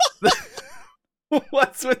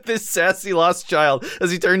 What's with this sassy lost child?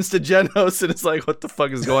 As he turns to Genos and is like, what the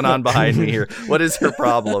fuck is going on behind me here? What is her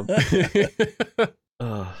problem?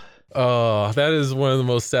 Oh, that is one of the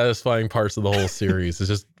most satisfying parts of the whole series. It's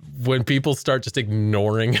just when people start just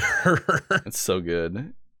ignoring her. It's so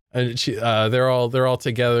good. And they're all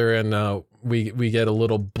together, and we get a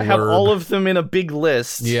little blurb. I have all of them in a big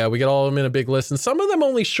list. Yeah, we get all of them in a big list, and some of them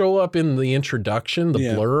only show up in the introduction, the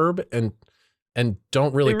blurb, and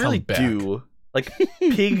don't really come back. Do. Like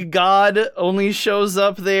Pig God only shows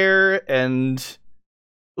up there, and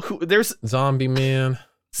there's Zombie Man.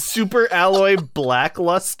 Super Alloy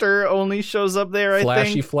Blackluster only shows up there, I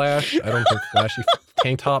Flashy think. Flash. I don't think Flashy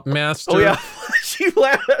Tank Top Master. Oh yeah, Flashy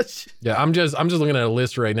Flash. Yeah, I'm just looking at a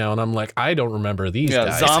list right now, and I'm like, I don't remember these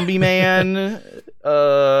guys. Zombie Man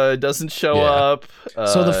doesn't show up.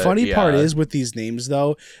 So the funny part is with these names,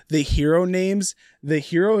 though, the hero names, the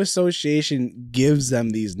Hero Association gives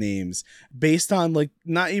them these names based on like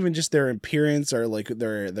not even just their appearance or like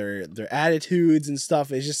their attitudes and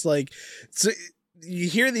stuff. It's just like, so you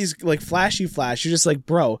hear these like Flashy Flash, you're just like,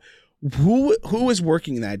 bro, who was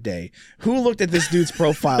working that day? Who looked at this dude's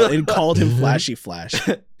profile and called him Flashy Flash?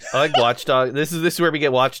 I like Watchdog. This is where we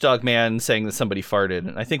get Watchdog Man saying that somebody farted.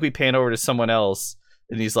 And I think we pan over to someone else,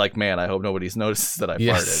 and he's like, "Man, I hope nobody's noticed that I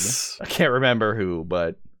farted." I can't remember who,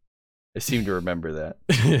 but I seem to remember that.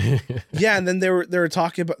 Yeah, and then they were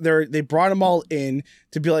talking about they brought them all in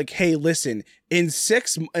to be like, "Hey, listen,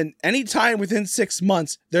 any time within 6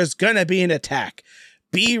 months, there's gonna be an attack.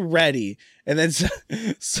 Be ready." And then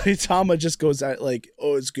Saitama just goes out like,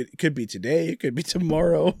 "Oh, it's good. It could be today. It could be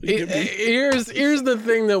tomorrow." Here's the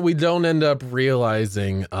thing that we don't end up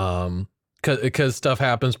realizing, because stuff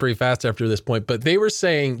happens pretty fast after this point. But they were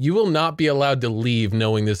saying you will not be allowed to leave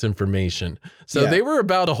knowing this information. So they were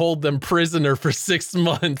about to hold them prisoner for 6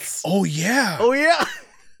 months. Oh yeah. Oh yeah.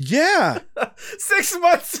 Yeah. 6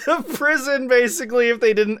 months of prison, basically, if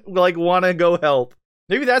they didn't like want to go help.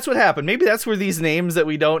 Maybe that's what happened. Maybe that's where these names that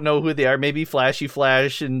we don't know who they are, maybe Flashy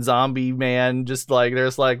Flash and Zombie Man, just like, they're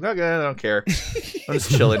just like, okay, I don't care. I'm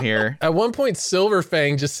just chilling here. At one point,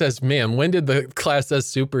 Silverfang just says, man, when did the Class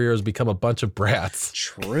S superheroes become a bunch of brats?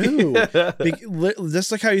 True.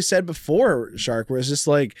 Just like how you said before, Shark, where it's just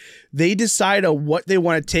like, they decide on what they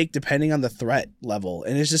want to take depending on the threat level.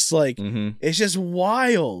 And it's just like, it's just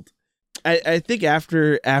wild. I think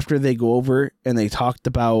after they go over and they talked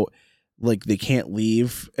about, like, they can't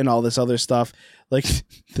leave and all this other stuff, like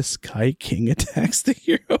the Sky King attacks the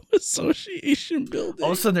Hero Association building.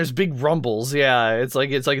 All of a sudden there's big rumbles. Yeah, it's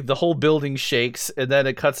like the whole building shakes, and then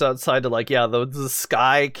it cuts outside to like, yeah, the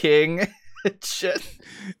Sky King. Shit.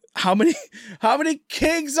 How many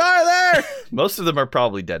kings are there? Most of them are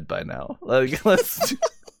probably dead by now. Like, let's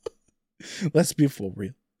be for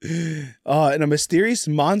real. And a mysterious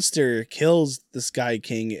monster kills the Sky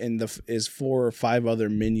King and his 4 or 5 other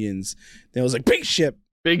minions. Then it was like, big ship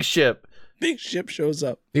shows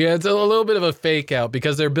up. Yeah, it's a little bit of a fake out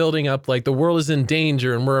because they're building up like the world is in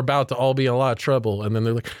danger and we're about to all be in a lot of trouble. And then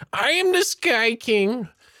they're like, I am the Sky King.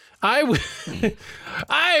 I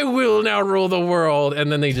will now rule the world.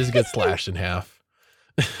 And then they just get slashed in half.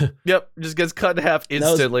 Yep, just gets cut in half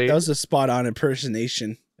instantly. That was a spot on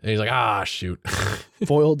impersonation. And he's like, ah, shoot.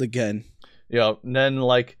 Foiled again. Yeah, and then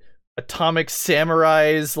like Atomic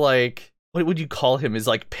Samurai's like, what would you call him? Is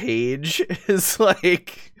like page is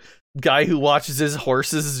like guy who watches his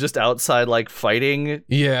horses just outside like fighting.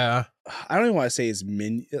 Yeah. I don't even want to say his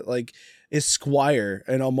minion. Like is Squire,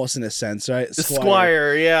 and almost in a sense, right?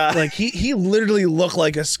 Squire, yeah. Like he literally looked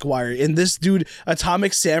like a Squire, and this dude,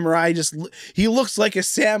 Atomic Samurai, he looks like a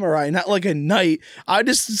samurai, not like a knight. I'm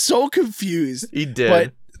just so confused. He did,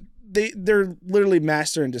 but they're literally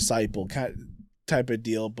master and disciple type of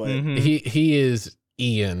deal. But he is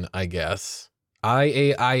Ian, I guess.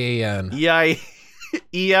 Ian.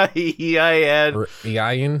 E-I-N.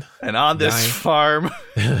 Ian. And on this farm,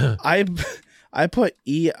 I put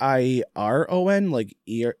E-I-R-O-N, like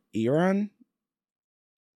Eron.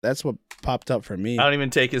 That's what popped up for me. I don't even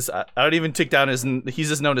take down his. He's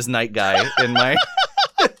just known as Night Guy in my.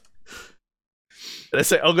 I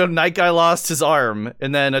say, "Oh, good, Night Guy lost his arm,"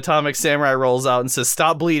 and then Atomic Samurai rolls out and says,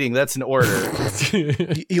 "Stop bleeding. That's an order."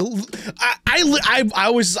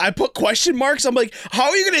 I put question marks. I'm like, how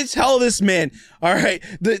are you gonna tell this man? All right,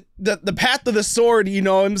 the path of the sword. You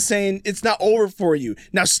know, I'm saying it's not over for you.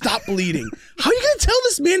 Now stop bleeding. How are you gonna tell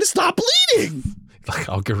this man to stop bleeding? Like,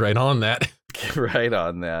 I'll get right on that. Get right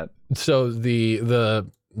on that. So the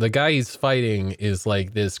guy he's fighting is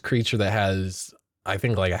like this creature that has, I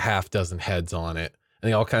think, like a half dozen heads on it. And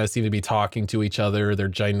they all kind of seem to be talking to each other. They're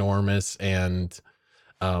ginormous, and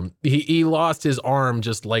he lost his arm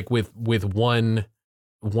just like with one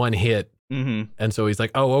hit. Mm-hmm. And so he's like,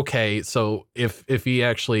 oh, okay. So if he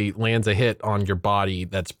actually lands a hit on your body,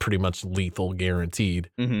 that's pretty much lethal guaranteed.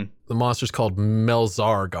 Mm-hmm. The monster's called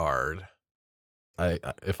Melzargard.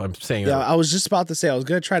 If I'm saying yeah, I was just about to say I was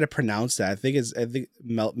gonna try to pronounce that. I think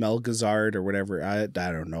Melgazard or whatever. I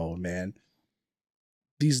don't know, man.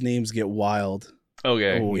 These names get wild.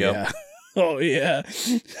 Okay. Oh yep. yeah. Oh yeah.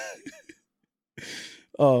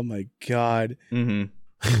 Oh my god.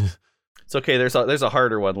 Mm-hmm. It's okay. There's a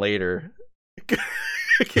harder one later.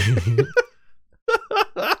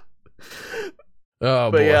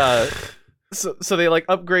 Oh, but boy. Yeah. So they like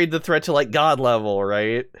upgrade the threat to like God level,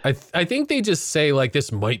 right? I think they just say like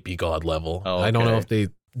this might be God level. Oh, okay. I don't know if they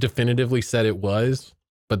definitively said it was,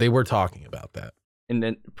 but they were talking about that. And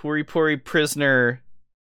then Puri Prisoner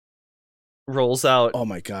rolls out. Oh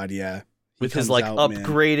my god, yeah. With his like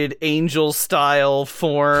upgraded angel style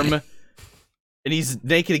form. And he's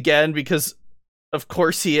naked again because of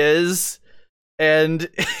course he is. And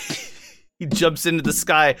he jumps into the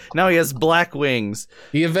sky. Now he has black wings.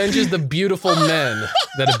 He avenges the beautiful men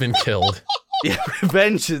that have been killed. Yeah,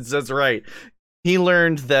 vengeance, that's right. He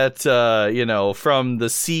learned that, from the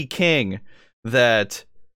Sea King, that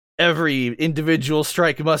every individual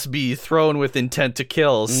strike must be thrown with intent to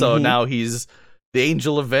kill. So now he's the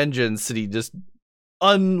Angel of Vengeance, and he just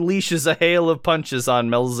unleashes a hail of punches on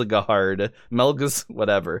Melzargard.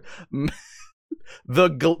 Whatever. The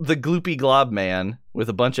gloopy glob man with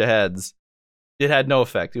a bunch of heads. It had no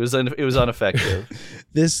effect. It was ineffective.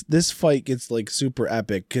 This fight gets like super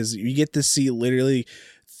epic because you get to see literally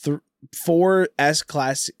 4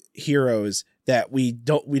 S-class heroes that we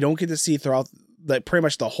don't get to see throughout like pretty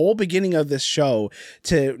much the whole beginning of this show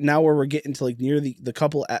to now where we're getting to like near the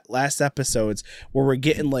couple last episodes where we're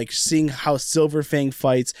getting like seeing how Silverfang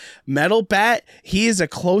fights. Metal Bat, he is a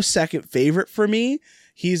close second favorite for me.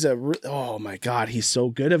 He's oh my god, he's so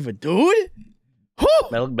good of a dude.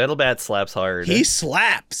 Metal Bat slaps hard. He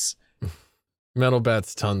slaps. Metal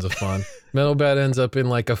Bat's tons of fun. Metal Bat ends up in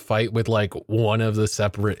like a fight with like one of the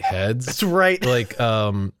separate heads. That's right. Like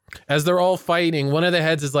as they're all fighting, one of the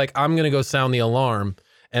heads is like, I'm gonna go sound the alarm.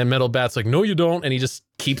 And Metal Bat's like, no, you don't. And he just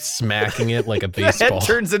keeps smacking it like a baseball. The head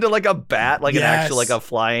turns into like a bat, like an actual, like a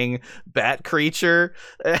flying bat creature.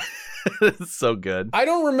 It's so good. I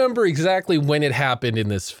don't remember exactly when it happened in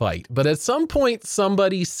this fight, but at some point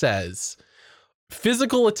somebody says,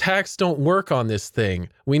 physical attacks don't work on this thing.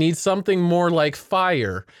 We need something more like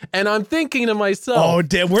fire. And I'm thinking to myself, oh,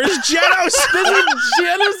 damn, where's Genos? This is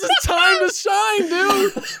Genos' time to shine,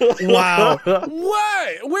 dude. Wow.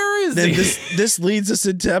 Why? Where is he? This leads us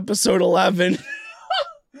into episode 11.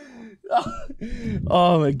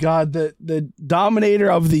 Oh my god, the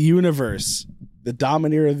dominator of the universe. The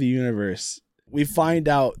dominator of the universe. We find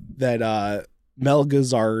out that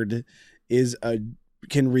Melgazard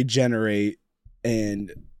can regenerate.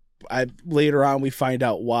 And later on we find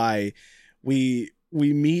out why. We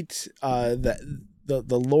meet the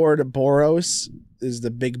Lord Boros is the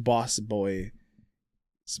big boss boy.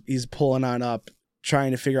 He's pulling on up, trying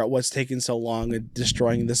to figure out what's taking so long and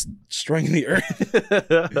destroying the earth.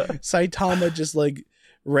 Saitama just like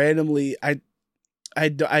randomly.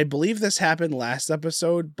 I believe this happened last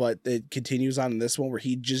episode, but it continues on in this one where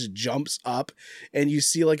he just jumps up and you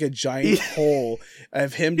see like a giant hole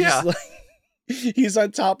of him just like. He's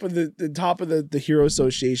on top of the Hero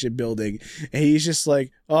Association building, and he's just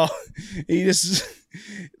like, a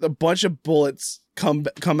bunch of bullets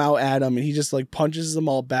come out at him, and he just like punches them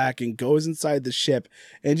all back and goes inside the ship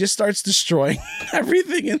and just starts destroying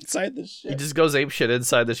everything inside the ship. He just goes apeshit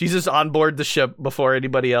inside the ship. He's just on board the ship before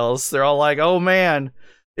anybody else. They're all like, oh man,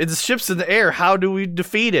 the ship's in the air. How do we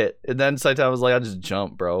defeat it? And then Saitama was like, I'll just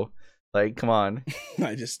jump, bro. Like, come on.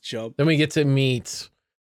 I just jumped. Then we get to meet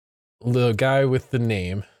the guy with the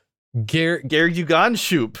name. Gary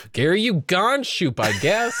Uganshoop. Gary Uganshoop, I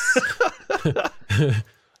guess.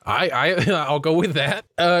 I'll go with that.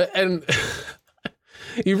 And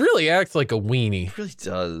he really acts like a weenie. He really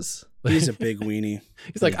does. He's a big weenie.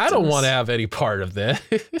 He's like, I don't want to have any part of this.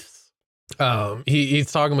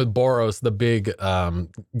 He's talking with Boros, the big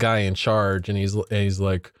guy in charge, and he's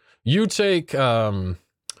like, you take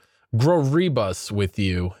Groribus with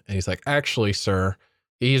you. And he's like, actually, sir,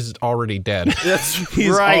 he's already dead. He's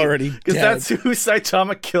right. Already dead. Because that's who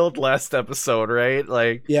Saitama killed last episode, right?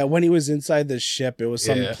 Like, yeah, when he was inside the ship, it was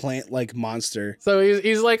some plant-like monster. So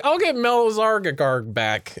he's like, I'll get Melzargarg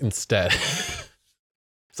back instead.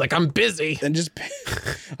 It's like, I'm busy. And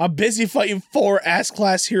I'm busy fighting 4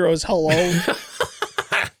 ass-class heroes. Hello.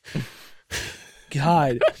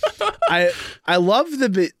 God. I love the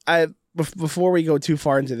bit. Before we go too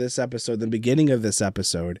far into this episode, the beginning of this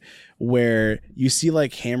episode, where you see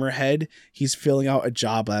like Hammerhead, he's filling out a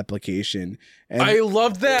job application. And I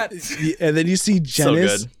love that. And then you see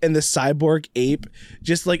Genis and the cyborg ape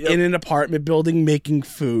just like in an apartment building making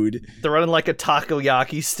food. They're running like a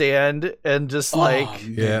takoyaki stand and just like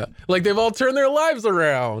like they've all turned their lives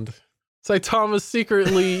around. Saitama's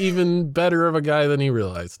secretly even better of a guy than he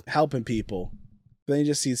realized. Helping people. Then you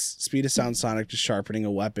just see Speed of Sound Sonic just sharpening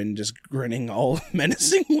a weapon, just grinning all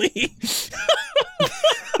menacingly.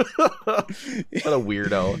 What a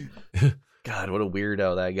weirdo. God, what a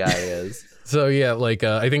weirdo that guy is. So yeah, like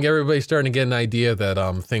I think everybody's starting to get an idea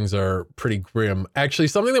that things are pretty grim. Actually,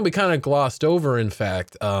 something that we kind of glossed over, in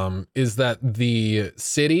fact, is that the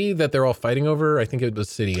city that they're all fighting over, I think it was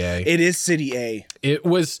City A. It is City A. It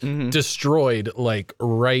was destroyed like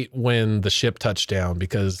right when the ship touched down,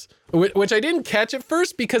 because which I didn't catch at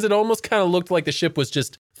first because it almost kind of looked like the ship was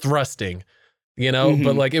just thrusting, you know,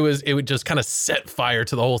 but like it would just kind of set fire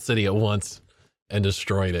to the whole city at once and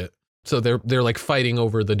destroyed it. So they're like fighting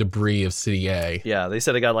over the debris of City A. Yeah, they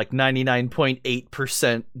said it got like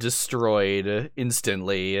 99.8% destroyed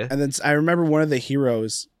instantly. And then I remember one of the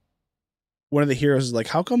heroes is like,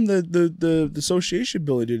 how come the association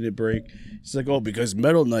building didn't break? He's like, oh, because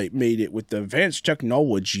Metal Knight made it with the advanced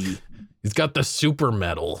technology. He's got the super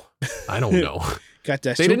metal. I don't know. Got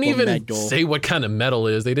that. They didn't even say what kind of metal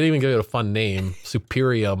it is. They didn't even give it a fun name.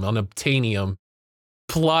 Superium, unobtainium,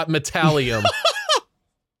 metallium.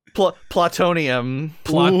 Plutonium.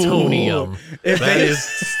 Plutonium.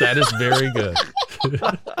 That is very good.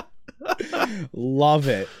 Love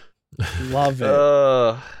it. Love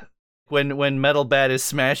it. When Metal Bat is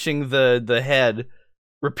smashing the head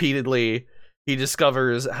repeatedly, he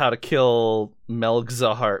discovers how to kill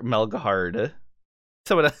Melgahard.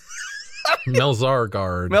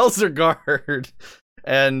 Melzargard.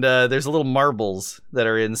 And there's little marbles that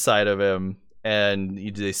are inside of him, and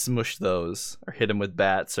they smush those or hit him with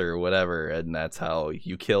bats or whatever, and that's how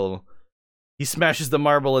you kill. He smashes the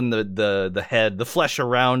marble, and the head, the flesh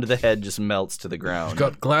around the head just melts to the ground. He's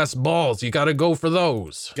got glass balls. You gotta go for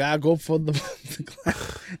those. Gotta go for the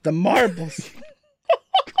marbles.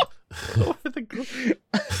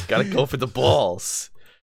 Gotta go for the balls.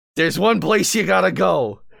 There's one place you gotta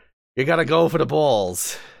go. You gotta go for the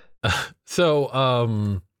balls.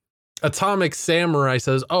 So, Atomic Samurai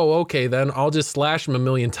says, oh, okay, then I'll just slash him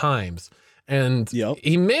 1,000,000 times. And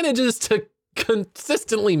he manages to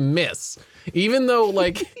consistently miss, even though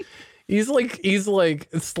like he's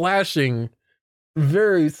slashing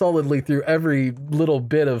very solidly through every little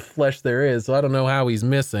bit of flesh there is. So I don't know how he's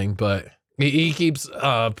missing, but he keeps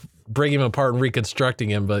breaking him apart and reconstructing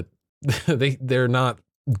him, but they're not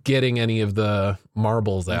getting any of the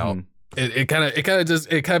marbles out. It kind of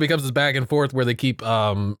becomes this back and forth where they keep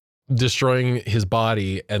destroying his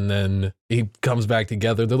body, and then he comes back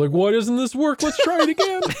together. They're like, why doesn't this work? Let's try it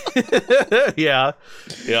again. Yeah.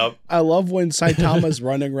 I love when Saitama's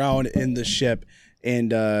running around in the ship,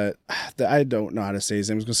 and I don't know how to say his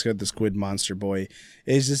name. I'm just gonna say the squid monster boy.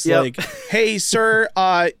 It's just like, hey sir,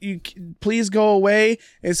 you please go away.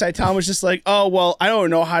 And Saitama's just like, oh well, I don't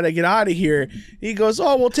know how to get out of here. He goes,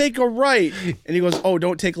 oh well, take a right. And he goes, oh,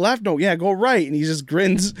 don't take left. No, yeah, go right. And he just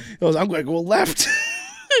grins. He goes, I'm gonna go left.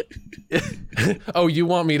 Oh, you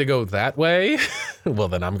want me to go that way? Well,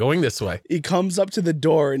 then I'm going this way. He comes up to the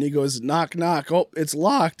door and he goes, knock, knock. Oh, it's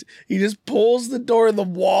locked. He just pulls the door, the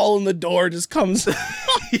wall, and the door just comes.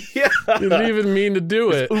 Didn't even mean to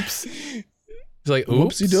do it. Oops. He's like,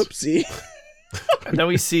 oops. Whoopsie doopsie. And then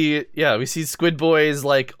we see Squid Boy's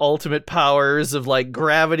like ultimate powers of like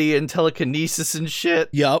gravity and telekinesis and shit.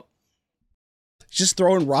 Yup. Just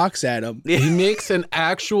throwing rocks at him. He makes an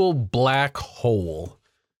actual black hole,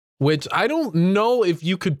 which I don't know if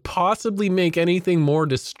you could possibly make anything more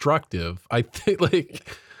destructive. I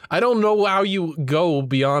think I don't know how you go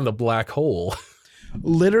beyond a black hole.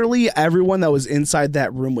 Literally everyone that was inside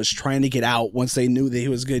that room was trying to get out once they knew that he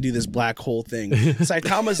was going to do this black hole thing.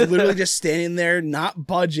 Saitama's literally just standing there, not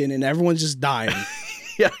budging, and everyone's just dying.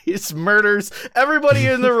 Yeah, he just murders everybody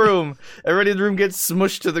in the room. Everybody in the room gets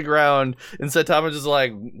smushed to the ground, and Saitama's just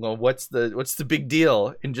like, well, what's the big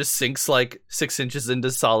deal? And just sinks like 6 inches into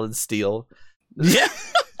solid steel. Yeah.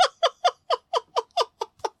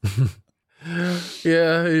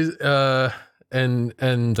 Yeah,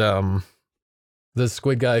 the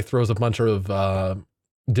squid guy throws a bunch of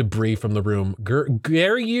debris from the room.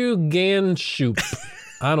 Garyu-Ganshoop.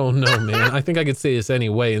 I don't know, man. I think I could say this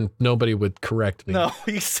anyway, and nobody would correct me. No,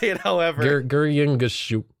 you say it however.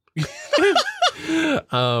 Garyu-Ganshoop.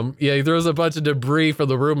 Yeah, he throws a bunch of debris from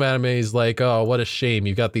the room at him, and he's like, "Oh, what a shame!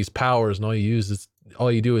 You got these powers, and all you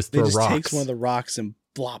do is throw He just rocks." takes one of the rocks and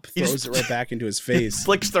throws it right back into his face.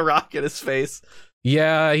 Flicks the rock at his face.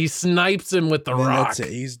 Yeah, he snipes him with the rock. That's it.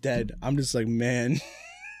 He's dead. I'm just like, man.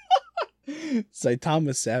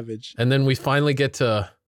 Saitama's savage. And then we finally get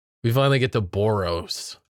to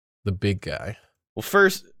Boros, the big guy. Well,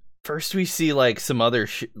 first we see like some other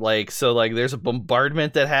there's a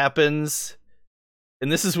bombardment that happens,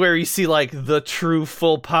 and this is where you see like the true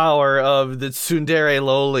full power of the Tsundere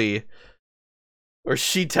Loli, where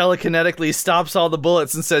she telekinetically stops all the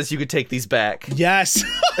bullets and says, "You could take these back." Yes.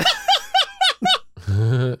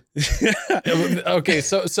 Okay,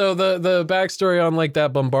 so the backstory on like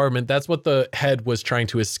that bombardment, that's what the head was trying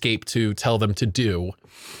to escape to tell them to do.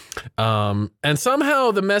 And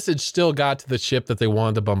somehow the message still got to the ship that they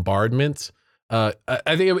wanted the bombardment. I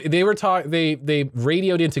think they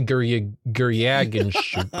radioed into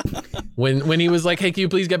Garyu-Ganshoop when he was like, "Hey, can you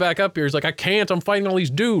please get back up here?" He's like, "I can't. I'm fighting all these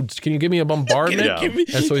dudes. Can you give me a bombardment?"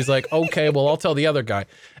 And so he's like, "Okay, well, I'll tell the other guy."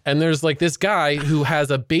 And there's like this guy who has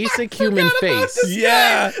a basic human face.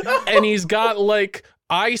 Yeah. And he's got like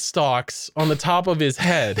eye stalks on the top of his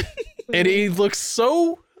head. And he looks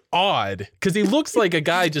so odd because he looks like a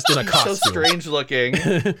guy just in a costume. So strange looking.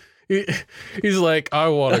 He's like, "I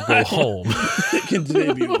want to go home." Can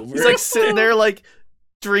today be over? He's like sitting there like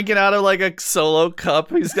drinking out of like a solo cup.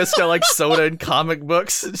 He's just got like soda and comic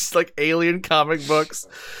books, just like alien comic books.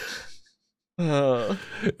 And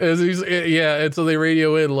so they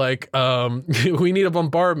radio in like, "We need a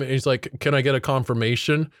bombardment." And he's like, "Can I get a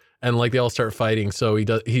confirmation?" And like they all start fighting. So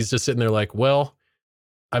he's just sitting there like, "Well,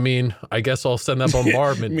 I mean, I guess I'll send that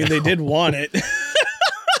bombardment." I mean, they did want it.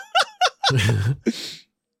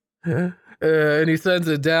 And he sends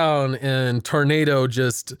it down, and Tornado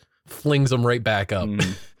just flings him right back up.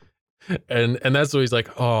 And that's what he's like,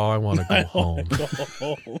 "Oh, I want to go home."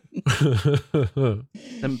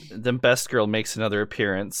 Then Best Girl makes another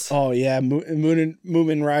appearance. Oh yeah,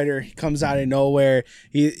 Moomin Rider, he comes out of nowhere.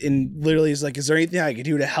 He literally is like, "Is there anything I can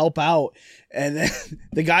do to help out?" And then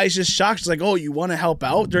the guy's just shocked. He's like, "Oh, you want to help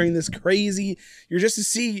out during this crazy? You're just a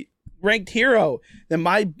C ranked hero." Then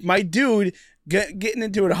my dude getting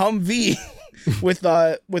into a Humvee with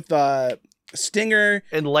Stinger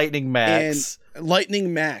and Lightning Max.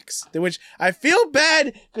 Which I feel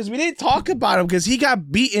bad because we didn't talk about him because he got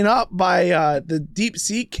beaten up by the Deep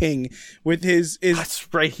Sea King with his That's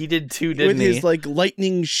right, he did too, didn't he? With his like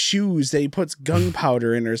lightning shoes that he puts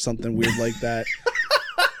gunpowder in or something weird like that.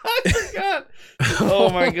 Oh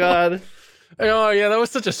my god. Oh yeah, that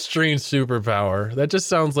was such a strange superpower. That just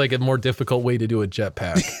sounds like a more difficult way to do a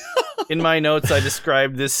jetpack. In my notes, I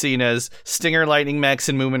described this scene as Stinger, Lightning Max,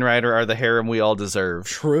 and Moomin Rider are the harem we all deserve.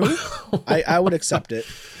 True. I would accept it.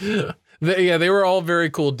 They were all very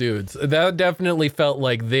cool dudes. That definitely felt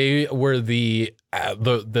like they were the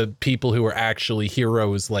people who were actually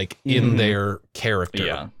heroes, like in their character.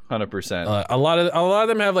 Yeah, 100%. A lot of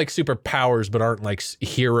them have like superpowers, but aren't like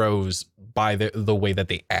heroes by the way that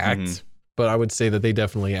they act. But I would say that they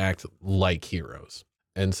definitely act like heroes.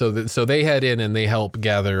 And so they head in and they help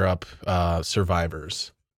gather up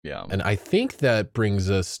survivors. Yeah. And I think that brings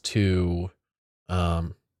us to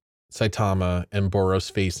Saitama and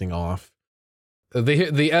Boros facing off.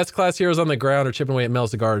 The S-class heroes on the ground are chipping away at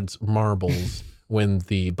Melzagard's marbles when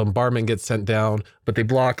the bombardment gets sent down, but they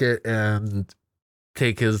block it and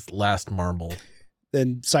take his last marble.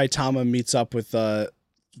 Then Saitama meets up with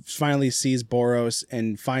finally sees Boros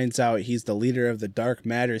and finds out he's the leader of the Dark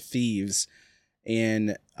Matter Thieves.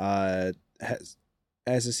 And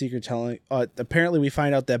as a secret telling. Apparently, we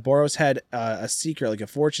find out that Boros had a secret, like a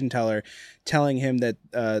fortune teller, telling him that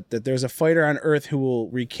that there's a fighter on Earth who will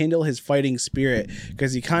rekindle his fighting spirit,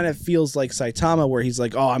 because he kind of feels like Saitama, where he's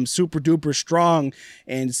like, "Oh, I'm super duper strong,"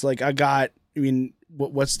 and it's like,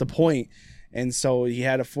 what's the point? And so he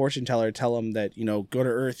had a fortune teller tell him that, go to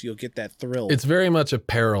Earth, you'll get that thrill. It's very much a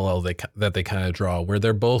parallel that they kind of draw, where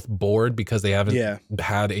they're both bored because they haven't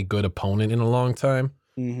had a good opponent in a long time.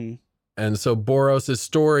 Mm-hmm. And so Boros'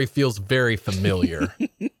 story feels very familiar.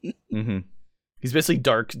 Mm-hmm. He's basically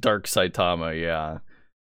dark Saitama, yeah.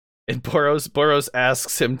 And Boros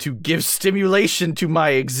asks him to give stimulation to my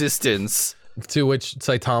existence. To which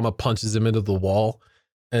Saitama punches him into the wall.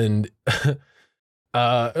 And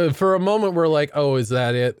for a moment, we're like, oh, is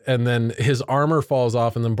that it? And then his armor falls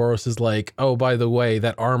off, and then Boros is like, oh, by the way,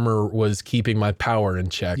 that armor was keeping my power in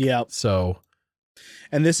check. Yeah. So...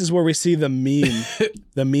 And this is where we see the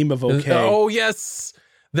meme of okay. Oh, yes.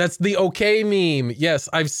 That's the okay meme. Yes,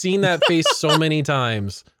 I've seen that face so many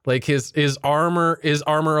times. Like his armor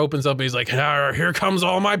opens up and he's like, here comes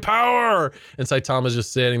all my power. And Saitama's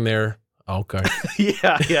just sitting there. Okay.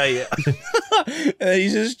 Yeah. And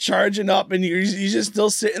he's just charging up, and he's just still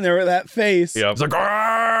sitting there with that face. Yeah. It's like,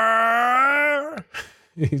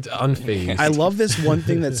 he's unfazed. I love this one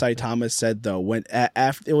thing that Saitama said, though, when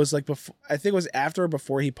after it was like before, I think it was after or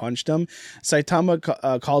before he punched him.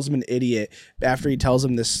 Saitama calls him an idiot after he tells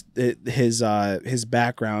him his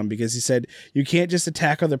background, because he said, you can't just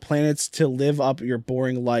attack other planets to liven up your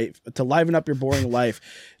boring life.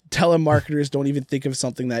 Telemarketers don't even think of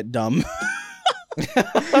something that dumb. And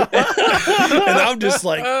I'm just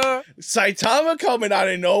like, Saitama coming out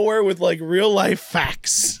of nowhere with like real life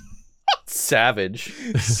facts. Savage.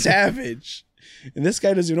 And this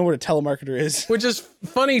guy doesn't even know what a telemarketer is. Which is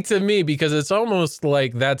funny to me, because it's almost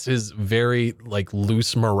like that's his very like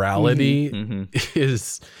loose morality. Mm-hmm.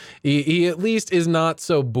 Is he at least is not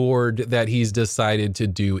so bored that he's decided to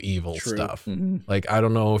do evil True. stuff. Mm-hmm. Like, I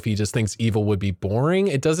don't know if he just thinks evil would be boring.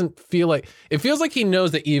 It doesn't feel like, it feels like he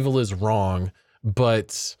knows that evil is wrong,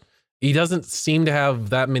 but he doesn't seem to have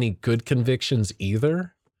that many good convictions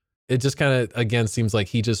either. It just kind of, again, seems like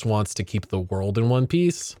he just wants to keep the world in one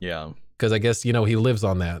piece. Yeah. Because I guess, he lives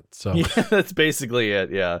on that. So yeah, that's basically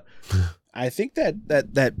it. Yeah. I think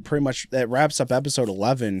that pretty much that wraps up episode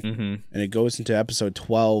 11, Mm-hmm. and it goes into episode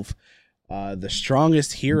 12. The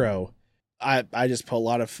strongest hero. I just put a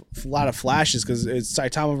lot of flashes because it's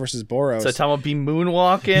Saitama versus Boros. Saitama be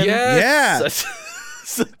moonwalking. Yes.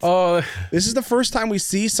 Yeah. Oh, This is the first time we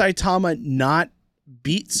see Saitama not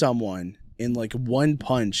beat someone in like one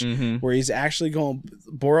punch, Mm-hmm. where he's actually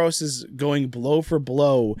Boros is going blow for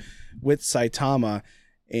blow with Saitama,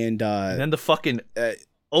 and then the fucking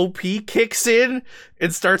OP kicks in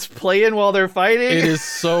and starts playing while they're fighting. it is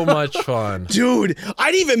so much fun. dude,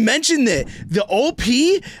 I didn't even mention that the OP,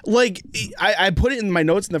 like I put it in my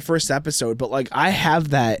notes in the first episode, but like I have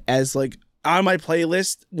that as like on my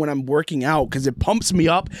playlist when I'm working out, because it pumps me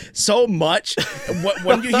up so much.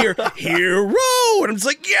 When you hear hero, and I'm just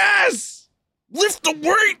like, yes, lift the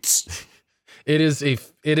weights. It is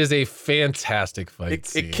a fantastic fight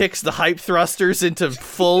scene. It kicks the hype thrusters into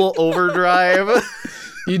full overdrive.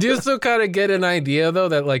 You do still kind of get an idea though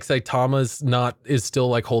that like Saitama's is still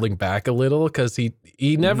like holding back a little, because he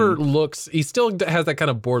never looks, he still has that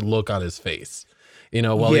kind of bored look on his face,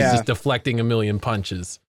 while he's just deflecting a million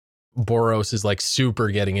punches. Boros is like super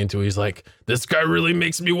getting into it. He's like, this guy really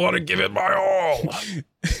makes me want to give it my all.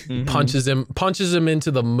 Mm-hmm. punches him into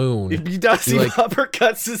the moon. He does. He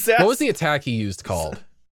uppercuts his ass. What was the attack he used called?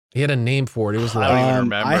 He had a name for it. It was I don't even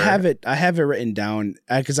remember. I have it written down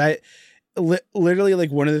because literally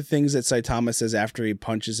like one of the things that Saitama says after he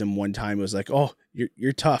punches him one time was like, "Oh,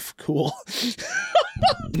 you're tough, cool."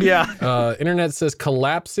 Yeah. Internet says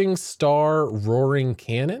collapsing star roaring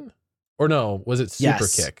cannon, or no? Was it super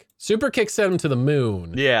kick? Super kick sent him to the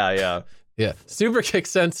moon. Yeah. Super kick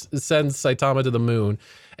sends Saitama to the moon,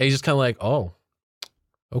 and he's just kind of like, oh.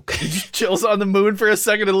 Okay. He just chills on the moon for a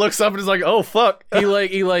second and looks up and is like, "Oh fuck."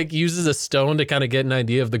 He uses a stone to kind of get an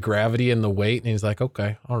idea of the gravity and the weight, and he's like,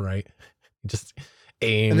 "Okay, all right." He just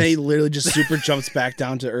aims, and then he literally just super jumps back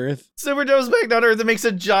down to Earth. Super jumps back down to Earth and makes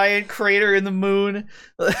a giant crater in the moon.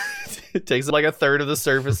 It takes like a third of the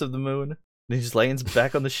surface of the moon. And he just lands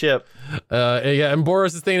back on the ship. And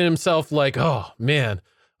Boros is thinking to himself like, "Oh man,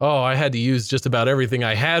 I had to use just about everything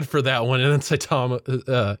I had for that one." And then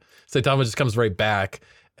Saitama just comes right back.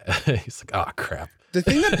 He's like, "Oh crap." The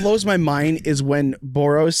thing that blows my mind is when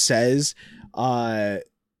Boros says,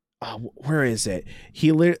 where is it?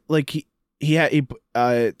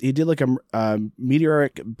 a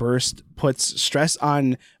meteoric burst, puts stress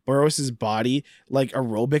on Boros's body, like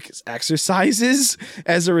aerobic exercises.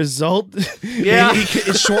 As a result, Yeah.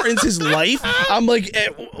 it shortens his life. I'm like,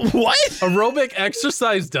 what? Aerobic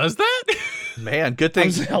exercise does that? Man, good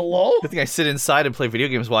thing. Hello? Good thing I sit inside and play video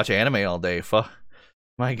games, watch anime all day.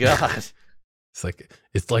 My God. It's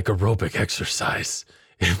like aerobic exercise.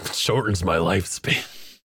 It shortens my lifespan.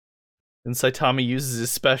 And Saitama uses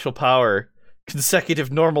his special power,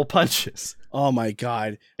 consecutive normal punches. Oh my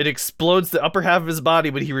God. It explodes the upper half of his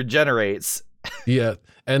body, but he regenerates. Yeah.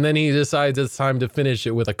 And then he decides it's time to finish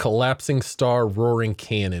it with a collapsing star roaring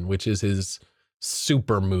cannon, which is his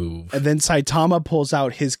super move. And then Saitama pulls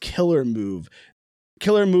out his killer move.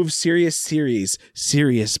 Killer move, serious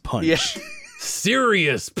punch. Yeah.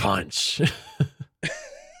 Serious punch.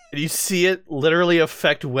 And you see it literally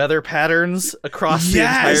affect weather patterns across the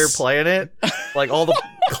entire planet. Like all the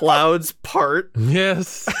clouds part.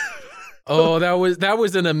 Yes. Oh, that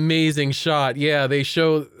was an amazing shot. Yeah, they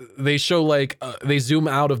show like they zoom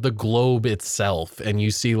out of the globe itself, and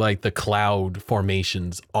you see like the cloud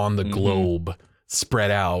formations on the globe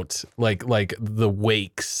spread out like the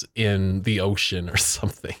wakes in the ocean or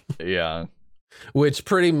something. Yeah. Which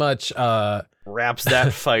pretty much wraps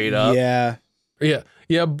that fight up. Yeah.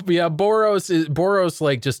 Boros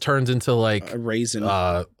like just turns into like a raisin,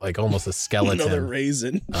 like almost a skeleton. Another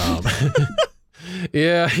raisin.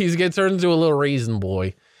 Yeah, he's getting turned into a little raisin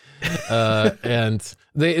boy. And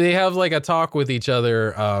they have like a talk with each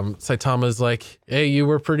other. Saitama's like, "Hey, you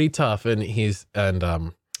were pretty tough," and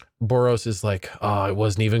Boros is like, "Oh, it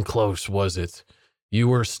wasn't even close, was it? You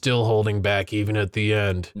were still holding back even at the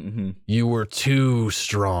end. You were too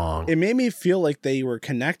strong." It made me feel like they were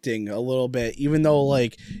connecting a little bit, even though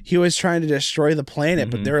like he was trying to destroy the planet,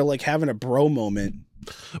 but they were like having a bro moment.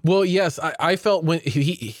 Well, yes, I felt when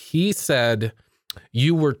he said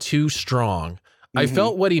you were too strong. I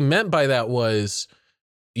felt what he meant by that was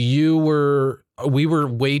we were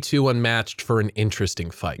way too unmatched for an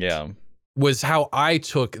interesting fight. Yeah. Was how I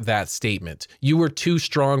took that statement. You were too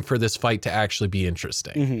strong for this fight to actually be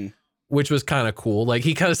interesting, which was kind of cool. Like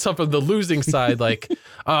he kind of suffered the losing side. Like,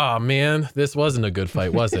 oh man, this wasn't a good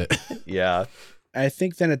fight, was it? Yeah. I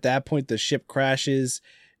think then at that point the ship crashes.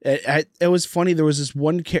 It was funny. There was this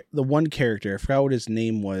one character. I forgot what his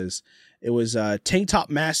name was. It was Tank Top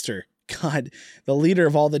Master. God, the leader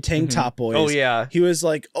of all the Tank Top boys. Oh yeah. He was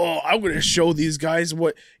like, "Oh, I'm gonna show these guys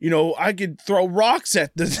what I could throw rocks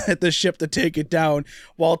at the ship to take it down."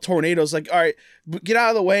 While Tornado's like, "All right, get out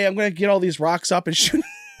of the way. I'm gonna get all these rocks up and shoot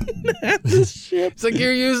at the ship." It's like,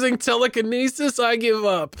 "You're using telekinesis. I give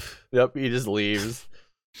up." Yep. He just leaves.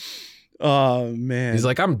 Oh man. He's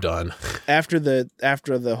like, "I'm done." After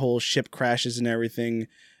the whole ship crashes and everything,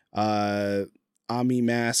 Ami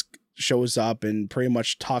Mask shows up and pretty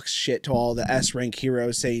much talks shit to all the S-rank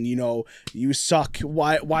heroes, saying, "You suck.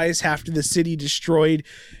 Why is half of the city destroyed?"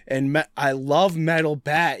 And I love Metal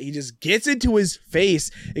Bat. He just gets into his face.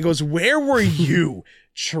 It goes, "Where were you?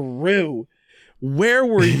 True. Where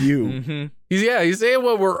were you?" He's saying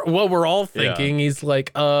what we're all thinking. Yeah. He's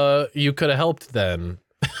like, "You could have helped then."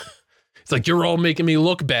 It's like, "You're all making me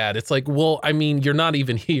look bad." It's like, well, I mean, you're not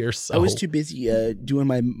even here. So I was too busy doing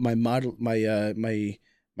my model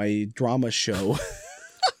my drama show.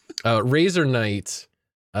 Razor Knight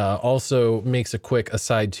also makes a quick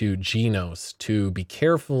aside to Genos to be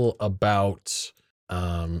careful about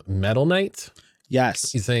Metal Knight.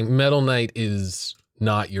 Yes. He's saying Metal Knight is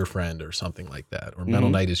not your friend or something like that, or Metal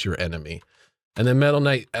Knight is your enemy. And then Metal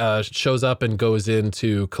Knight shows up and goes in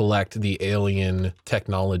to collect the alien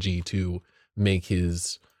technology to make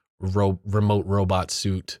his remote robot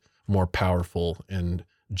suit more powerful, and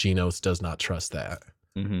Genos does not trust that.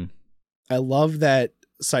 I love that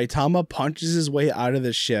Saitama punches his way out of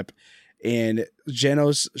the ship and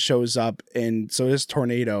Genos shows up, and so does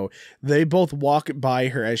Tornado. They both walk by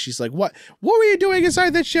her as she's like, What were you doing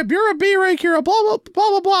inside that ship? You're a B-rank hero, blah, blah, blah,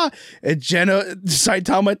 blah, blah. And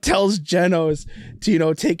Saitama tells Genos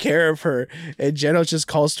to, take care of her. And Genos just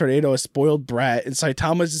calls Tornado a spoiled brat. And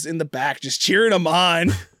Saitama's just in the back, just cheering him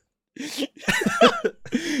on.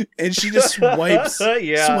 And she just swipes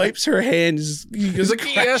her hand. He's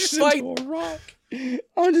like, "Yes, fight." A rock.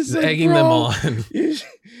 I'm just like, egging them on.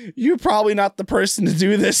 You're probably not the person to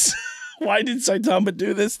do this. Why did Saitama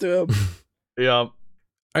do this to him? Yeah.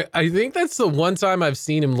 I think that's the one time I've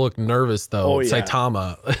seen him look nervous, though. Oh, yeah.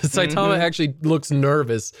 Saitama actually looks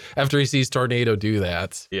nervous after he sees Tornado do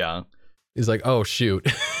that. Yeah. He's like, "Oh, shoot."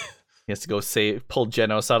 He has to go pull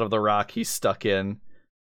Genos out of the rock he's stuck in.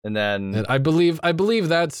 And I believe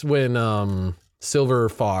that's when Silver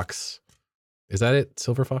Fox, is that it?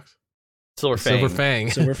 Silver Fox? Silver Fang.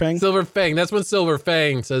 Silver Fang. That's when Silver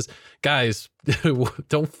Fang says, guys,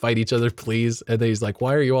 don't fight each other, please. And then he's like,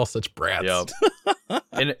 why are you all such brats? Yep.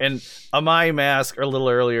 and Amai Mask, a little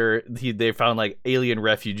earlier, they found like alien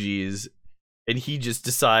refugees, and he just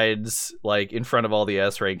decides, like, in front of all the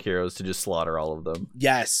S-rank heroes, to just slaughter all of them.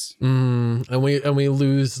 Yes. And we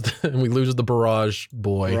lose the Barrage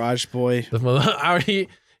Boy. Barrage Boy.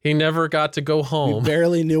 He never got to go home. We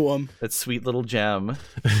barely knew him. That sweet little gem.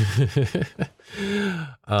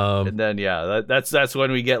 And then that's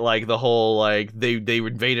when we get like the whole like they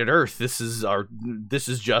invaded Earth. This is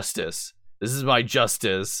justice. This is my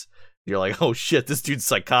justice. You're like, oh shit, this dude's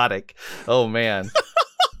psychotic. Oh man.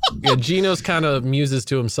 Yeah, Genos kind of muses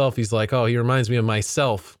to himself. He's like, oh, he reminds me of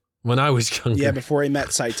myself when I was younger. Yeah, before he met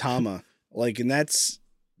Saitama. Like, and that's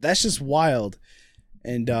just wild.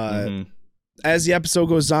 And as the episode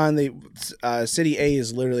goes on, City A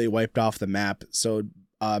is literally wiped off the map. So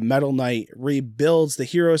Metal Knight rebuilds the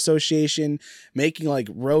Hero Association, making like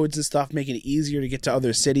roads and stuff, making it easier to get to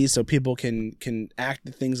other cities so people can act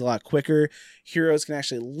things a lot quicker. Heroes can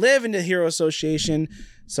actually live in the Hero Association,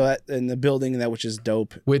 so that in the building, that which is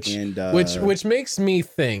dope. Which makes me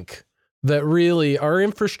think that really our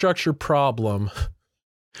infrastructure problem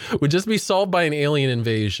would just be solved by an alien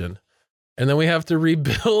invasion. And then we have to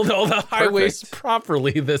rebuild all the highways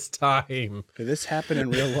properly this time. Could this happen in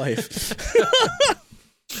real life?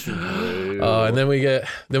 And then we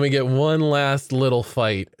get one last little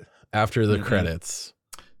fight after the credits.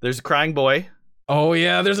 There's a crying boy. Oh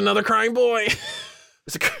yeah, there's another crying boy.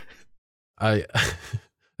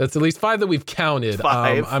 That's at least 5 that we've counted.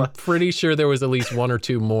 5. I'm pretty sure there was at least 1 or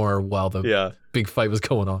 2 more while the big fight was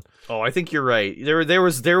going on. Oh, I think you're right. There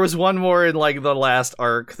was one more in like the last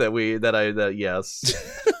arc that yes.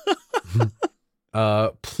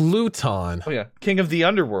 Pluton. Oh yeah, King of the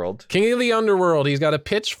Underworld. King of the Underworld. He's got a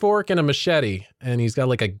pitchfork and a machete, and he's got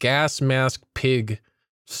like a gas mask pig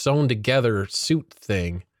sewn together suit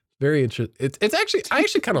thing. Very interesting. It's actually, I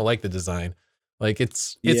actually kind of like the design. Like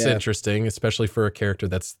it's interesting, especially for a character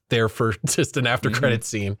that's there for just an after credit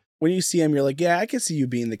scene. When you see him, you're like, yeah, I can see you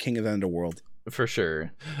being the King of the Underworld. For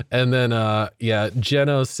sure. And then,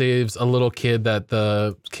 Genos saves a little kid that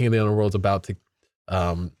the King of the Underworld's about to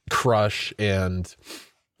crush, and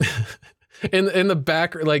in the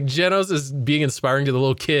back, like Genos is being inspiring to the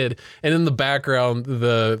little kid, and in the background,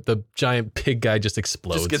 the giant pig guy just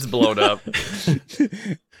explodes. Just gets blown up.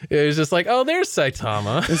 It was just like, oh, there's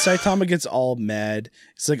Saitama. And Saitama gets all mad.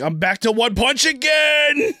 It's like, I'm back to One Punch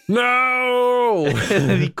again! No! And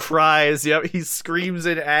then he cries. Yep, he screams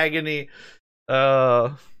in agony.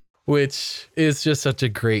 Which is just such a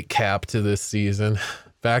great cap to this season.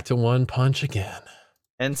 Back to One Punch again.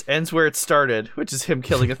 Ends where it started, which is him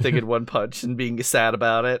killing a thing in one punch and being sad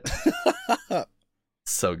about it.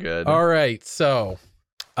 So good. All right, so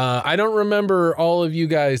I don't remember all of you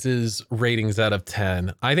guys' ratings out of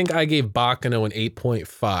 10. I think I gave Baccano an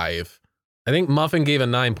 8.5. I think Muffin gave a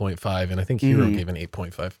 9.5, and I think Hero gave an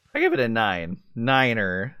 8.5. I gave it a 9.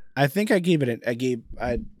 Niner. I think I gave it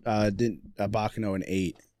Baccano an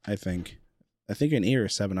 8, I think. I think an 8 or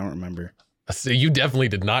 7, I don't remember. So you definitely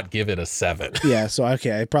did not give it a 7. Yeah, so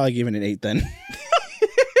okay, I probably gave it an 8 then.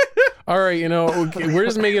 All right, we're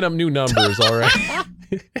just making up new numbers, all right?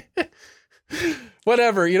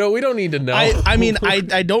 Whatever, we don't need to know. I mean,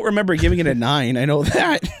 I don't remember giving it a 9. I know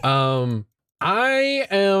that. I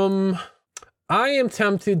am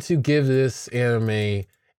tempted to give this anime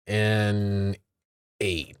an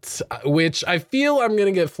 8, which I feel I'm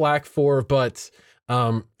gonna get flack for, but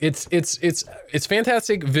it's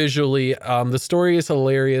fantastic visually. The story is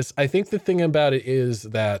hilarious. I think the thing about it is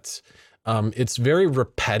that it's very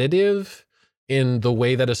repetitive in the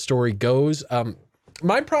way that a story goes.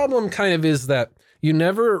 My problem kind of is that you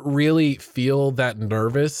never really feel that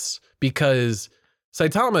nervous because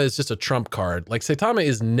Saitama is just a trump card. Like Saitama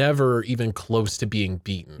is never even close to being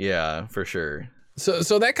beaten. Yeah, for sure.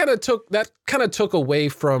 So that kind of took away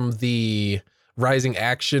from the rising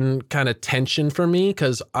action kind of tension for me,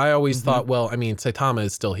 because I always thought, well, I mean, Saitama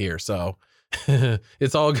is still here, so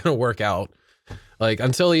it's all gonna work out. Like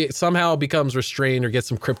until he somehow becomes restrained or gets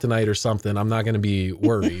some kryptonite or something, I'm not gonna be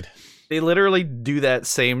worried. They literally do that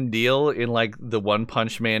same deal in like the One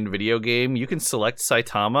Punch Man video game. You can select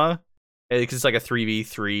Saitama. It's like a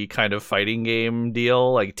 3v3 kind of fighting game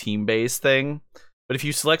deal, like team-based thing. But if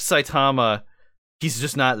you select Saitama, he's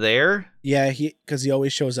just not there. Yeah, because he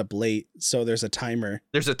always shows up late, so there's a timer.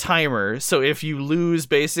 There's a timer. So if you lose,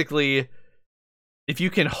 basically, if you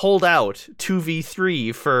can hold out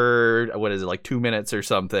 2v3 for, what is it, like 2 minutes or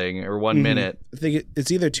something, or 1 minute. I think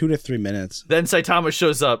it's either 2 to 3 minutes. Then Saitama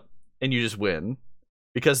shows up, and you just win.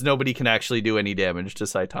 because nobody can actually do any damage to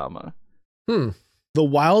Saitama. The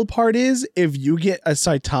wild part is if you get a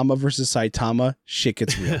Saitama versus Saitama, shit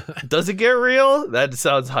gets real. Does it get real? That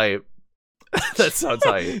sounds hype. That sounds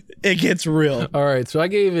hype. It gets real. All right, so I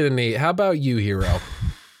gave it an 8. How about you, Hero?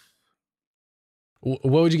 What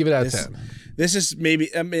would you give it out of 10? This is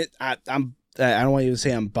maybe, I mean, I don't want you to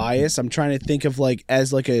say I'm biased. I'm trying to think of like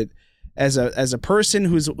as a person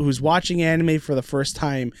who's watching anime for the first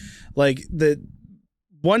time, like the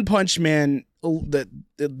One Punch Man,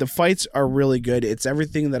 the fights are really good. It's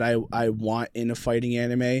everything that I want in a fighting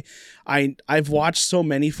anime. I've watched so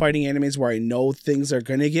many fighting animes where I know things are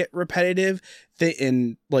gonna get repetitive.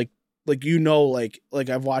 And like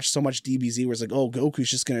I've watched so much DBZ where it's like, oh,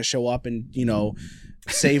 Goku's just gonna show up and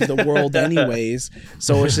save the world anyways.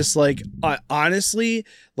 So it's just like, honestly,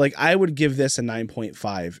 like I would give this a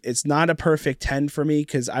 9.5. It's not a perfect 10 for me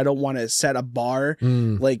because I don't want to set a bar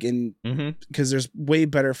like in because there's way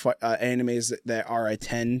better animes that are a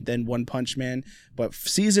 10 than One Punch Man. But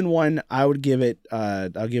season 1, I would give it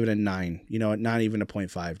I'll give it a 9. Not even a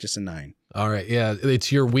 0.5, just a 9. All right, yeah,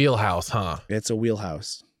 it's your wheelhouse, huh? It's a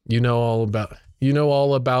wheelhouse. You know all about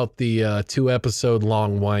the 2-episode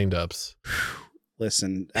long windups.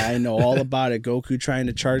 Listen, I know all about it. Goku trying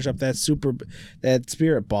to charge up that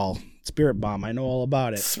spirit bomb. I know all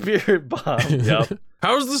about it. Spirit bomb. Yep.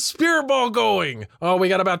 How's the spirit ball going? Oh, we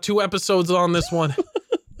got about 2 episodes on this one.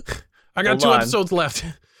 I got 2 episodes left.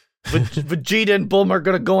 Vegeta and Bulma are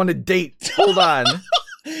gonna go on a date. Hold on.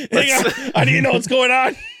 I need to know what's going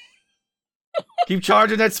on. Keep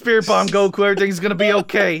charging that spirit bomb, Goku. Everything's gonna be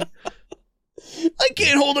okay. I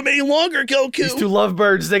can't hold him any longer, Goku. These 2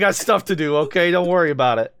 lovebirds, they got stuff to do, okay? Don't worry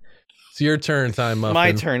about it. It's your turn, Time Muffin.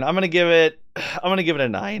 My turn. I'm gonna give it a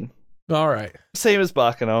 9. All right. Same as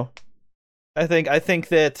Baccano. I think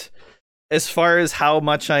that as far as how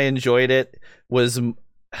much I enjoyed it was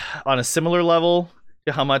on a similar level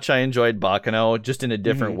to how much I enjoyed Baccano, just in a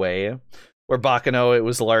different way. Where Baccano, it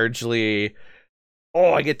was largely,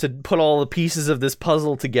 I get to put all the pieces of this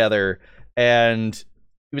puzzle together, and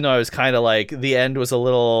even though I was kind of like, the end was a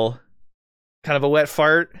little kind of a wet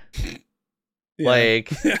fart. Yeah. Like,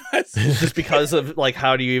 just because of like,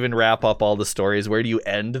 how do you even wrap up all the stories? Where do you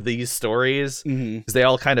end these stories? Because they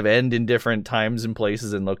all kind of end in different times and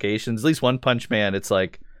places and locations. At least One Punch Man, it's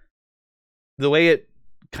like the way it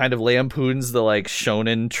kind of lampoons the like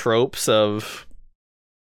shonen tropes of,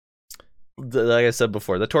 like I said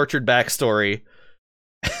before, the tortured backstory.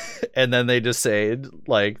 And then they just say,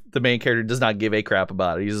 like, the main character does not give a crap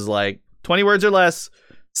about it. He's just like, 20 words or less,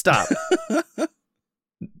 stop.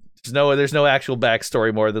 There's no actual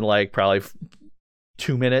backstory more than like probably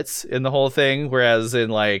 2 minutes in the whole thing. Whereas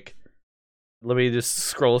in like, let me just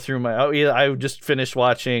scroll through I just finished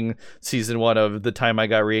watching season 1 of The Time I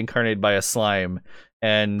Got Reincarnated by a Slime,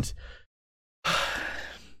 and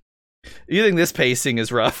you think this pacing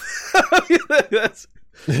is rough?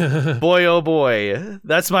 Boy, oh boy,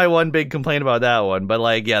 that's my one big complaint about that one. But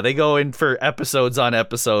like, yeah, they go in for episodes on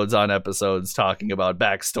episodes on episodes talking about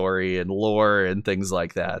backstory and lore and things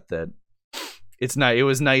like that. That it's not. It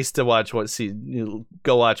was nice to watch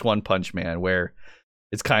go watch One Punch Man, where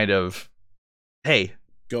it's kind of, hey,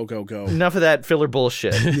 go, enough of that filler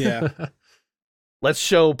bullshit. Yeah, let's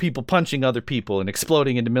show people punching other people and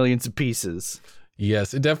exploding into millions of pieces.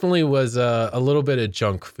 Yes, it definitely was a little bit of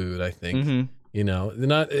junk food, I think.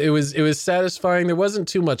 It was satisfying. There wasn't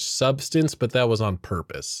too much substance, but that was on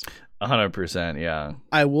purpose. 100%, yeah.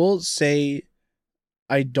 I will say,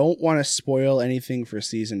 I don't want to spoil anything for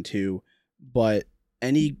season 2, but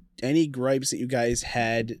any gripes that you guys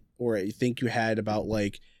had or you think you had about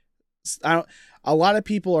like, a lot of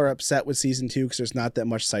people are upset with season 2 because there's not that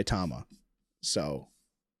much Saitama, so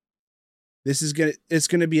it's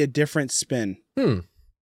gonna be a different spin.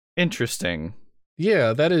 Interesting.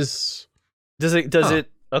 Yeah, that is. Does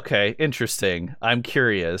it? Okay, interesting. I'm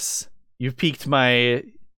curious. You've piqued my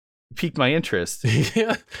interest.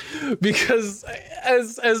 Yeah, because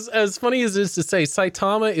as funny as it is to say,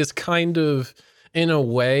 Saitama is kind of, in a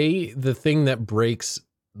way, the thing that breaks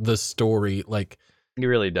the story. Like, he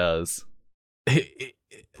really does.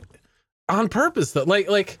 On purpose, though.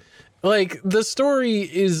 Like the story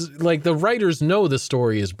is like, the writers know the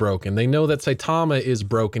story is broken. They know that Saitama is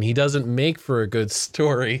broken. He doesn't make for a good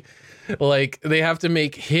story. Like, they have to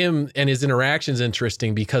make him and his interactions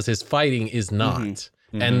interesting because his fighting is not.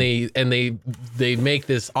 And they make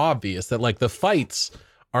this obvious that like the fights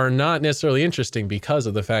are not necessarily interesting because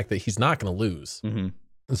of the fact that he's not going to lose.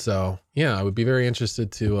 So yeah, I would be very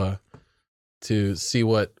interested to see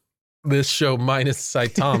what this show minus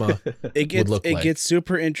Saitama it would look gets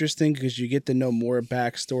super interesting because you get to know more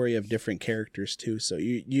backstory of different characters too. So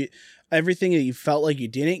you everything that you felt like you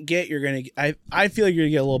didn't get, you're gonna. I feel like you're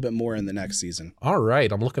gonna get a little bit more in the next season. All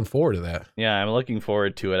right, I'm looking forward to that. Yeah, I'm looking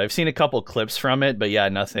forward to it. I've seen a couple clips from it, but yeah,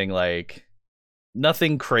 nothing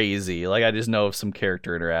crazy. Like I just know of some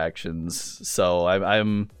character interactions, so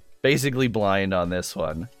I'm basically blind on this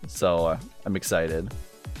one. So I'm excited.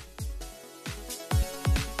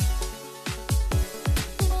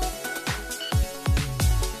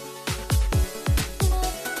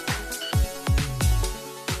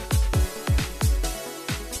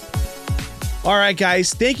 All right,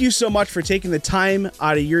 guys, thank you so much for taking the time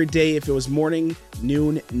out of your day, if it was morning,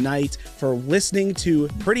 noon, night, for listening to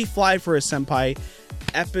Pretty Fly for a Senpai,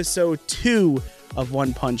 episode 2 of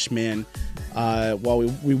One Punch Man. While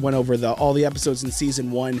we went over all the episodes in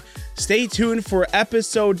season 1. Stay tuned for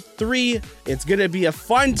episode 3. It's going to be a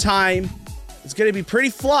fun time. It's going to be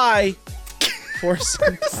pretty fly for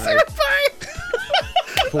Senpai.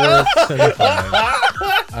 For Senpai.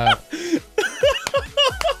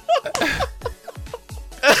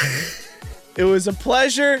 It was a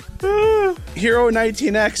pleasure. Hero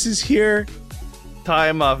 19X is here.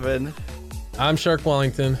 Ty Muffin. I'm Shark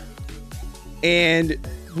Wellington. And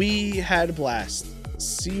we had a blast.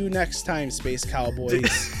 See you next time, Space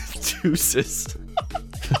Cowboys. Deuces.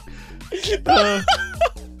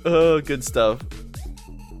 Good stuff.